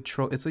a good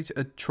trope. It's like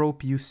a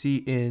trope you see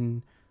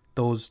in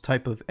those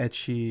type of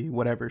ecchi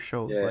whatever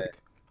shows. Yeah.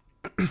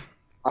 Like,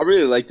 I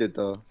really liked it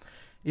though.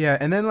 yeah,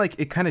 and then like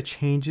it kind of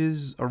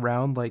changes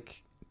around.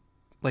 Like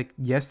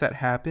yes, that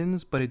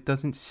happens, but it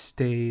doesn't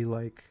stay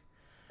like.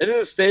 It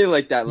doesn't stay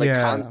like that, like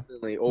Yeah.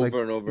 constantly over Like,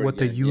 and over what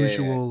again. the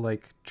usual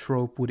like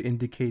trope would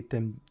indicate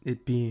them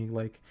it being.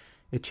 Like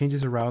it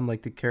changes around,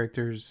 like the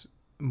characters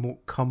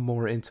come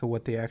more into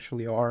what they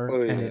actually are.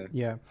 Oh, And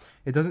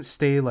it doesn't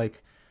stay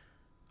like,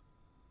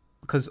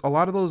 because a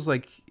lot of those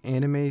like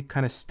anime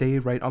kind of stay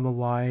right on the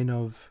line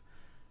of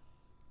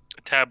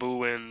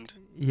Taboo and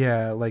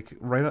like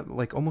right up,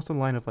 like almost on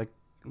the line of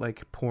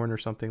like porn or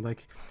something,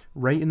 like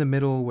right in the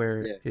middle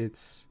where Yeah.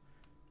 it's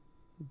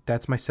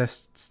that's my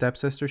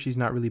stepsister, she's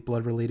not really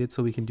blood related,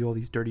 so we can do all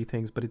these dirty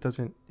things, but it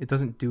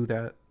doesn't do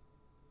that.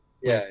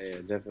 Yeah,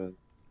 definitely.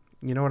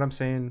 You know what I'm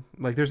saying?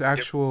 Like there's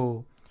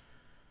actual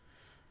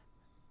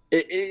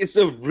It's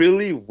a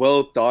really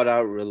well thought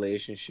out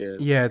relationship.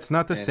 yeah, it's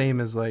not the And- same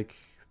as like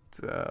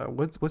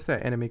what's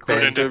that anime Fan called?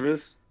 Fan-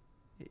 service.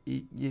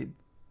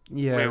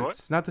 Yeah, Wait, what?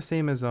 it's not the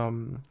same as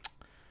come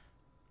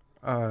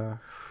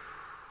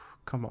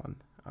on.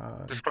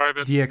 describe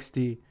it.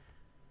 DxD.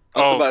 I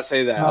was Oh. about to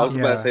say that. I was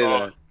about Yeah. to say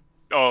that.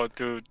 Oh,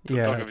 dude,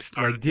 Yeah, don't get me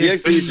started. like DxD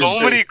There's is so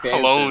just many straight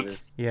fan clones.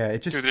 service. Yeah,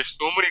 it just Dude, there's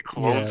so many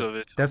clones Yeah. of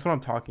it. that's what I'm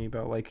talking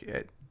about. Like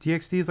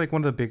DxD is like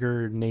one of the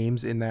bigger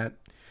names in that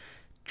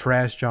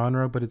trash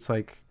genre, but it's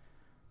like,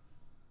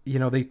 you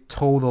know, they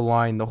toe the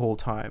line the whole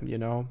time, you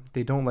know?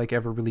 They don't like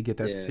ever really get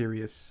that Yeah.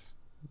 serious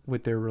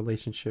with their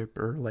relationship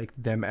or like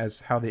them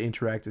as how they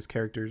interact as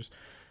characters.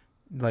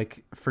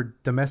 Like for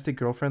Domestic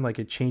Girlfriend, like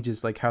it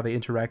changes like how they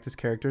interact as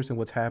characters and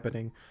what's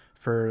happening.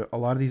 For a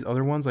lot of these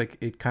other ones, like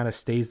it kind of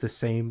stays the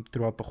same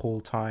throughout the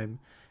whole time,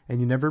 and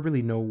you never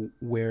really know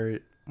where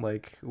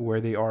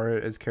they are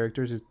as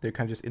characters. They're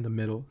kind of just in the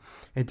middle.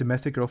 And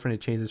Domestic Girlfriend, it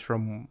changes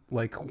from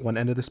like one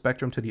end of the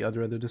spectrum to the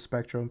other end of the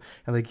spectrum,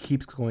 and like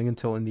keeps going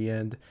until in the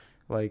end,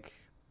 like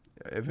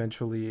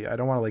eventually, I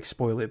don't want to like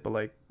spoil it, but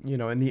like, you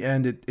know, in the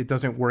end it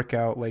doesn't work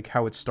out like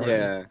how it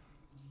started.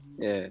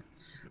 Yeah.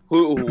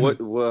 Who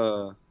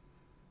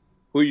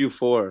are you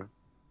for?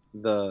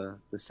 The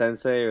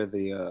sensei or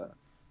the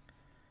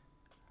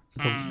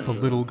The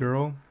little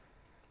girl.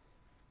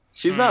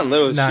 She's not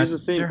little, Nah, she's the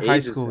same they're age high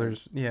as him.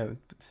 schoolers. Yeah,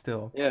 but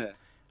still. Yeah.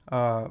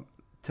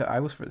 I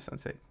was for the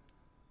sensei.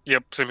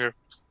 Yep, same here.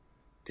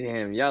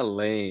 Damn, y'all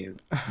lame.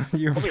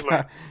 you're Probably for,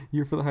 like-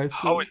 you're for the high How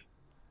school. it,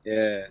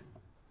 Yeah.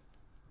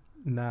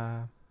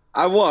 Nah.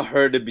 I want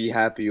her to be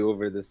happy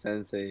over the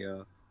sensei,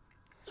 yo.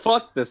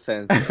 Fuck the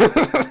sensei.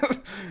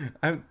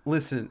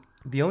 Listen.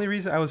 The only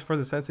reason I was for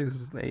the sensei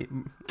was hey,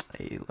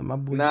 let my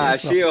boy. Nah,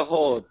 get she some. a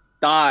whole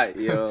thought,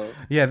 yo.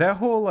 Yeah, that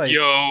whole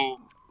yo,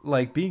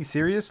 like being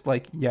serious.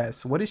 Like,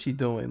 yes. What is she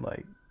doing?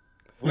 Like,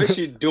 What is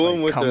she doing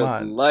Like, with come her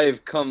on.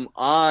 life? Come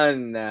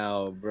on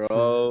now,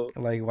 bro.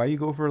 like why you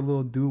go for a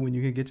little dude when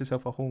you can get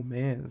yourself a whole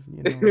man's?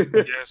 You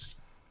know. yes.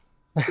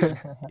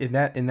 in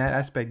that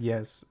aspect,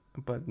 yes.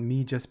 But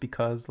me, just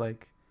because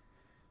like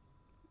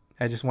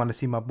I just want to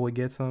see my boy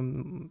get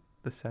some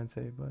the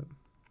sensei, but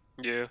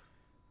Yeah.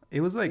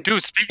 it was like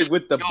Dude, speaking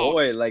With the yo,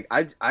 boy, like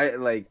I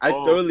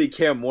Oh. thoroughly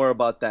care more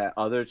about that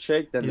other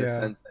chick than the Yeah.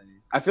 sensei.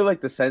 I feel like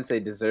the sensei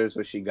deserves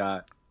what she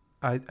got.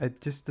 I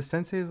just the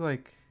sensei is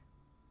like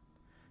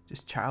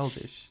just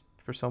childish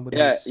for somebody.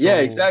 Yeah, who's yeah,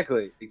 so-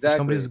 exactly, for exactly.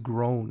 somebody who's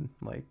grown.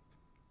 Like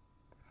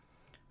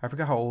I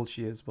forgot how old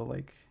she is, but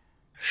like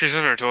she's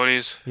in her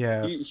 20s.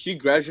 yeah, She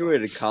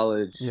graduated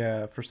college.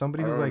 yeah, for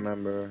somebody I who's don't like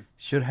remember.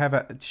 should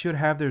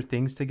have their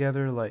things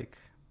together. Like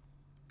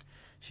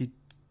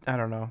I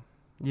don't know.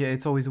 Yeah,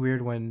 it's always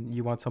weird when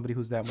you want somebody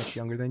who's that much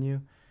younger than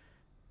you.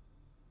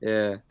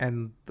 Yeah,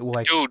 And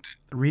like Dude,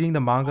 reading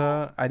the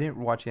manga, I didn't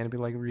watch the anime.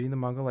 Like reading the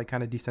manga, like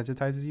kind of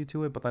desensitizes you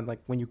to it. But then, like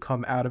when you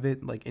come out of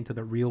it, like into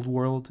the real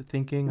world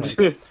thinking,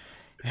 like,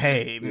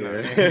 hey,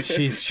 Yeah.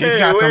 she's Hey,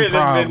 got some wait a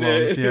problems.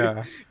 minute.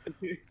 Yeah,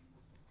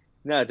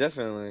 nah,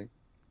 definitely.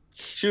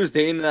 She was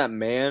dating that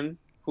man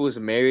who was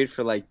married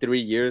for like 3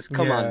 years.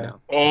 Come on Yeah.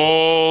 now.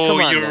 oh,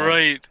 Come on you're now.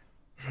 right.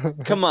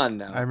 Come on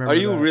now. I remember Are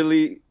you that.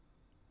 really?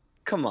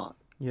 Come on.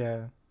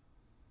 yeah.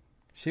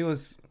 She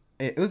was.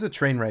 It was a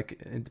train wreck,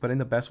 but in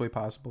the best way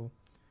possible.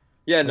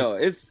 Yeah, no,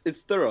 it's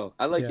thorough.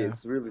 I like Yeah. it.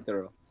 It's really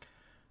thorough.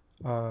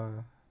 Uh,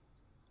 All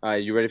right,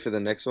 you ready for the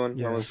next one?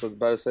 Yeah. I was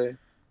about to say.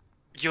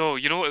 Yo,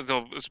 you know what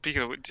though?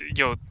 Speaking of,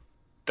 yo,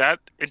 that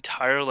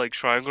entire like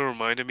triangle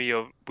reminded me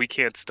of We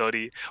Can't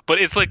Study, but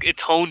it's like it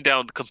toned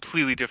down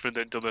completely different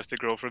than Domestic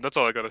Girlfriend. That's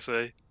all I gotta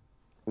say.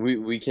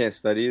 We can't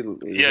study.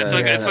 Yeah, it's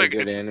like- it's not a like-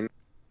 good it's- anime?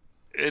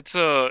 it's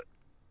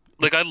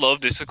like I love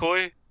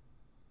Nisekoi,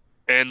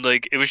 and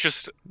like it was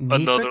just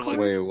another Nisekoi? like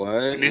Wait, what?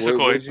 Nisekoi.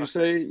 What did you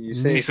say? You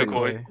say some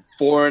Nisekoi.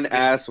 foreign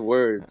ass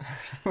words.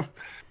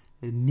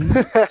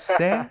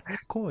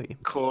 Nisekoi.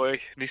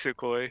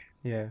 Nisekoi,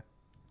 Yeah.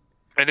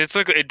 and it's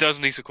like it does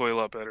Nisekoi a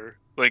lot better.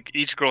 Like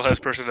each girl has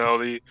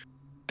personality.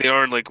 They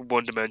aren't like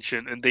one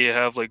dimension, and they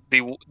have like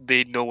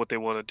they know what they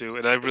want to do,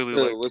 and I really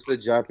like. What's the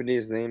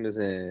Japanese name? Is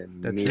it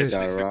That's it.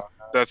 Midara?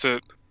 That's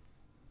it.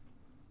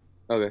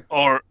 Okay.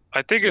 Or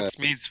I think it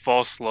means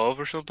false love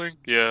or something.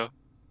 Yeah.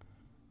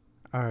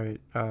 All right.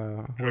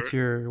 What's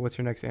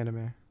your next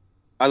anime?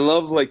 I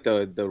love like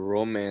the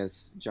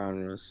romance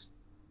genres.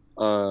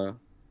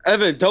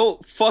 Evan,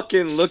 don't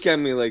fucking look at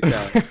me like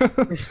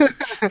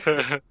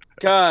that.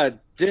 God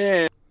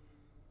damn.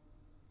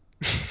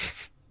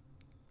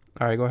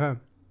 All right, go ahead.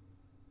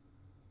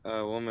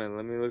 Woman,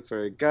 let me look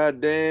for it. God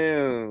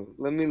damn.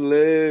 Let me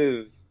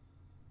live.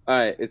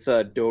 Alright, it's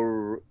a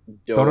Dororo.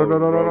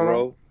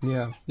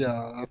 Yeah.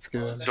 Yeah, that's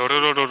good.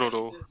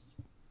 Do.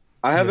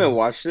 I haven't Yeah.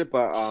 watched it,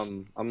 but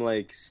I'm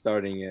like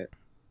starting it.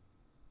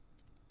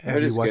 Have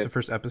It you is watched good. the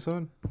first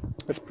episode?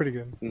 It's pretty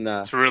good.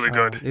 Nah. It's really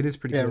good. It is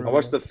pretty Yeah, good. I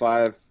watched the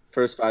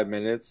first 5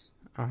 minutes,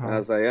 and I Uh-huh.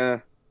 was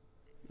like,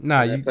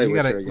 Nah, and I you played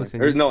gotta Witcher again.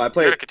 listen. Or, no, I You gotta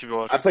played continue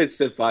watching.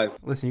 Civ 5.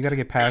 Listen, you gotta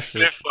get past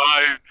Civ it.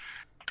 5.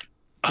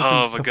 Listen,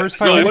 Oh my the god. first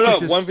No, 5 Yo, minutes what are up?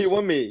 just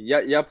 1v1 me.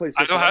 Yeah, play I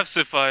Civ don't 5. have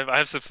Civ 5. I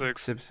have Civ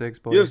 6. Civ 6,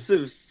 boy. You have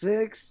Civ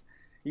 6?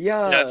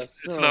 Yeah. Yes,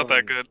 it's not that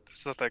son. good.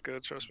 It's not that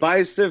good. Trust me.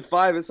 Buy Civ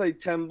 5. It's like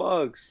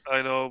 $10.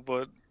 I know,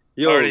 but I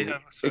Yo, already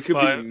have a Civ it could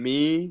 5. be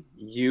me,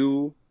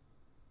 you,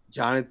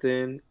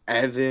 Jonathan,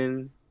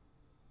 Evan,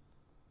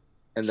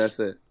 and that's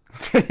it.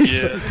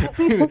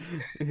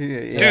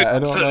 yeah, I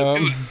don't know.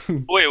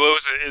 Wait, what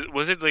was it?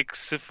 Was it like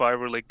Civ 5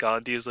 where like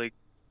Gandhi is like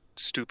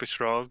stupid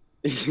strong?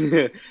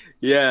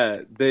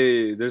 Yeah,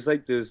 there's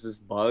this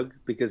bug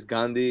because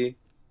Gandhi,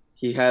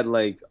 he had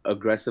like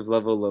aggressive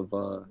level of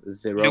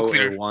 0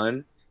 Nuclear. or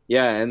 1.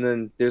 Yeah, and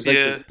then there's like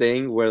Yeah. this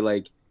thing where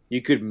like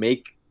you could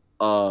make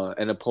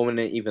an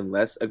opponent even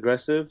less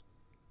aggressive,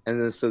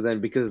 and then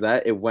because of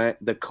that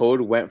the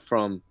code went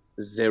from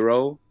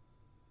 0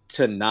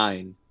 to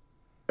 9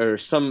 or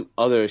some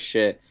other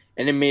shit,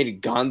 and it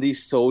made Gandhi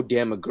so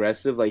damn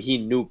aggressive, like he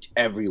nuked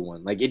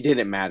everyone, like it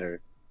didn't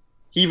matter.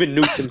 He even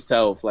nuked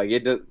himself. Like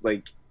it does.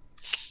 Like,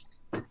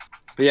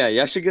 yeah,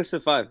 y'all should get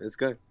Civ 5. It's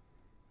good.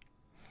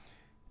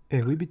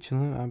 Hey, we be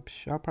chilling.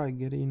 I'll probably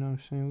get it. You know what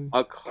I'm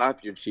I'll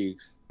clap your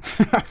cheeks,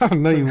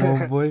 saying? No, you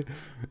won't, boy.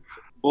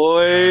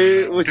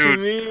 boy. What you Dude,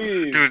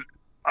 mean? Dude,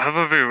 I'm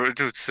a very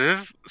dude.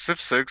 Civ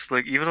 6,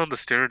 like even on the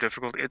standard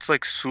difficulty, it's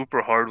like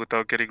super hard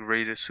without getting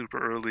raided super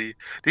early.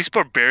 These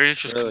barbarians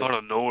just Really? come out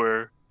of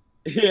nowhere.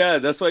 Yeah,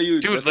 that's why you.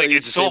 Dude, that's why like you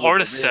it's so disable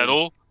hard to barbarians.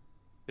 settle.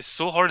 It's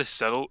so hard to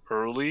settle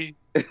early.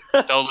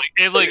 That like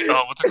it like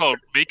what's it called?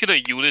 Making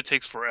a unit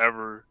takes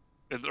forever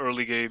in the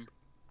early game.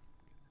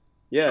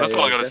 Yeah, That's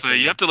all I gotta say.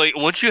 definitely. You have to like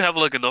once you have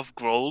like enough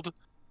gold,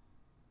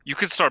 you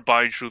can start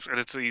buying troops and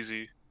it's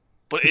easy.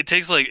 But it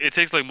takes like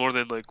more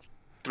than like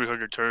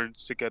 300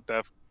 turns to get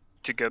that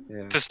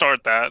Yeah. to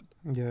start that.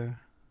 Yeah.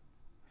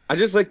 I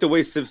just like the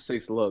way Civ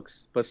 6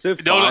 looks, but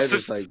Civ No, 5 Civ,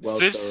 is like well.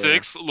 Civ thorough.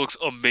 6 looks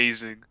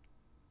amazing.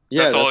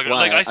 Yeah, that's all that's I-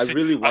 why like, I see-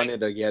 really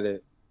wanted to get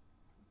it.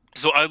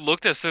 So I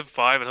looked at Civ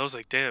 5 and I was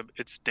like, damn,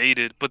 it's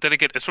dated. But then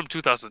again, it's from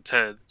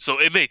 2010, so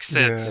it makes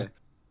sense. Yeah.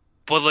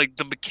 But like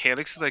the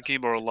mechanics in that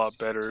game are a lot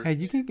better. Hey,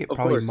 you can get Of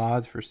probably course.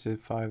 mods for Civ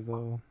 5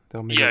 though.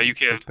 They'll make Yeah, it you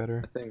can. look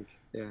better. I think.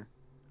 Yeah.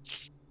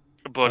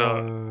 But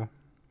yeah.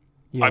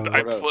 I What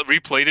up?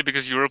 replayed it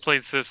because you were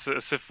playing Civ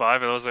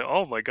 5, and I was like,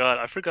 oh my god,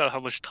 I forgot how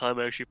much time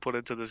I actually put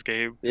into this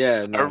game.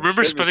 Yeah. No, I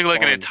remember Civ is spending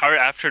like an fun. entire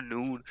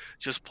afternoon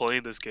just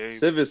playing this game.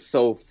 Civ is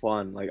so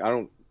fun. Like I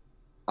don't.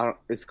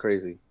 It's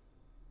crazy.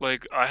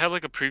 Like I had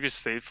like a previous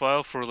save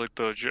file for like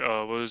the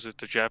what is it,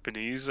 the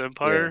Japanese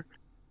Empire,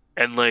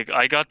 and like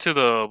I got to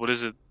the what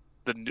is it,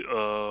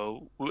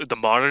 the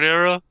modern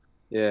era,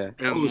 Yeah.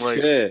 and Oh like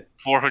shit!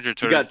 400 You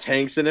turns. got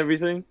tanks and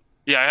everything.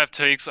 Yeah, I have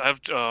tanks, I have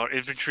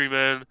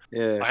infantrymen,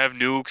 Yeah. I have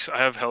nukes, I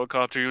have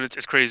helicopter units.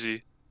 It's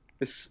crazy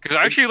It's because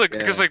actually like yeah.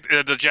 because like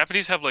the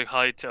Japanese have like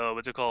high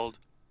what's it called,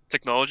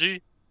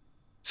 technology,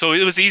 so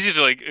it was easy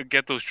to like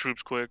get those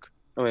troops quick.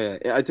 Oh yeah.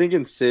 I think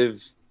in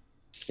Civ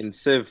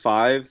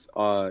 5,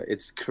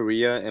 it's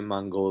Korea and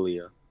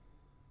Mongolia.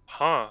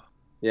 Huh?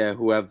 Yeah,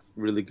 who have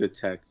really good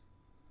tech.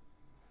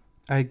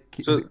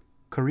 So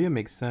Korea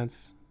makes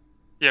sense.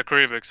 Yeah,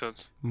 Korea makes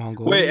sense.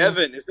 Mongolia. wait,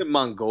 Evan, is it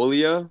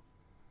Mongolia?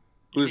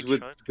 Who's mean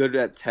China? good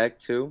at tech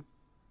too?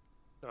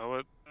 I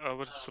would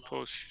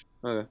suppose.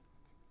 Okay.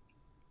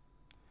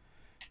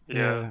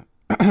 Yeah.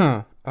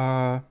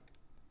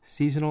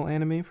 Seasonal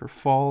anime for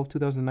fall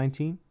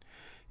 2019.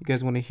 You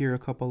guys want to hear a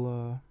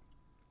couple?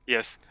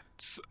 Yes.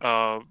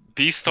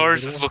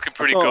 Beastars is looking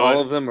pretty I thought all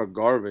good. of them are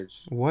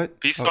garbage. What?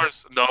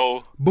 Beastars,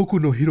 no.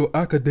 Boku no Hero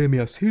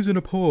Academia Season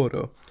of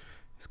Horror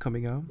is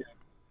coming out.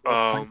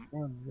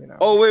 You know.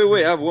 Oh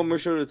wait, I have one more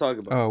show to talk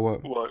about. Oh,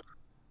 what? What?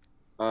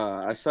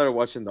 I started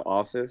watching The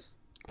Office.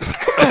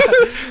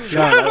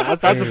 Yeah,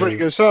 that's a pretty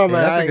good show, Hey,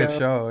 man. that's I a good ain't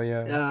show.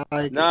 Yeah. gonna- Yeah, I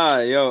like it. Nah,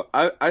 yo,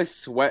 I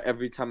sweat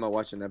every time I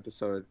watch an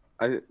episode.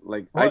 I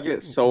What?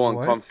 get so What?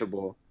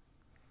 uncomfortable.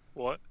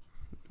 What?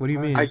 What do you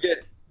mean? I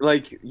get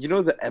like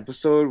the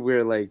episode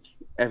where like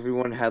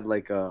everyone had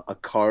like a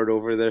card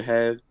over their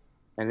head,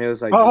 and it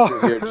was like Oh.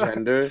 this is your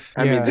gender.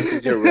 I mean Yeah. this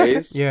is your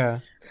race. Yeah.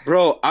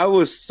 Bro, I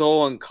was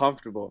so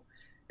uncomfortable.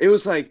 It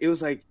was like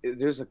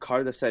there's a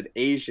card that said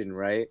Asian,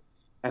 right?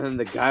 And then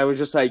the guy was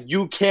just like,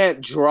 "You can't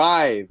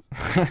drive."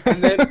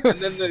 And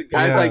then the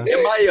guy's Yeah. like,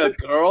 "Am I a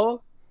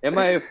girl? Am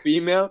I a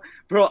female?"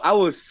 Bro, I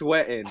was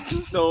sweating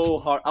so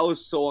hard. I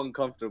was so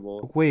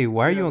uncomfortable. Wait,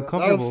 why are you Yeah,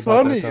 uncomfortable That was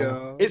about funny, that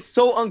though? yo. It's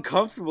so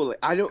uncomfortable. Like,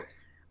 I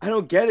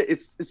don't get it.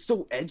 It's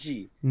so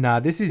edgy. Nah,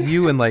 this is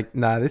you and like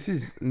this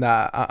is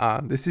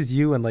this is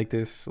you and like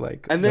this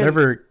like And then-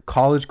 whatever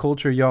college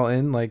culture y'all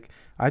in. Like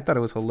I thought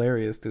it was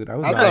hilarious, dude. I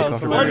was I not thought it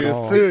was uncomfortable at hilarious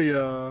all. too,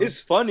 yo. It's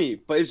funny,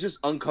 but it's just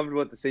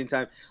uncomfortable at the same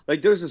time.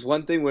 Like there was this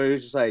one thing where it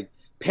was just like,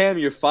 "Pam,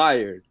 you're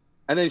fired,"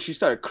 and then she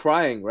started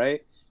crying,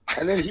 right?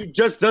 And then he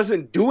just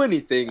doesn't do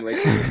anything. Like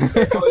it's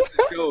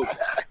a joke.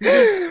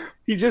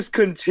 He just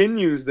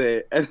continues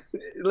it, and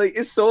like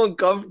it's so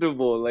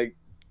uncomfortable. Like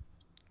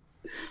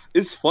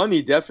it's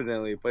funny,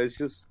 definitely, but it's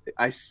just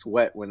I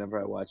sweat whenever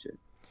I watch it.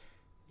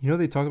 You know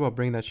they talked about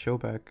bringing that show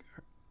back.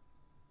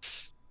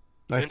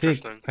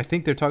 Interesting. I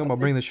think they're talking about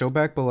bringing the show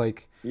back, but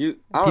like I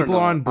don't People know.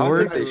 are on I don't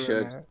board. think they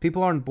should.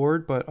 people are on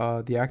board,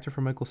 but the actor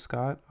from Michael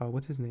Scott,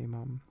 what's his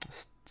name?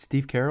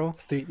 Steve Carroll.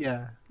 Steve,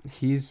 yeah.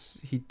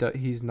 He's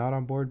not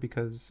on board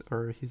because,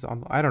 or he's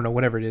on, I don't know,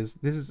 whatever it is.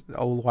 This is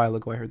a while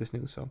ago I heard this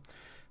news, so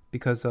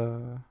because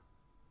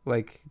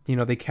like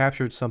they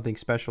captured something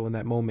special in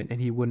that moment and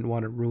he wouldn't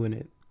want to ruin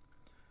it.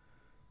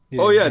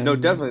 Oh yeah, And no,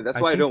 definitely. That's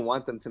I why I think- don't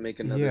want them to make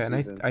another Yeah, and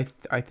season.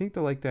 I think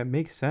that like that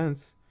makes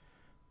sense.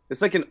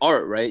 It's like an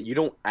art, right? You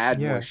don't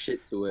add Yeah. more shit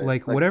to it.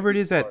 Like whatever it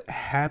is that art.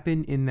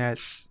 happened in that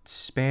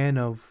span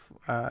of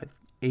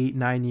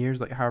 8-9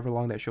 years, like however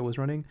long that show was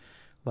running,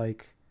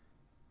 like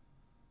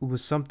it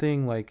was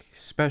something like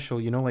special,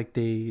 like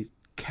they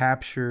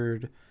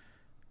captured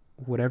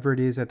whatever it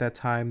is at that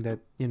time that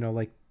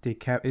like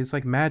it's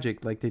like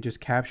magic, like they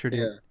just captured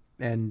Yeah. it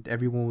and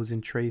everyone was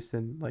entraced,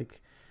 and like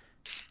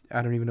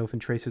I don't even know if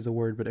entrace is a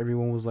word, but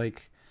everyone was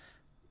like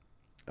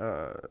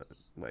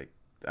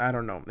I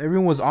don't know,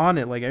 everyone was on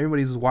it, like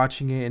everybody was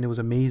watching it and it was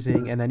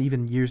amazing, and then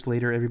even years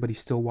later everybody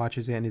still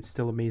watches it and it's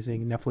still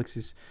amazing. Netflix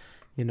is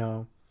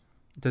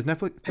does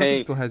Netflix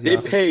Paying, still has The they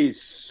Office. pay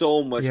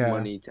so much Yeah.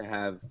 money to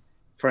have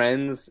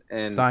Friends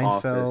and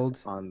Seinfeld,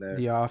 Office on there.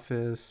 The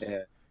Office.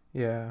 Yeah.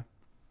 Yeah.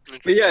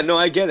 But yeah, no,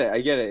 I get it.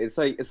 It's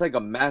like a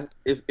mass.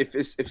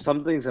 If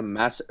something's a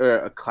mass or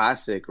a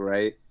classic,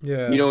 right?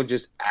 Yeah. You don't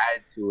just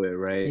add to it,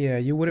 right? Yeah,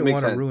 you wouldn't Makes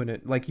want to sense. ruin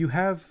it. Like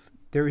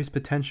there is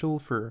potential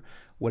for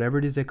whatever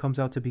it is that comes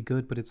out to be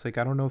good, but it's like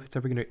I don't know if it's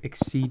ever going to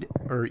exceed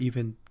or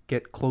even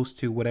get close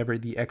to whatever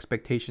the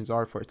expectations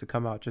are for it to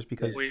come out, just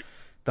because Wait,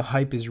 the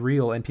hype is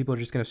real and people are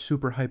just going to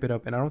super hype it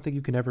up, and I don't think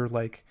you can ever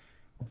like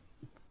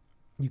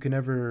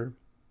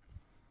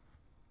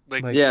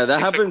like Yeah, that the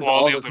happens all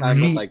quality the of the time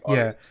with meat, like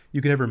yeah. artists.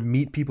 you can ever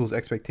meet people's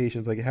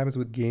expectations. Like it happens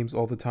with games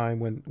all the time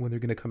when they're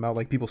going to come out,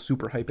 like people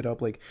super hype it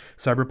up, like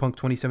Cyberpunk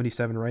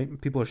 2077,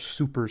 right? People are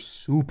super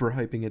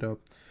hyping it up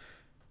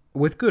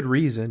with good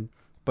reason,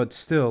 but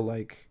still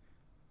like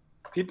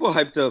People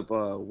hyped up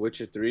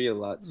Witcher 3 a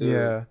lot too.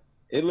 yeah.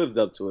 It lived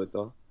up to it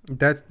though.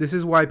 This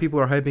is why people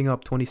are hyping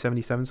up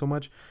 2077 so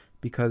much,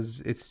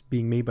 because it's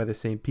being made by the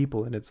same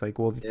people, and it's like,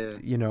 well,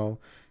 Yeah.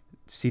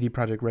 CD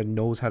Projekt Red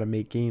knows how to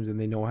make games and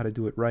they know how to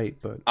do it right,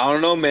 but I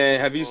don't know, man.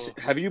 Have you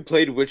Oh. have you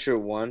played Witcher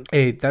 1?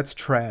 hey, that's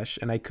trash,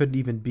 and I couldn't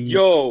even be.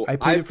 Yo, I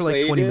played it for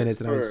like 20 it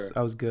minutes, and for-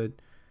 I was good.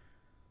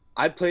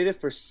 I played it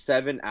for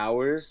 7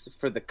 hours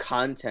for the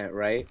content,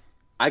 right?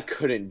 I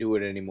couldn't do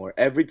it anymore.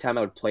 Every time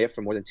I would play it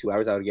for more than 2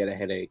 hours, I would get a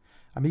headache.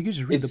 I mean, you could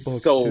just read It's the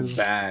books so too.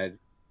 bad.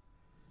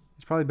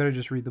 It's probably better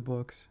just read the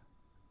books.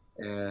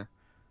 Yeah.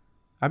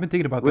 I've been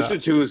thinking about Witcher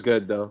that. 2 is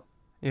good though.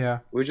 Yeah,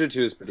 Witcher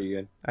 2 is pretty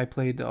good. I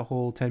played a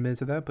whole 10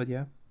 minutes of that, but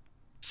yeah,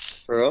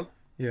 For real?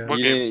 yeah. What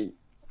You game?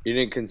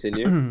 didn't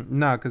continue?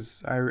 Nah,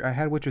 because I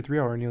had Witcher 3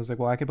 already, and he was like,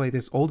 well, I could play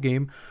this old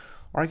game,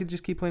 or I could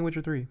just keep playing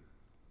Witcher 3.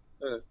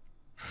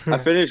 I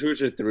finished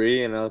Witcher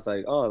 3 and I was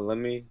like, "Oh, let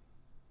me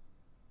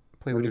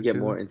Play get Witcher 2.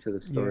 more into the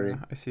story." Yeah,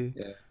 I see.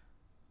 Yeah.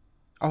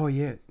 Oh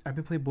yeah, I've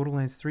been playing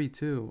Borderlands 3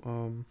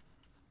 too.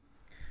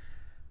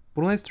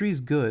 Borderlands 3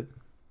 is good,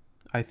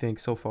 I think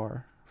so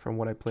far from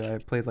what I play. I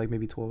played like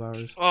maybe 12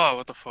 hours. Oh,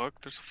 what the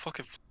fuck? There's a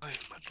fucking fly in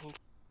my build.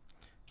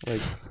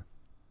 Like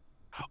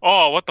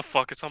Oh, what the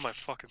fuck? It's on my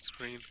fucking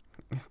screen.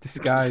 this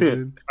guy,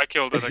 dude. I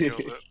killed it. I killed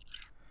it.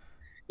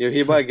 Yo,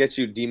 he about to get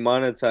you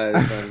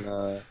demonetized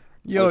on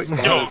Yo,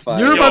 Spotify.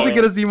 you're about to Yo.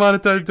 get us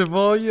demonetized,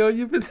 Deval. Yo,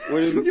 you've been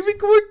What is- you've been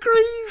going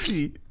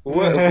crazy.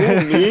 What?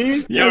 Who,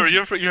 me? Yes,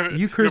 Your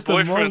you cursed the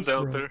boyfriend's most,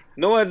 out bro. there.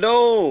 No, I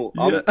know.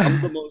 Yeah.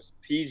 I'm the most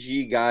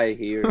PG guy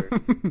here.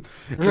 and,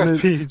 then,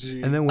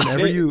 PG. and then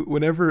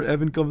whenever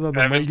Evan comes on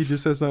the mic, he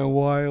just says something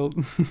wild.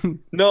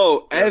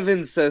 No,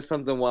 Evan says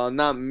something wild,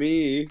 not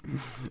me.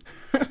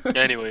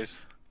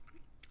 Anyways,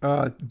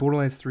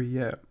 Borderlands 3,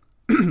 yeah.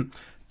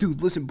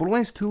 Dude, listen,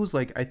 Borderlands 2 is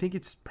like, I think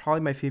it's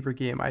probably my favorite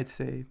game, I'd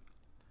say.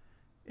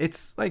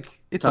 It's like,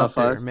 it's Top up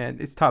there, 5? man.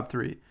 It's top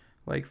 3.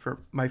 Like, for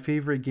my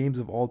favorite games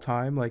of all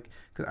time, like,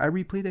 because I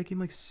replayed that game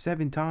like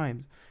 7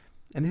 times.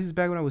 And this is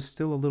back when I was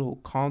still a little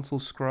console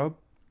scrub.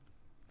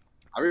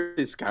 I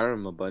really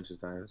Skyrim a bunch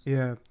of times.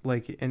 Yeah,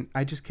 like, and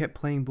I just kept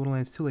playing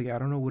Borderlands 2. Like, I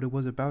don't know what it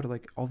was about it,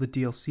 like, all the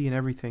DLC and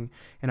everything.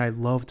 And I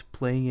loved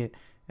playing it.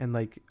 And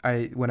like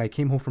when I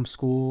came home from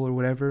school or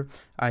whatever,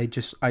 I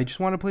just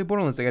want to play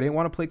Borderlands. Like I didn't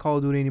want to play Call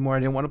of Duty anymore. I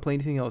didn't want to play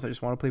anything else. I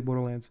just want to play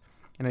Borderlands,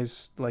 and I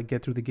just like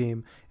get through the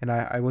game. And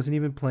I wasn't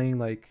even playing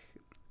like,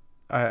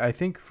 I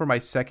think for my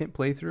second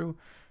playthrough,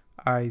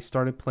 I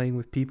started playing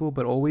with people.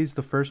 But always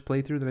the first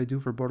playthrough that I do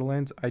for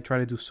Borderlands, I try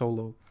to do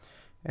solo,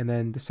 and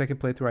then the second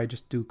playthrough I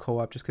just do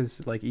co-op just because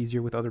it's like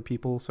easier with other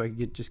people, so I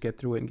can just get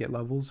through it and get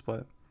levels.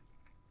 But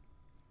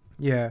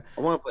yeah,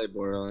 I want to play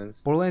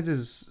Borderlands.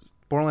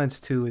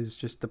 Borderlands 2 is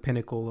just the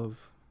pinnacle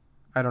of,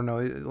 I don't know,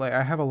 like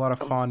I have a lot of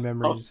fond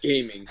memories. Of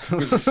gaming.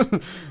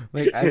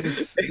 Like I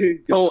just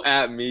Don't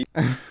at me.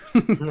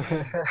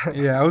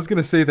 yeah, I was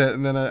gonna say that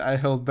and then I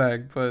held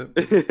back, but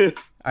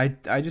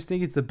I just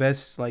think it's the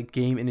best like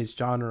game in its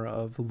genre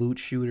of loot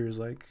shooters.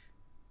 Like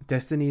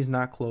Destiny is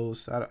not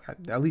close,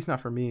 at least not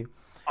for me.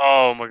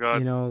 oh my god,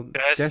 You know,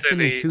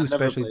 Destiny. Destiny 2 I've never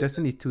especially. played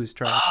Destiny 2 is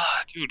trash.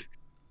 Dude,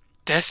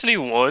 Destiny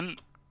 1,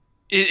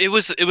 it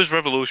was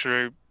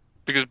revolutionary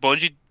because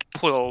Bungie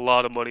put a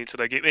lot of money into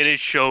that game and it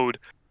showed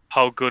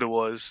how good it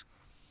was.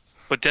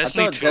 But I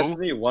Destiny thought 2,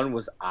 Destiny 1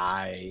 was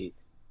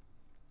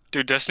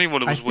dude, Destiny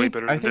 1 was way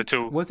better than the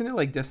 2. Wasn't it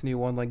like Destiny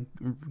 1 like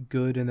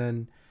good and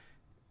then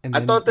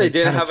I thought they like,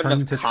 didn't kinda have turned enough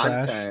into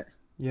trash? content.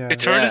 Yeah, It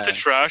turned into Yeah.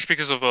 trash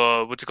because of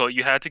what's it called?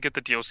 You had to get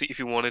the DLC if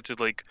you wanted to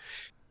like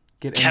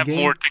get have Endgame?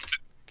 more things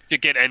to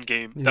get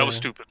endgame. That was Yeah.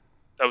 stupid.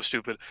 That was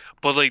stupid.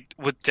 But like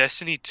with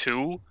Destiny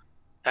 2,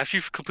 after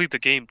you complete the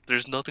game,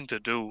 there's nothing to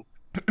do.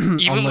 Even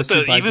with Unless you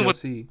the buy even with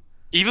DLC.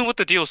 even with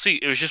the DLC,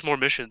 it was just more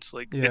missions.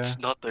 Like it's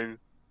nothing.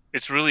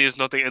 It really is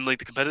nothing. And like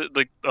the competitive,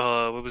 like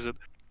what was it?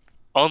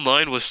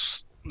 Online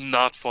was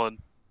not fun.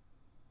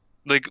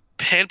 Like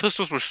hand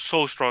pistols were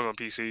so strong on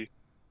PC,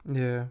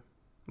 Yeah,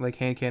 like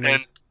hand cannons.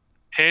 and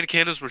hand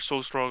cannons were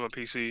so strong on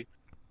PC.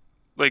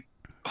 Like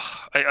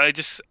I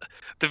just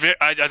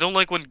I don't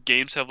like when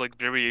games have like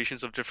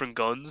variations of different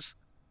guns.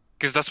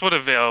 Because that's what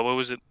what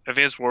was it?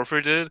 Advanced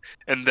Warfare did,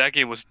 and that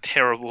game was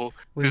terrible.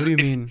 Wait, what do you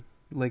mean?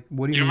 Like,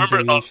 what do you you mean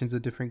remember, variations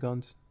of different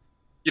guns?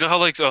 You know how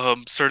like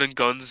certain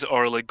guns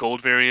are like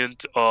gold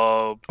variant,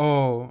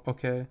 Oh,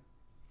 okay.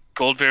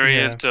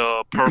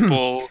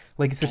 Purple,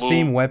 Like it's the blue,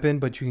 same weapon,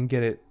 but you can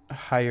get it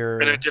higher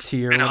and a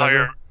tier. and a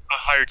whatever.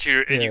 higher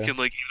tier, and you Yeah. can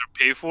like either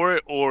pay for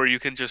it or you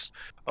can just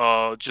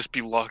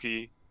be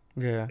lucky,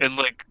 Yeah. and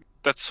like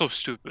that's so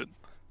stupid.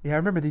 Yeah, I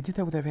remember they did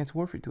that with Advanced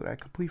Warfare, dude. I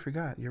completely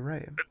forgot. You're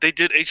right. They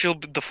did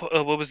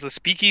what was the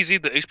Speakeasy,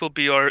 the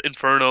HLBR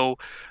Inferno.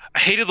 I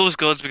hated those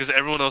guns because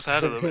everyone else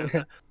had them,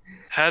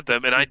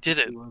 and I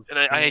didn't. And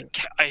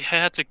I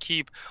had to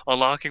keep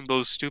unlocking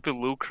those stupid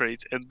loot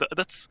crates, and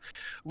that's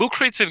loot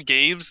crates in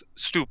games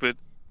stupid.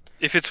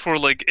 If it's for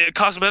like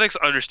cosmetics,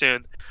 I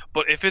understand,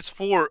 but if it's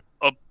for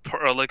a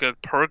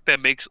perk that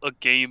makes a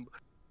game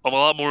a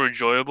lot more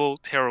enjoyable,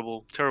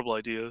 terrible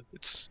idea.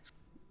 It's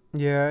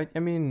Yeah, I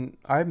mean,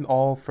 I'm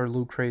all for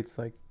loot crates,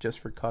 like just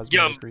for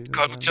cosmetic reasons.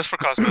 man. just for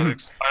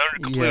cosmetics. I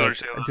completely Yeah,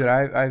 understand that. dude,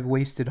 I've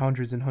wasted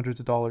hundreds and hundreds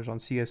of dollars on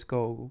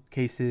CS:GO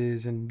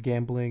cases and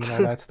gambling and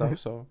all that stuff.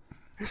 So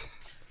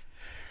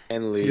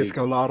And League.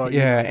 CS:GO Lotto.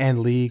 yeah, and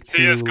League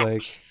too.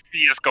 Like,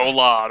 CS:GO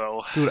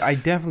Lotto. dude, I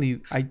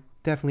definitely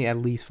at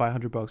least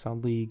 $500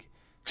 on League.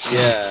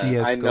 Yeah,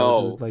 CS:GO, I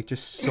know. dude, like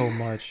just so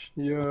much.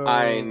 Yeah.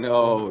 I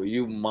know,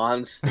 you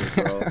monster,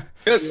 bro.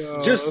 Just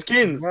Yeah, just that's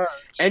skins. too much.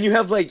 And you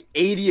have like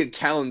 80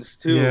 accounts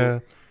too. Yeah,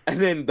 And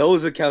then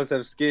those accounts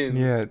have skins.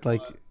 yeah,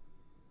 like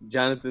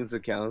Jonathan's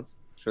accounts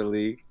for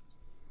League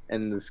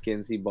and the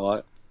skins he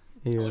bought.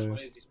 How much yeah,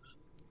 money is he spending?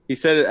 He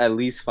said it at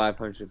least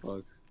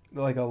 $500.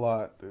 like a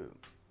lot, dude.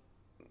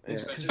 It's-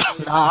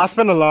 Especially- Nah, I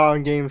spend a lot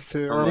on games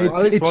too. or It-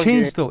 at least It one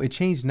changed game. though. It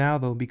changed now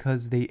though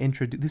because they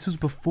introduced. This was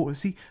before.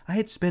 See, I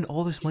had spent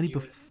all this money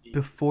USD.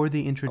 before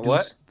they introduced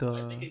What? I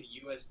think the. in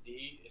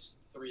USD it's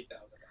 $3,000.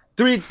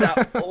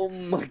 3,000. Oh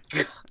my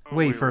god.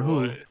 Wait, for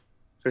who? what?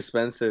 For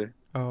Spencer.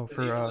 Oh,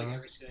 Because he for owns like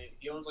every skin.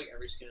 He owns like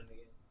every skin in the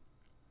game.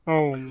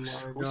 Oh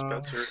Who's my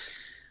god. Spencer?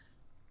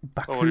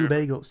 Baku what do you-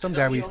 Bagel. Some No,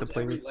 guy he we used to owns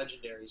play every with.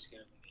 legendary skin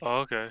in the game. Oh,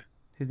 okay.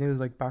 His name was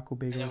like Baku And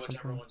Bagel then or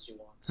whichever something. ones he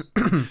wants.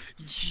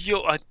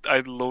 Yo, I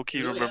low key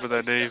He really remember has, that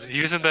like, name. 7 He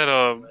was in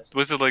different that US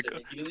was it like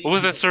Pacific. He doesn't what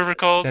was even that server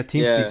called? That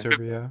TeamSpeak Yeah.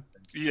 server, yeah.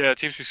 Yeah,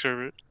 TeamSpeak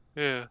server.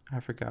 Yeah. I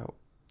forgot.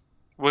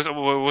 Was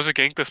it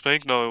Gank the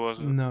Spank? No, it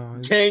wasn't. No.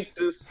 It's... Gank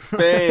the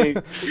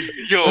Spank.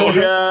 Yo,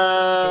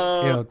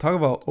 Yeah. Talk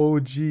about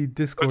OG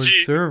Discord OG.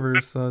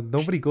 servers.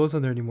 Nobody goes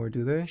on there anymore,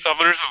 do they?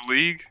 Summoners of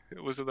League.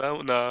 Was it that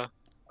one? Nah.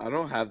 I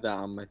don't have that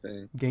on my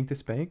thing. Gank the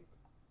Spank?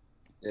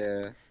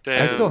 Yeah.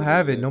 Damn. I still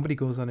have it. Nobody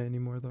goes on it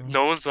anymore, though.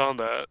 No one's on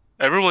that.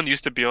 Everyone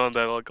used to be on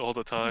that like all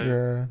the time.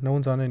 Yeah, no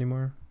one's on it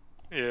anymore.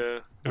 Yeah.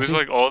 It I was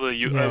think- like all the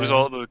it was yeah.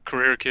 all the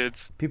career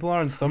kids. People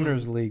are in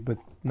Summoners League, but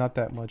not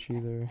that much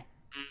either.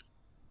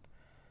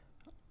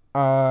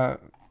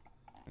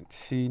 Let's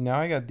see, now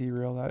I got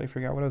derailed. I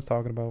forgot what I was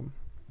talking about.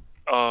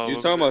 You're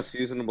What talking was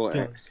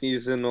about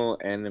seasonal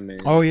anime.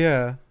 Oh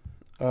yeah,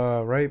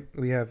 right.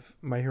 We have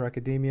My Hero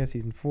Academia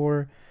season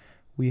 4.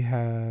 We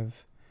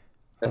have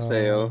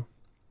SAO.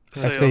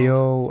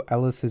 SAO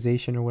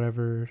Alicization or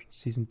whatever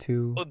season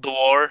 2 it? The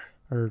War.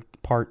 or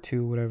part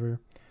 2 whatever.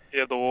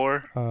 Yeah, The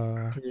War.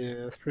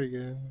 Yeah, it's pretty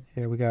good.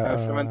 Yeah, we got.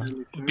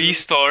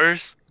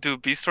 Beastars.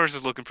 Dude, Beastars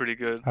is looking pretty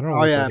good. I don't know. Oh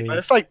what yeah, that but is.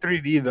 it's like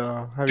 3D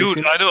though. Have you Dude,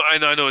 seen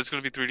I know it's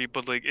gonna be 3D,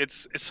 but like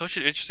it's such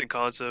an interesting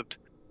concept.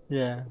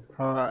 Yeah.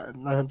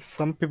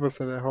 Some people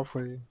say that.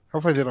 Hopefully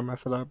they don't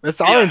mess it up. It's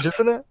Yeah. Orange,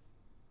 isn't it?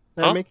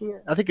 They're Huh? making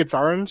it. I think it's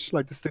Orange,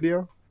 like the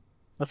studio.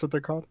 That's what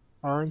they're called.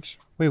 Orange.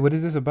 Wait, what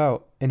is this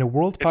about? In a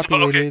world It's about-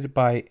 okay. populated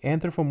by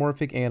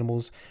anthropomorphic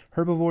animals,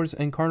 herbivores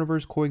and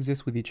carnivores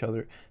coexist with each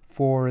other.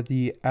 For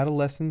the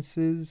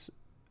adolescences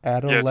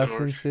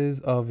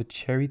of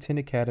Cherryton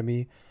Academy,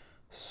 Yeah,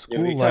 school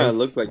you kind life of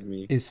look like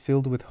me. is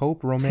filled with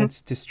hope,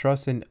 romance,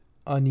 distrust, and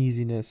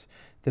uneasiness.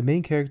 The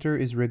main character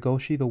is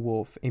Rigoshi the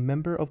Wolf, a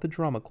member of the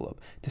drama club.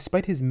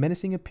 Despite his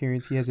menacing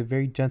appearance, he has a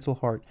very gentle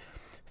heart.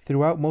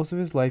 Throughout most of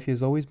his life, he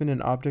has always been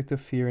an object of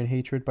fear and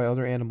hatred by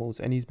other animals,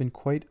 and he's been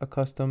quite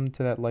accustomed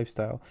to that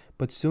lifestyle.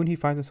 But soon he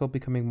finds himself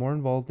becoming more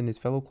involved in his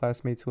fellow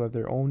classmates who have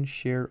their own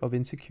share of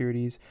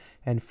insecurities,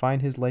 and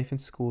find his life in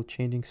school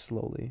changing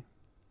slowly.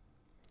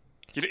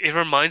 It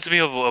reminds me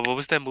of what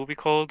was that movie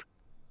called?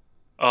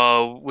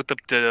 With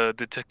the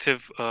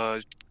detective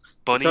You're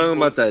bunny. talking What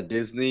about was that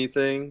Disney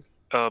thing?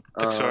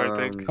 Pixar, I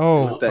think.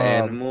 Oh, With the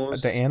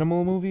animals? The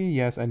animal movie?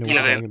 Yes, I know what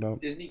Yeah, you're talking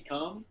about. Disney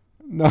come?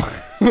 No.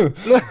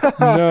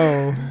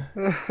 No.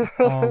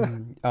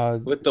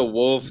 With the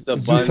wolf, the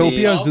bunny.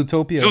 Zootopia?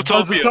 Zootopia.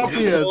 Zootopia.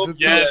 Zootopia.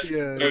 Yes.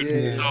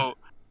 Zootopia, yeah. So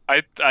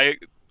I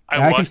I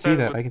watched can see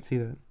that. with- I can see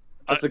that.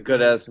 That's a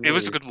good ass movie. It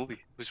was a good movie.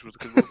 It was a really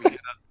good movie.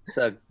 It's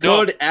a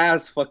No. good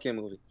ass fucking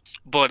movie.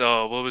 But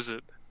what was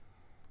it?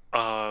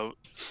 I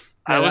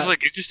Yeah, was that-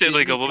 like interested.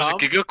 Like Disney what was it?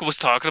 Come? Giga was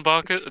talking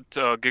about it.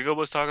 Giga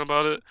was talking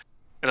about it,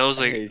 and I was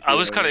I like, hate I you,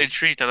 was kind of Evan.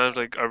 intrigued, and I was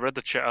like, I read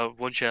the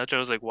one chapter. I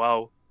was like,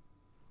 wow,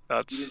 You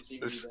didn't that's see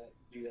me this,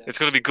 do that. it's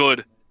gonna be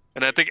good.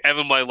 And I think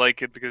Evan might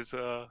like it because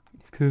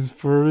Because Evan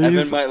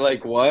furries. might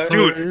like what?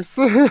 Dude.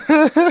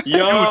 Furries.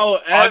 Yo,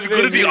 I'm Evan,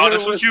 gonna be you know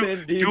honest what with you,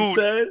 Sandeep dude.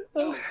 said?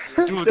 Oh,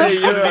 dude, Say this is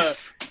you're gonna be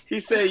a- He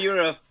said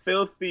you're a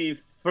filthy,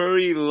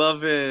 furry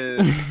loving.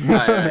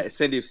 Alright,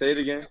 Sandeep, say it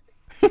again.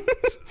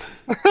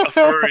 a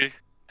furry.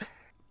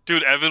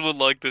 Dude, Evan would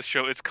like this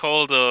show. It's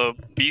called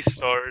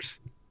Beastars.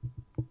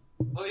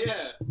 Oh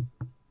yeah,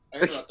 I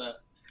heard about that.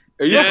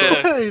 Are you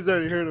Yeah. He's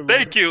already heard of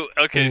Thank you.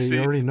 Okay, Hey, see, he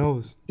already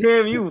knows.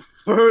 Damn, you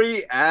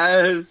furry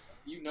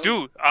ass. You know,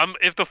 dude,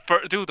 the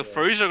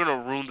furries are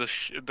gonna ruin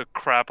the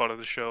crap out of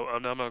the show.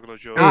 I'm not gonna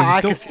joke. Hey,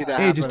 I just can don't- see that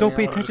Hey, just don't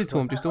pay happening, attention to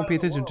him. Just don't pay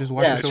attention. Just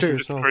watch Yeah, the show sure. for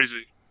It's yourself.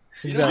 crazy.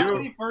 you know how Exactly.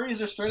 many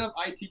furries are straight up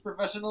IT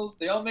professionals?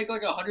 They all make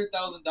like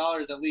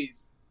 $100,000 at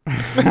least.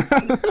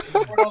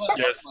 Support all that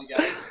Yes. work, my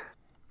guy.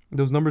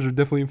 Those numbers are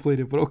definitely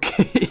inflated, but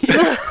okay.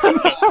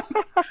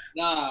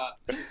 Nah,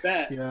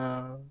 bet.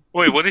 Yeah.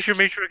 Wait, what is your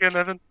major again,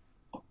 Evan?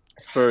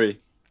 It's furry.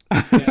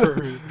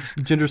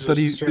 Gender Just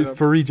studies, straight up.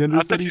 furry gender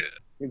I thought you,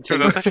 studies.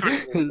 dude, I thought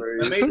you were,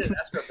 I made this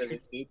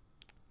astrophysics, dude.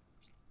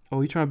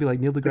 Oh, you trying to be like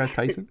Neil deGrasse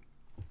Tyson?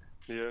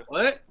 yeah.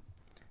 What?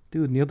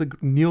 Dude, Neil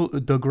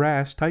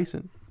deGrasse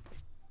Tyson.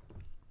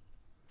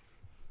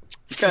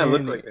 You kind of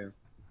look like him.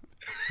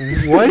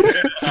 What?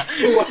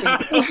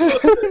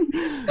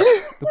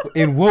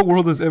 In what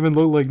world does Evan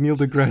look like Neil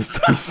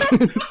deGrasse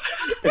Tyson?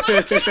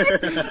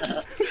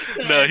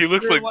 No, he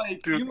looks You're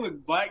like- dude. you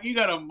look black. You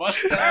got a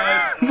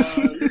mustache.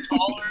 You're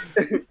taller.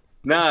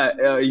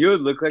 Nah, you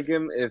would look like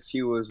him if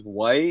he was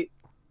white.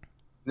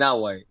 Not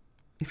white.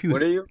 If he was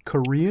What are you?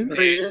 Korean?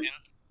 Asian.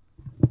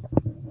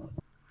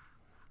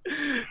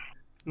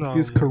 No, If he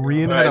was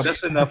Korean, Alright, had a-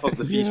 that's enough of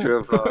the feature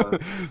of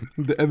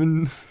the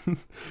Evan,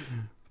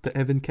 the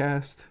Evan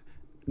cast.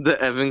 the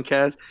Evan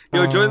cast.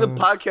 Yo, join the Uh,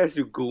 podcast,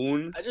 you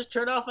goon. I just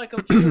turned off my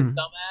computer,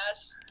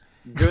 dumbass.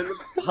 Join the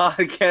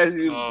podcast,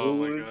 you Oh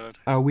my goon.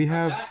 god. We That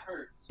have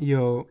hurts.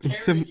 yo.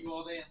 Carrying you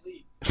all day and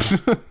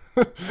leave.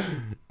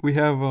 We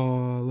have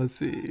let's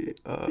see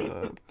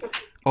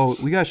oh,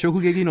 we got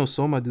Shokugeki no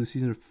Soma do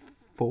season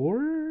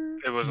 4.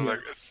 It wasn't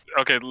Yes.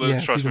 like okay. Let's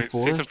Yeah, trust season me.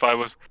 4? Season 5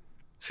 was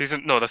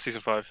no, that's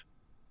season 5.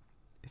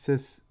 It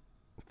says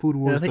Food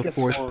Wars think the it's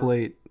fourth 4.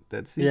 plate.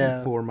 That's season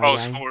Yeah. 4. My Oh,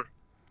 it's guy. 4.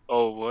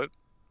 Oh, what?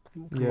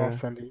 Come Yeah. on,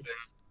 Sandy.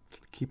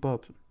 Keep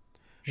up.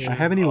 Yeah. I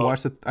haven't even Oh.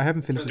 watched it. I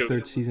haven't finished the Dude.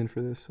 third season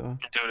for this. So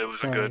Dude, it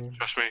wasn't Same. good.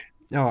 Trust me.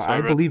 no, So I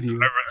read- believe you.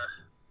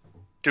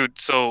 Dude,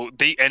 so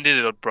they ended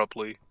it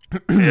abruptly.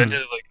 They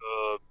ended it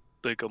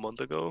like a month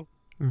ago,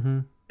 Mm-hmm.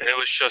 and it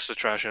was just a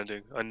trash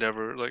ending. I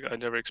never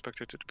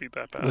expected it to be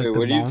that bad. Like Wait, the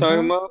what are you manga?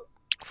 talking about?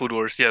 Food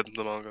Wars, yeah,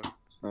 the manga.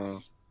 Oh.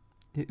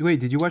 Wait,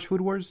 did you watch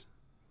Food Wars?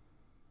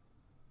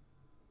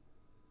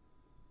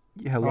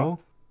 Hello?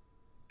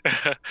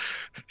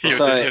 Yo,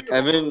 Sorry, did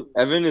you-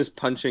 Evan is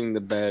punching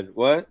the bed.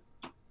 What?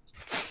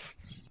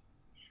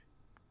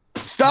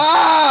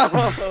 Stop!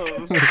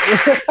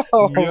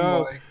 Oh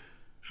Yo. my.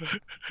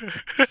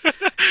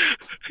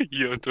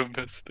 Yo,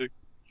 domestic.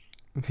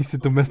 He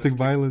said domestic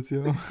violence,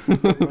 yo.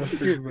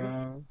 Domestic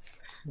violence.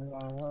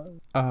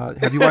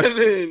 Have you watched?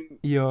 Evan,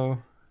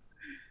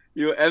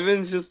 Yo,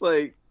 Evan's just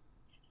like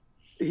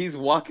he's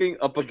walking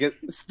up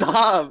against.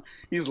 Stop!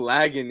 He's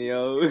lagging,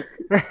 yo.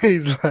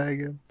 He's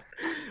lagging.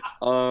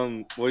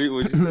 What'd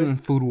you say?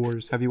 Food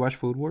Wars. Have you watched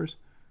Food Wars?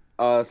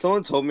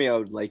 Someone told me I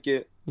would like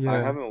it. Yeah,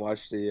 I haven't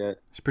watched it yet.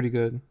 it's pretty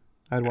good.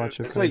 I'd watch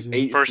it. It's if I like was you.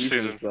 8 First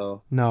seasons season.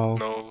 though. No,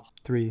 No,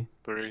 3.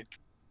 3.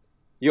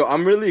 Yo,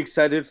 I'm really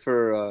excited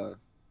for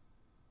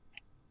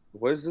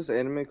what is this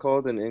anime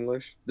called in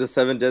English? The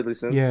Seven Deadly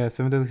Sins. Yeah,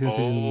 Seven Deadly Sins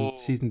Oh.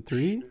 season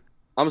 3.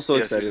 I'm so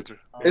Yeah, excited. season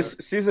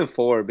It's season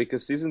 4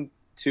 because season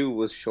 2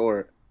 was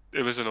short.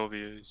 3. It was in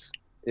OVAs.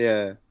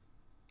 Yeah.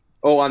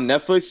 Oh, on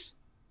Netflix,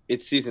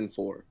 it's season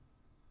 4.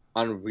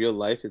 On real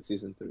life, it's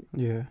season 3.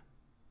 Yeah,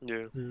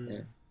 Yeah.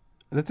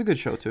 that's a good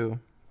show too.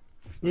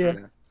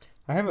 Yeah.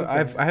 I haven't That's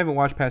alright. I haven't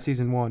watched past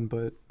season 1,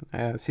 but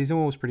season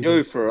 1 was pretty Yo,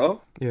 good. for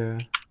real? Yeah,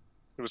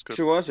 It was You good.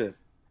 should watch it.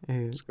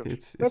 it's good.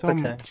 it's That's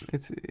on, okay.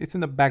 it's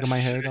in the back of my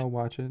head. I'll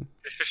watch it.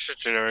 It's just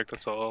generic,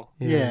 that's all.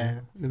 Yeah.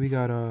 Then we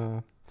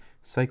got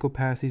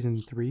Psychopath season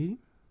 3.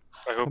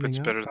 I hope it's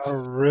Coming better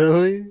Oh,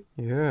 than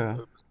Yeah.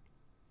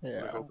 I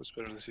Yeah. hope it's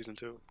better than season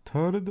 2.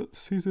 Third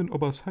season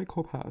about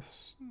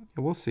Psychopaths.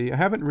 We'll see. I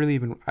haven't really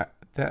even.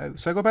 That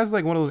Psychopaths is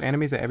like one of those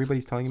animes that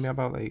everybody's telling me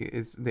about. Like,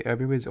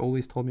 everybody's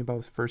always told me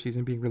about first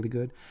season being really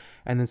good,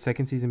 and then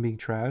second season being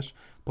trash.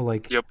 But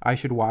like, Yep. I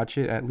should watch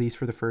it at least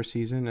for the first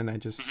season, and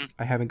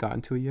I haven't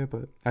gotten to it yet.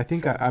 But I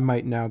think I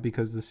might now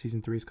because the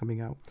season 3 is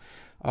coming out.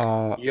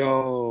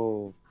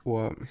 Yo,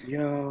 What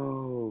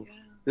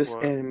this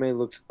What? anime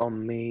looks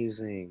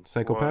amazing.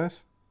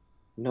 Psychopaths?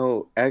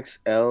 No,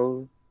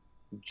 XL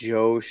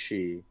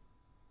Joshi.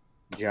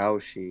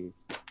 Joshi.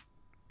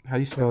 How do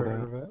you spell Never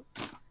heard that? of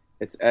it.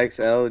 It's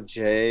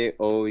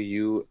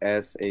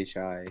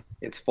XLJOUSHI.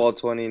 It's fall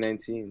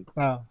 2019.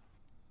 Oh.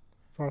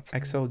 That's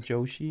XL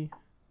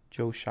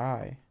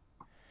Joshai.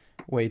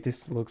 Wait,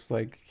 this looks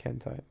like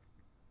hentai.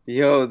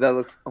 Yo, that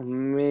looks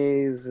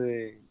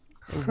amazing.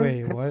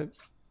 Wait, what?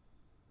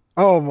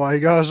 Oh my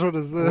gosh, what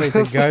is this? Wait,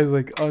 the guy's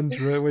like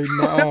undressed. Wait,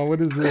 no,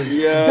 what is this?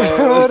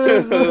 Yo. What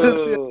is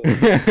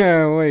this?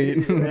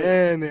 Wait,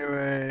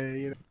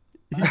 Anyway, you know,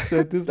 he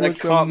said this That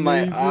looks caught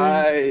amazing. my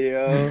eye,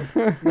 yo.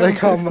 that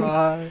caught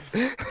my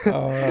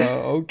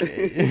eye.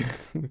 Okay.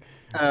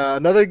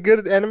 Another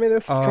good anime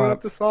that's coming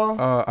up this fall.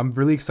 I'm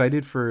really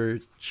excited for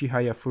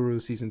Chihaya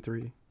Furu season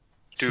 3.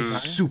 Dude.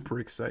 Super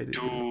excited.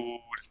 Dude.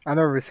 I've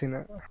never seen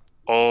it.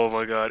 Oh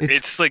my god. It's-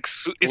 It's like,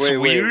 it's Wait,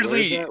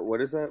 weirdly.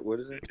 what is that?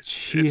 It's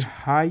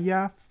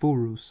Chihaya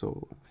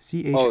Furuso.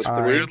 CHI. Oh, it's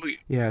weirdly.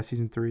 Yeah,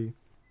 season 3.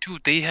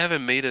 Dude, they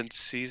haven't made a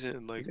season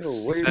in like Yo,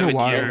 what is 7 this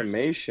wild. years.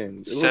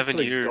 animation? It 7 looks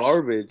like years.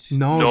 garbage.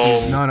 No,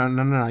 No.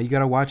 no. You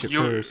gotta watch it You-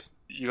 first.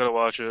 You gotta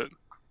watch it.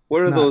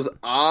 What It's are not- those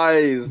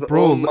eyes?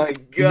 Bro, oh my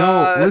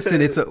god. No, listen,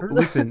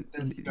 listen.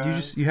 This You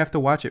guy. you have to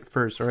watch it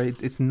first, all right?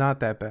 It's not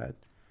that bad.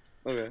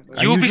 Okay.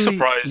 I You'll be usually-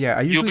 surprised. Yeah,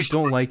 I You'll usually be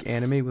don't like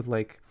anime with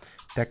like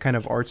that kind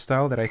of art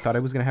style that I thought I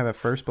was gonna have at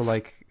first, but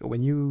like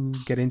when you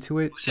get into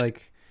it, Was it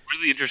like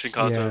Really interesting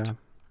concept. yeah,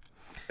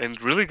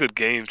 And really good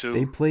game too.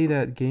 they play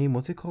that game.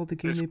 What's it called? The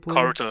game It's they play?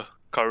 Karuta.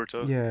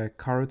 Yeah,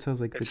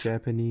 Karuta's like the It's-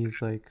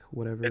 Japanese like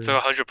whatever. It's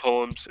 100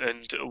 poems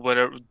and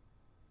whatever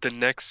the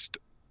next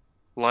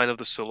line of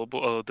the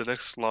syllable, the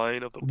next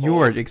line of the poem. You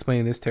are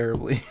explaining this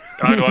terribly.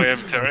 I know I am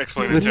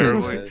explaining it Listen.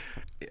 terribly.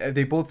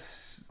 They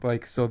both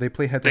like so they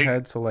play head to They-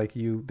 head. So like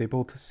they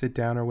both sit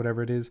down or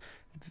whatever it is.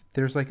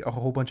 There's like a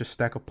whole bunch of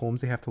stack of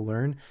poems they have to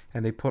learn,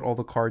 and they put all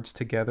the cards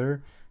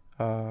together,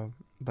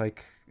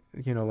 like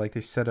like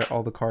they set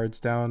all the cards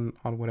down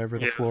on whatever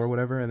the Yeah. floor or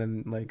whatever, and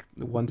then like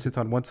one sits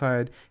on one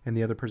side and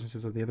the other person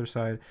sits on the other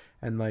side,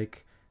 and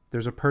like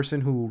there's a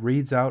person who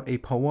reads out a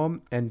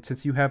poem, and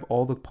since you have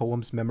all the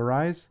poems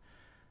memorized,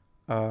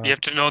 You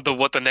have to know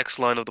what the next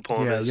line of the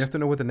poem yeah, is. you have to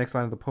know what the next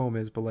line of the poem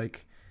is, but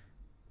like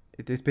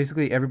it's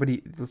basically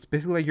it's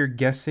basically like you're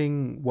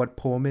guessing what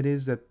poem it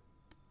is that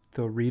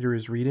the reader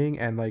is reading,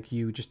 and like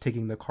you just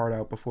taking the card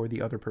out before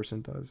the other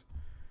person does.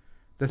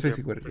 That's Yeah,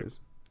 basically what it is.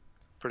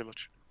 Pretty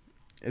much.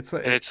 It's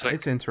like And it's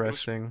it's, like,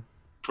 interesting.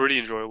 Pretty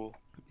enjoyable.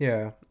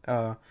 Yeah.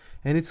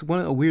 And it's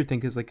a weird thing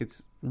because like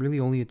it's really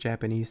only a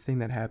Japanese thing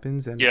that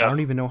happens, and I Yeah. don't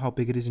even know how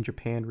big it is in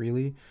Japan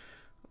really,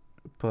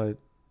 but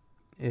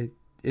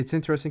it's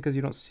interesting because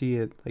you don't see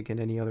it like in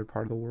any other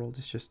part of the world.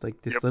 It's just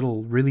like this Yep.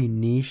 little really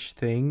niche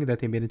thing that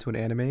they made into an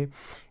anime,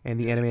 and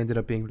the anime ended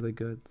up being really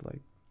good.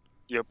 Like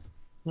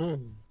Hmm.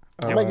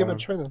 I might give it a Uh,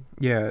 try then.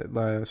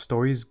 Yeah,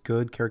 story's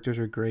good. Characters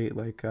are great.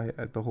 Like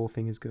the whole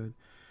thing is good.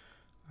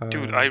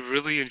 Dude, I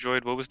really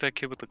enjoyed. What was that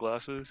kid with the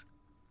glasses?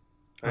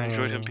 I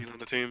enjoyed him Uh, being on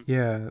the team.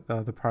 yeah,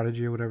 the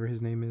Prodigy or whatever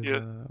his name is. Yeah,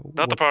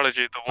 Not the What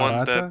Prodigy, the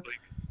one that Arata?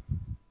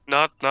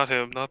 like not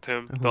him,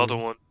 the Who? other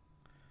one.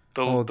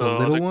 Oh, The the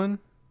little other one.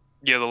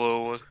 yeah, the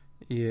little one.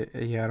 Yeah.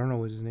 I don't know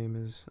what his name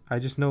is. I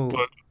just know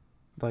But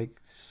like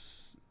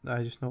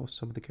I just know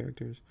some of the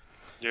characters.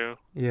 yeah,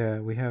 Yeah,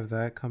 we have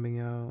that coming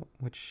out,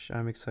 which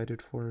I'm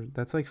excited for.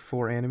 That's like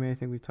 4 anime I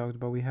think we talked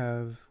about. We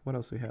have what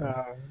else we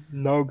have?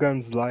 No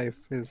Guns Life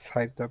is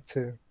hyped up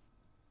too.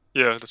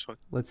 yeah, that's fine.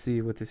 Let's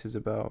see what this is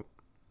about.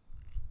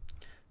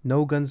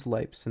 No Guns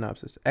Life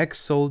synopsis.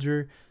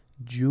 Ex-soldier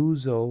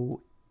Juzo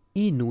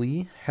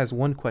Inui has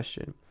one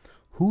question.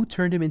 Who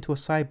turned him into a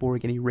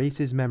cyborg and erased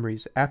his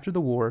memories? After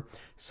the war,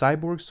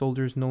 cyborg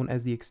soldiers known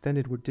as the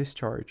Extended were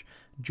discharged.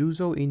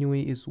 Juzo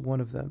Inui is one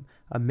of them,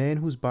 a man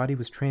whose body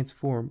was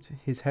transformed,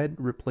 his head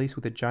replaced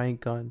with a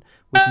giant gun.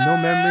 With no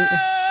memory...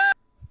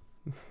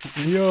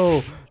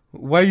 Yo,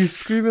 why are you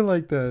screaming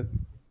like that?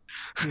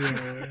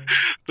 Yeah.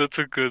 That's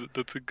a good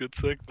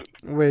segment.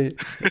 Wait.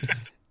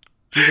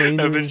 Juzo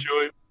I've Inui...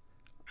 enjoyed.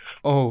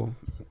 Oh,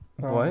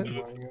 Oh what?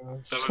 my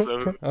That was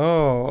Evan.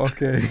 Oh,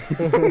 okay.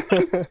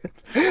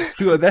 gosh.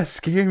 Dude, that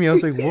scared me. I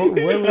was like, what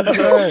was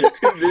that?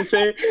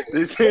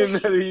 this ain't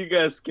nothing you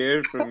got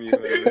scared from you,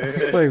 man.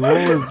 It's like,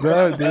 what was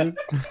that, dude?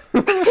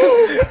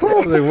 I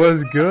was like,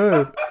 what's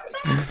good?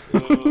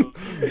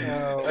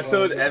 I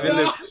told Evan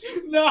No, that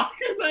no,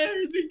 because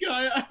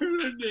I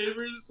heard our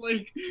neighbors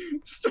like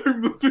start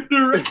moving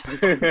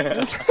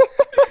around.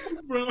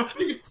 Bro, I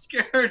think it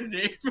scared our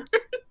neighbors.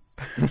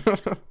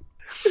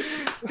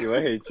 Yo,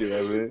 I hate you,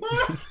 Evan.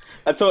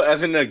 I told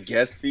Evan a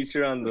guest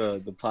feature on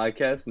the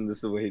podcast, and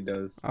this is what he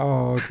does.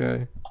 Oh,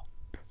 okay.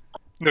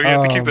 No, you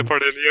have to keep that Um,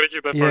 part in. You gotta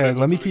keep that part Yeah, in.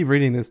 let me That's keep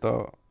reading this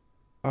though.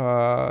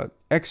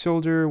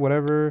 Ex-soldier,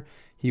 whatever.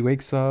 He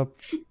wakes up.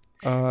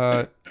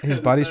 His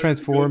body's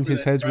transformed.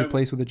 His head's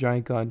replaced with a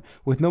giant gun.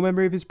 With no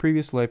memory of his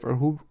previous life or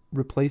who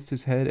replaced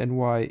his head and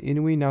why,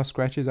 Inui now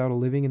scratches out a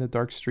living in the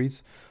dark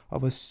streets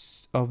of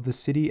the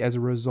city as a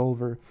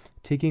resolver,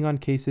 taking on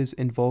cases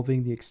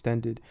involving the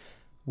Extended.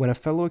 When a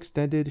fellow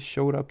Extended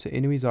showed up to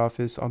Inui's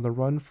office on the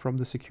run from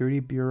the security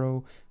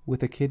bureau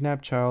with a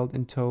kidnapped child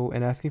in tow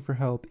and asking for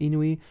help,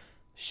 Inui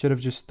should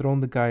have just thrown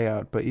the guy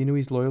out, but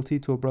Inui's loyalty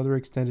to a brother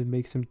Extended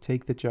makes him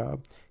take the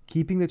job.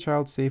 Keeping the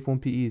child safe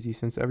won't be easy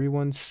since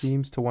everyone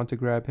seems to want to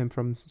grab him,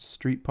 from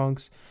street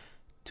punks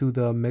to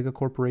the mega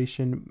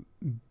corporation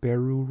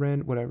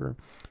Beruren, whatever,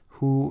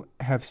 who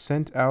have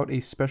sent out a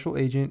special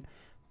agent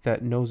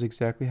that knows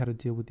exactly how to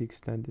deal with the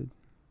Extended.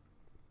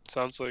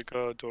 Sounds like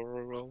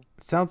Dororo.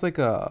 It sounds like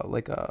a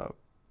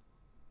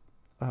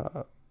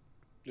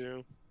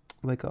Yeah.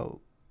 like a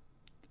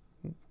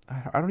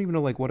I don't even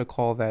know like what to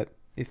call that,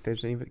 if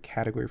there's even a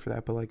category for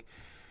that, but like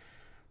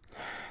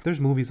there's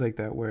movies like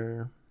that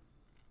where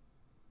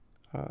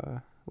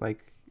like,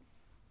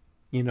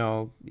 you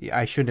know,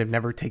 I shouldn't have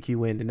never take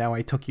you in and now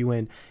I took you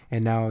in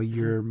and now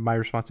you're my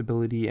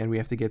responsibility and we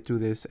have to get through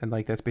this, and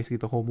like that's basically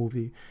the whole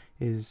movie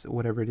is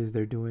whatever it is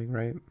they're doing,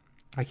 right?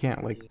 I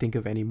can't like think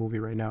of any movie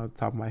right now at the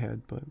top of my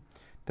head, but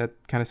that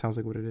kind of sounds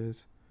like what it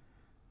is.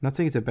 Not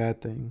saying it's a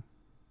bad thing.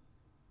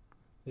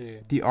 Yeah.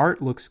 The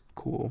art looks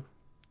cool.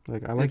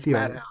 Like I like It's the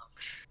art. badass.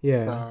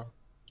 Yeah. So,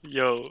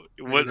 Yo,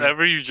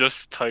 whatever you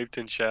just typed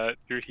in chat,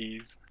 you're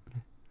he's.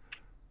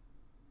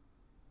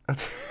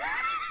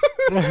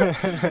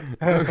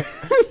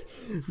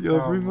 Yo,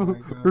 Oh my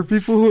for gosh.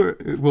 people who are,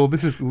 well,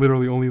 this is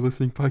literally only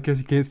listening podcast.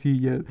 You can't see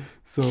it yet.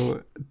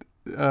 So,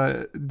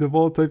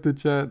 Deval typed the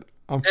chat.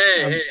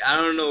 Hey, I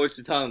don't know what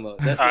you're talking about.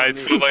 That's Alright, not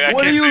so me. like I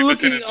What are can't you say this in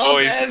looking his up,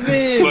 voice.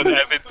 Evan? But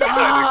Evan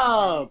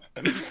Stop!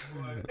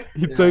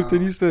 He typed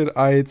in. He said,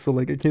 "Alright, so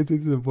like I can't say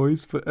this in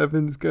voice, but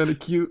Evan's kind of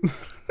cute."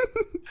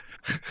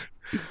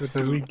 with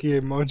the winky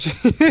emoji.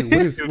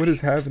 Dude, what is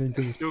happening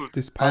to Dude,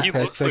 this he podcast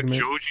looks segment? like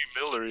Joji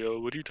Miller, yo.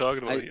 What are you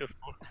talking about?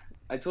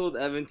 I told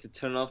Evan to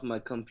turn off my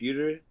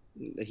computer.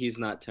 He's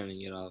not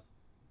turning it off.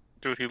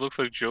 Dude, he looks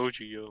like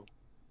Joji, yo.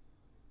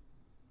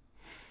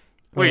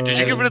 Wait, did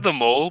you get rid of the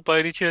mole by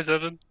any chance,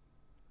 Evan?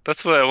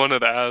 That's what I wanted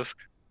to ask.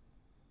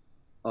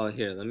 Oh,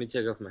 here, let me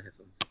take off my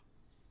headphones.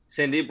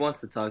 Sandeep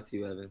wants to talk to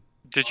you, Evan.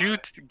 Did you,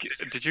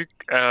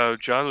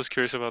 John was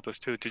curious about this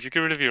too. Did you get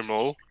rid of your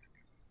mole?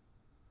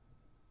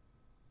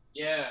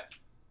 Yeah.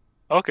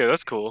 Okay,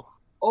 that's cool.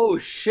 Oh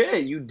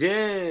shit, you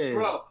did.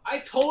 Bro, I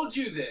told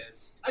you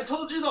this. I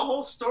told you the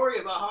whole story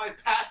about how I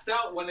passed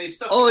out when they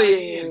stuck Oh my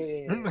yeah.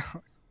 knee in.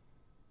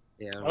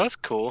 Yeah, Oh, that's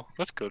cool.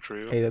 That's good for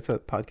you. Hey, that's a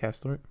podcast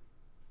story.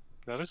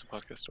 That is a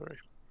podcast story.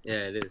 yeah,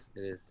 it is.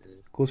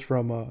 Goes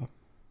from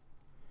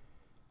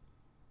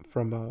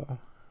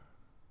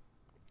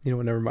you know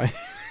what, never mind.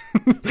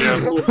 Yeah,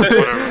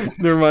 whatever.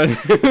 Never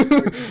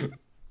mind.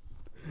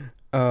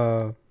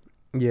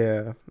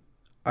 Yeah.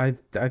 I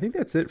think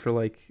that's it for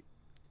like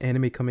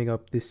anime coming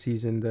up this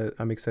season that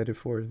I'm excited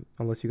for,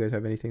 unless you guys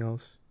have anything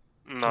else.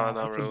 No, not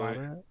That's really. about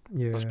it.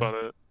 Yeah. That's about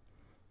it.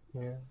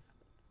 Yeah.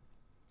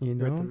 You With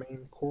the know,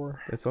 main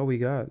core. that's all we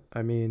got.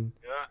 I mean,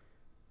 Yeah.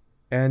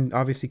 and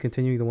obviously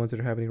continuing the ones that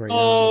are happening right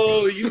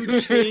Oh,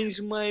 you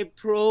changed my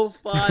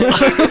profile.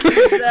 What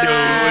is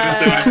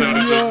that?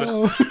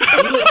 now.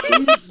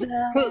 What is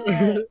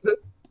that?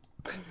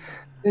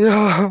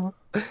 Yo.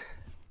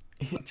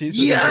 Jesus,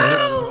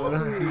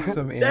 Yo! Jesus,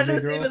 some That anime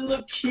doesn't girl. even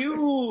look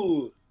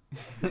cute.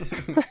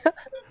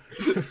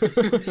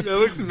 That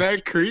looks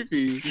mad creepy.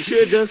 You should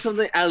have done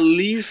something at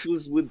least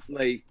was with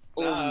like,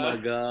 oh Nah. my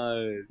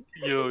god.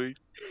 Yo,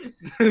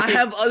 I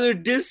have other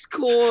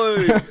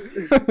discords.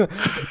 Yo,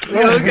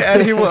 get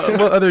out of here. What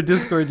other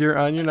Discord you're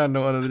on? You're not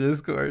no other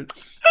Discord.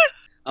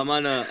 I'm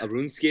on a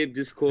RuneScape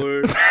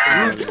Discord.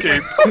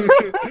 RuneScape.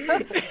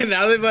 And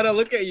now they about to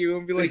look at you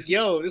and be like,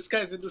 "Yo, this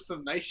guy's into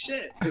some nice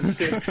shit." I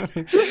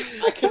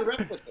can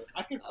rep with it.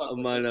 I can fuck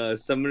I'm with on it. a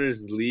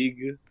Summoners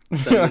League.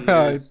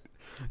 Summoners.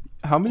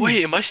 How many?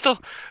 Wait, am I still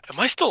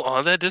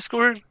on that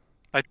Discord?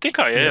 I think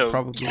I Yeah, am.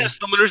 probably. Yes,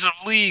 Summoners of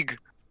League.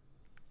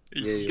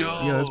 Yeah, yeah.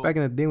 Yo. Yo, that's back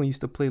in the day when we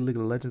used to play League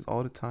of Legends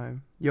all the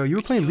time. Yo, you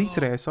were playing League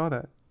today. I saw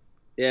that.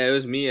 Yeah, it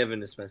was me, Evan,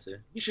 and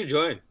Spencer. You should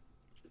join.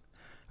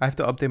 I have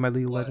to update my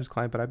League of What? Legends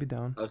client, but I'd be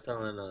down. I was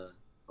telling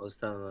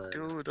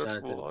Dude, that's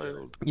Jonathan.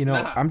 wild. You know,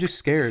 Nah. I'm just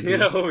scared. Dude.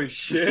 Oh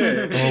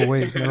shit. Oh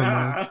wait, never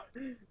mind.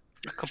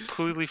 I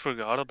completely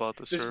forgot about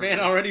this. This man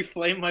already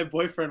flamed my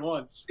boyfriend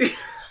once.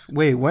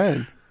 Wait,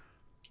 when?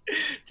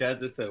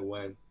 Jonathan said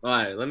when.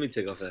 Alright, let me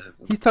take off that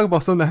headphone. He's talking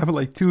about something that happened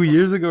like 2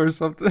 years ago or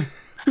something.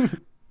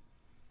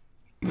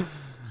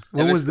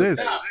 What Evan was still-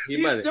 this? Nah, He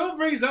he might- still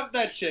brings up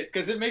that shit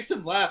because it makes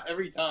him laugh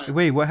every time.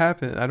 Wait, what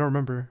happened? I don't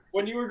remember.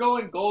 When you were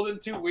going gold in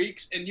 2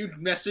 weeks and you'd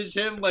message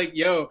him like,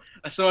 "Yo,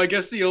 so I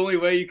guess the only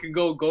way you can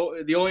go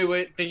gold, the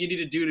only thing you need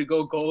to do to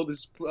go gold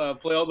is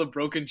play all the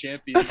broken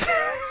champions."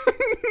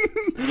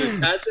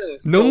 Jonathan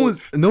is No so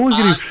one's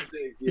getting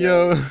toxic, yeah.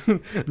 yo.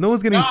 No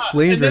one's getting Nah,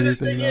 flamed or and then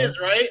anything. the thing though. is,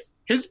 right?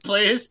 His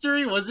play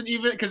history wasn't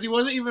even because he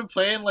wasn't even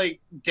playing like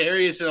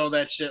Darius and all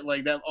that shit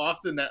like that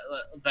often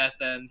back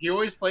then. He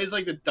always plays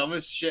like the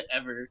dumbest shit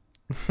ever.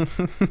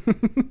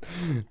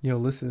 Yo,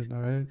 listen, all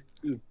right.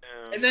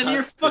 And then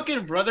your Toxic.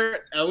 fucking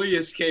brother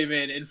Elias came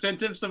in and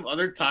sent him some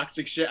other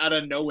toxic shit out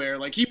of nowhere.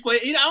 Like he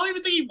played. I don't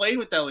even think he played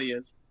with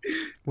Elias.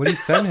 What did he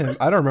send him?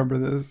 I don't remember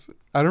this.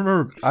 I don't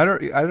remember. I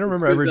don't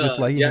remember ever Because,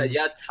 disliking yeah, him.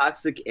 yeah,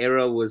 toxic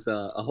era was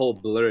a whole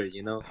blur,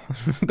 you know?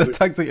 The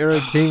toxic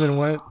era came and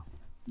went.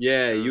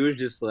 Yeah, you were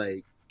just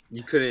like,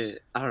 you couldn't,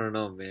 I don't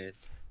know, man.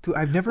 Dude,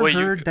 I've never Wait, you-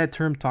 heard that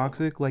term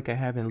toxic like I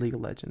have in League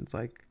of Legends.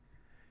 Like,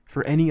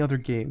 for any other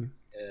game,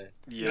 Yeah.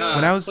 Yeah.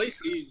 When I was- play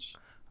Siege.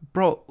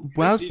 bro.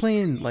 When I was Siege.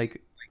 playing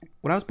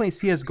when I was playing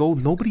CS:GO,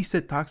 nobody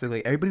said toxic.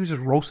 Like everybody was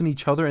just roasting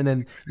each other, and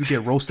then you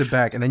get roasted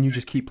back, and then you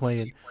just keep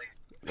playing.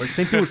 Like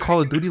same thing with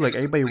Call of Duty. Like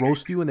everybody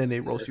roasts you, and then they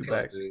roast you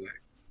back.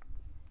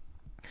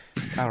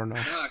 I don't know.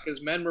 Nah,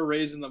 because men were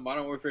raised in the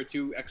Modern Warfare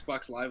 2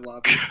 Xbox Live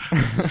lobby.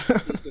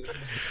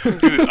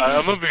 Dude,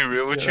 I'm gonna be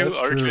real with Yeah, you. that's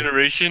Our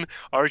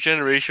true.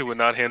 generation would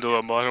not handle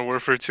a Modern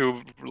Warfare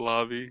 2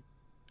 lobby.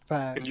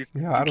 And you, Facts.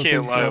 Yeah, I you don't can't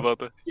think lie so. about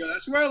that. Yeah,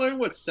 that's where I learned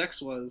what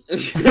sex was.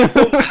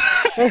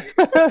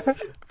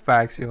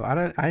 Facts, yo. I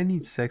didn't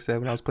need sex ed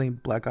when I was playing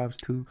Black Ops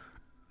 2.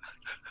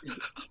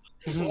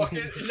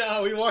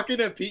 We walk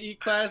into PE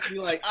class, be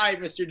like, "All right,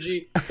 Mr.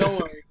 G, don't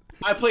worry.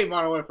 I played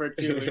Modern Warfare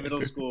 2 in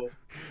middle school."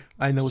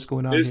 I know what's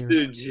going on here.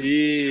 Mr.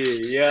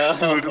 G, yeah.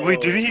 Dude,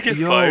 wait, didn't he get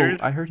Yo,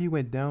 fired? I heard he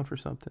went down for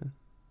something.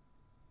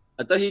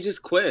 I thought he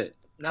just quit.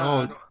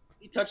 Nah, Oh.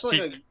 he touched like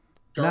a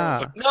girl.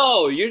 Nah,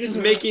 No, you're just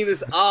making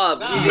this up.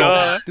 Nah. He did Nah.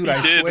 not. dude, He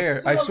I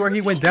did. swear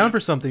he went down for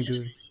something,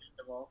 dude.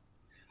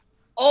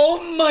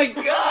 Oh my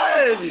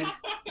god!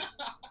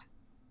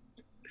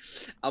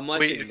 I'm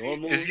watching Wait,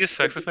 normal. is he a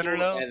sex offender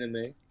now?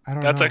 Anime. I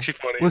don't That's know. actually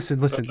funny. Listen.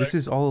 That's This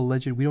is all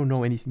alleged. We don't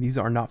know anything. These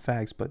are not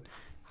facts, but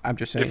I'm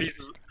just If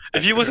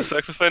saying. he was a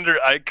sex offender,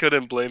 I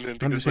couldn't blame him I'm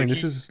because just saying.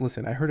 like, This is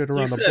listen. I heard it You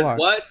around the said block.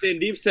 what?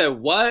 Sandeep said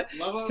what?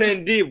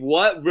 Sandeep,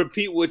 what?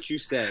 Repeat what you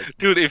said.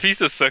 dude, if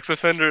he's a sex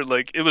offender,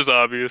 like it was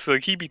obvious.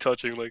 Like he'd be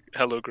touching like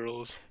hello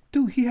girls.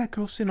 Dude, he had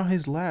girls sitting on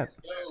his lap,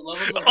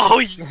 Oh,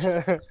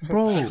 yeah.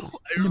 bro.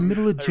 In the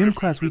middle of I gym remember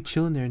class, we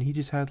chilling there, and he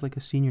just had like a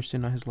senior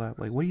sitting on his lap.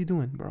 Like, what are you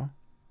doing, bro?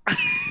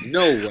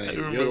 No way. I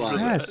You're remember lying.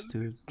 that. Yes,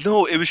 dude.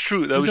 No, it was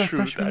true. That He was was our true.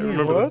 freshman I year.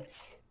 remember. that.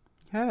 What?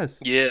 Yes.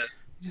 Yeah.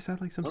 He just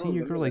had like some I don't senior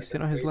remember girl like that.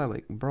 sitting on his lap.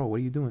 Like, bro, what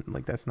are you doing?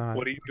 Like, that's not.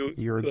 What are you doing?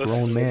 You're a That's-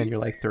 grown man. You're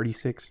like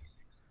 36.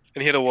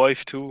 And he had a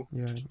wife too.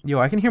 Yeah. Yo,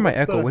 I can hear my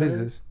echo. the What is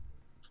heck? this?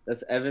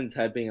 That's Evan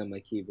typing on my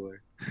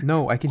keyboard.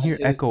 No, I can hear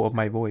Yes. echo of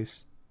my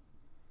voice.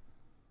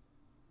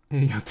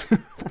 It's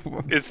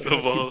the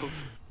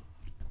balls.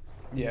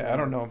 Yeah, I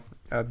don't know.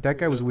 That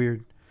guy was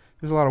weird.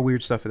 There's a lot of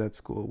weird stuff at that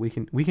school. We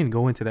can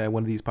go into that in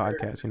one of these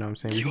podcasts. You know what I'm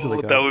saying? We can do Yo,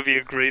 like that a, would be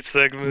a great we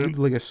can segment.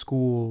 do like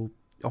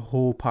a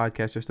whole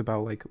podcast just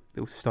about like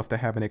the stuff that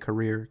happened at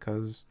career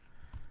because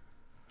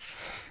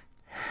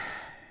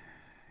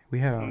we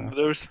had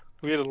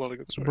We had a lot of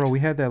good stories. bro, we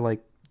had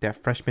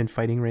that freshman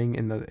fighting ring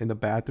in the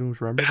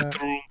bathrooms. Remember that?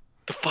 Bathroom,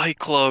 the Fight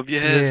Club.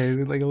 Yeah, Yes. we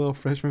had, like a little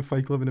freshman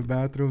fight club in the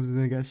bathrooms, and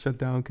then it got shut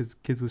down because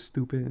kids was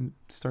stupid and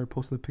started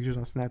posting the pictures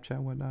on Snapchat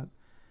and whatnot.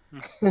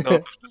 No,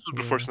 this was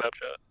before Yeah.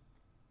 Snapchat.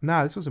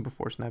 Nah, this wasn't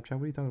before Snapchat.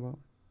 What are you talking about?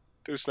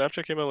 Dude,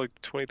 Snapchat came out like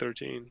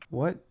 2013.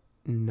 What?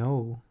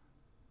 No.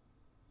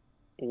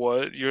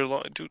 What?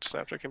 Dude,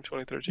 Snapchat came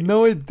 2013.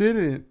 No, it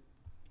didn't.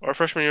 Our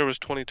freshman year was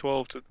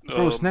 2012 to.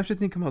 Bro, Snapchat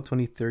didn't come out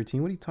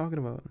 2013. What are you talking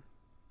about?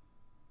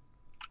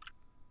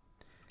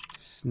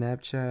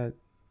 Snapchat.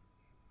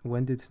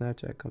 When did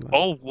Snapchat come out?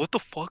 Oh, what the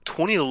fuck?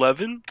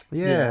 2011?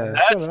 Yeah.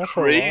 it's been That's out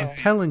for a while. crazy. I'm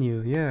telling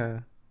you, yeah.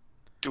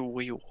 Dude,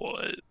 wait,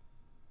 what?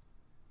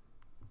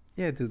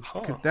 Yeah, dude.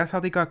 Because Huh. that's how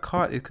they got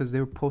caught. Is because they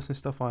were posting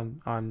stuff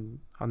on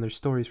their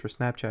stories for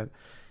Snapchat,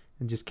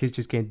 and just kids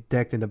just getting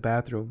decked in the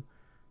bathroom,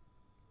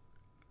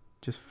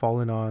 just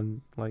falling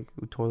on like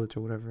toilets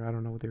or whatever. I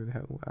don't know what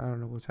I don't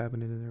know what's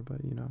happening in there,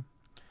 but you know,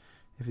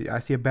 if I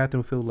see a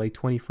bathroom filled with like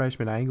 20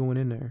 freshmen, I ain't going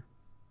in there.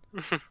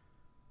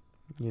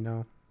 You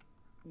know.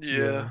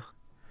 Yeah.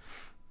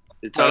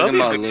 They're Oh, that'd talking be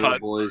a about good little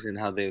pod- boys and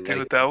how they Dude,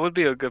 like. that would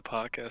be a good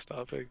podcast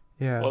topic.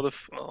 Yeah. All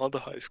the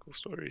high school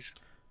stories.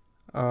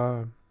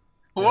 Uh.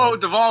 Whoa,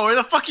 Duvall, where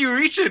the fuck you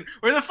reaching?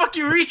 Where the fuck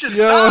you reaching? Yo.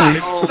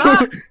 Stop!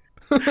 Stop!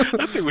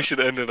 I think we should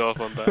end it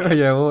off on that.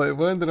 Yeah,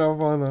 we'll end it off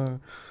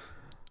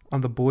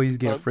on the boys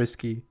getting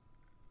frisky.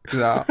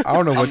 'Cause I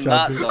don't know what I'm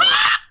y'all not do. though.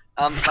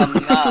 I'm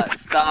not.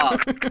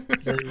 Stop.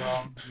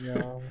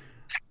 Yeah.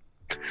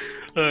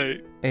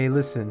 Alright. Hey,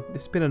 listen,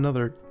 it's been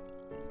another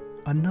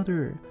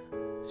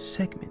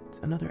segment,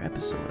 another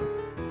episode of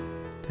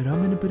the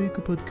Ramen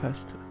Barika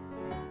podcast.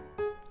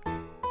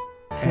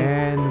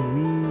 And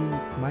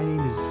my name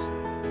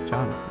is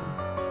Jonathan.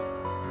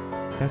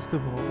 That's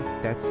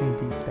Deval, that's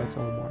Sandeep, that's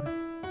Omar.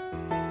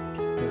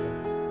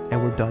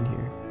 And we're done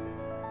here.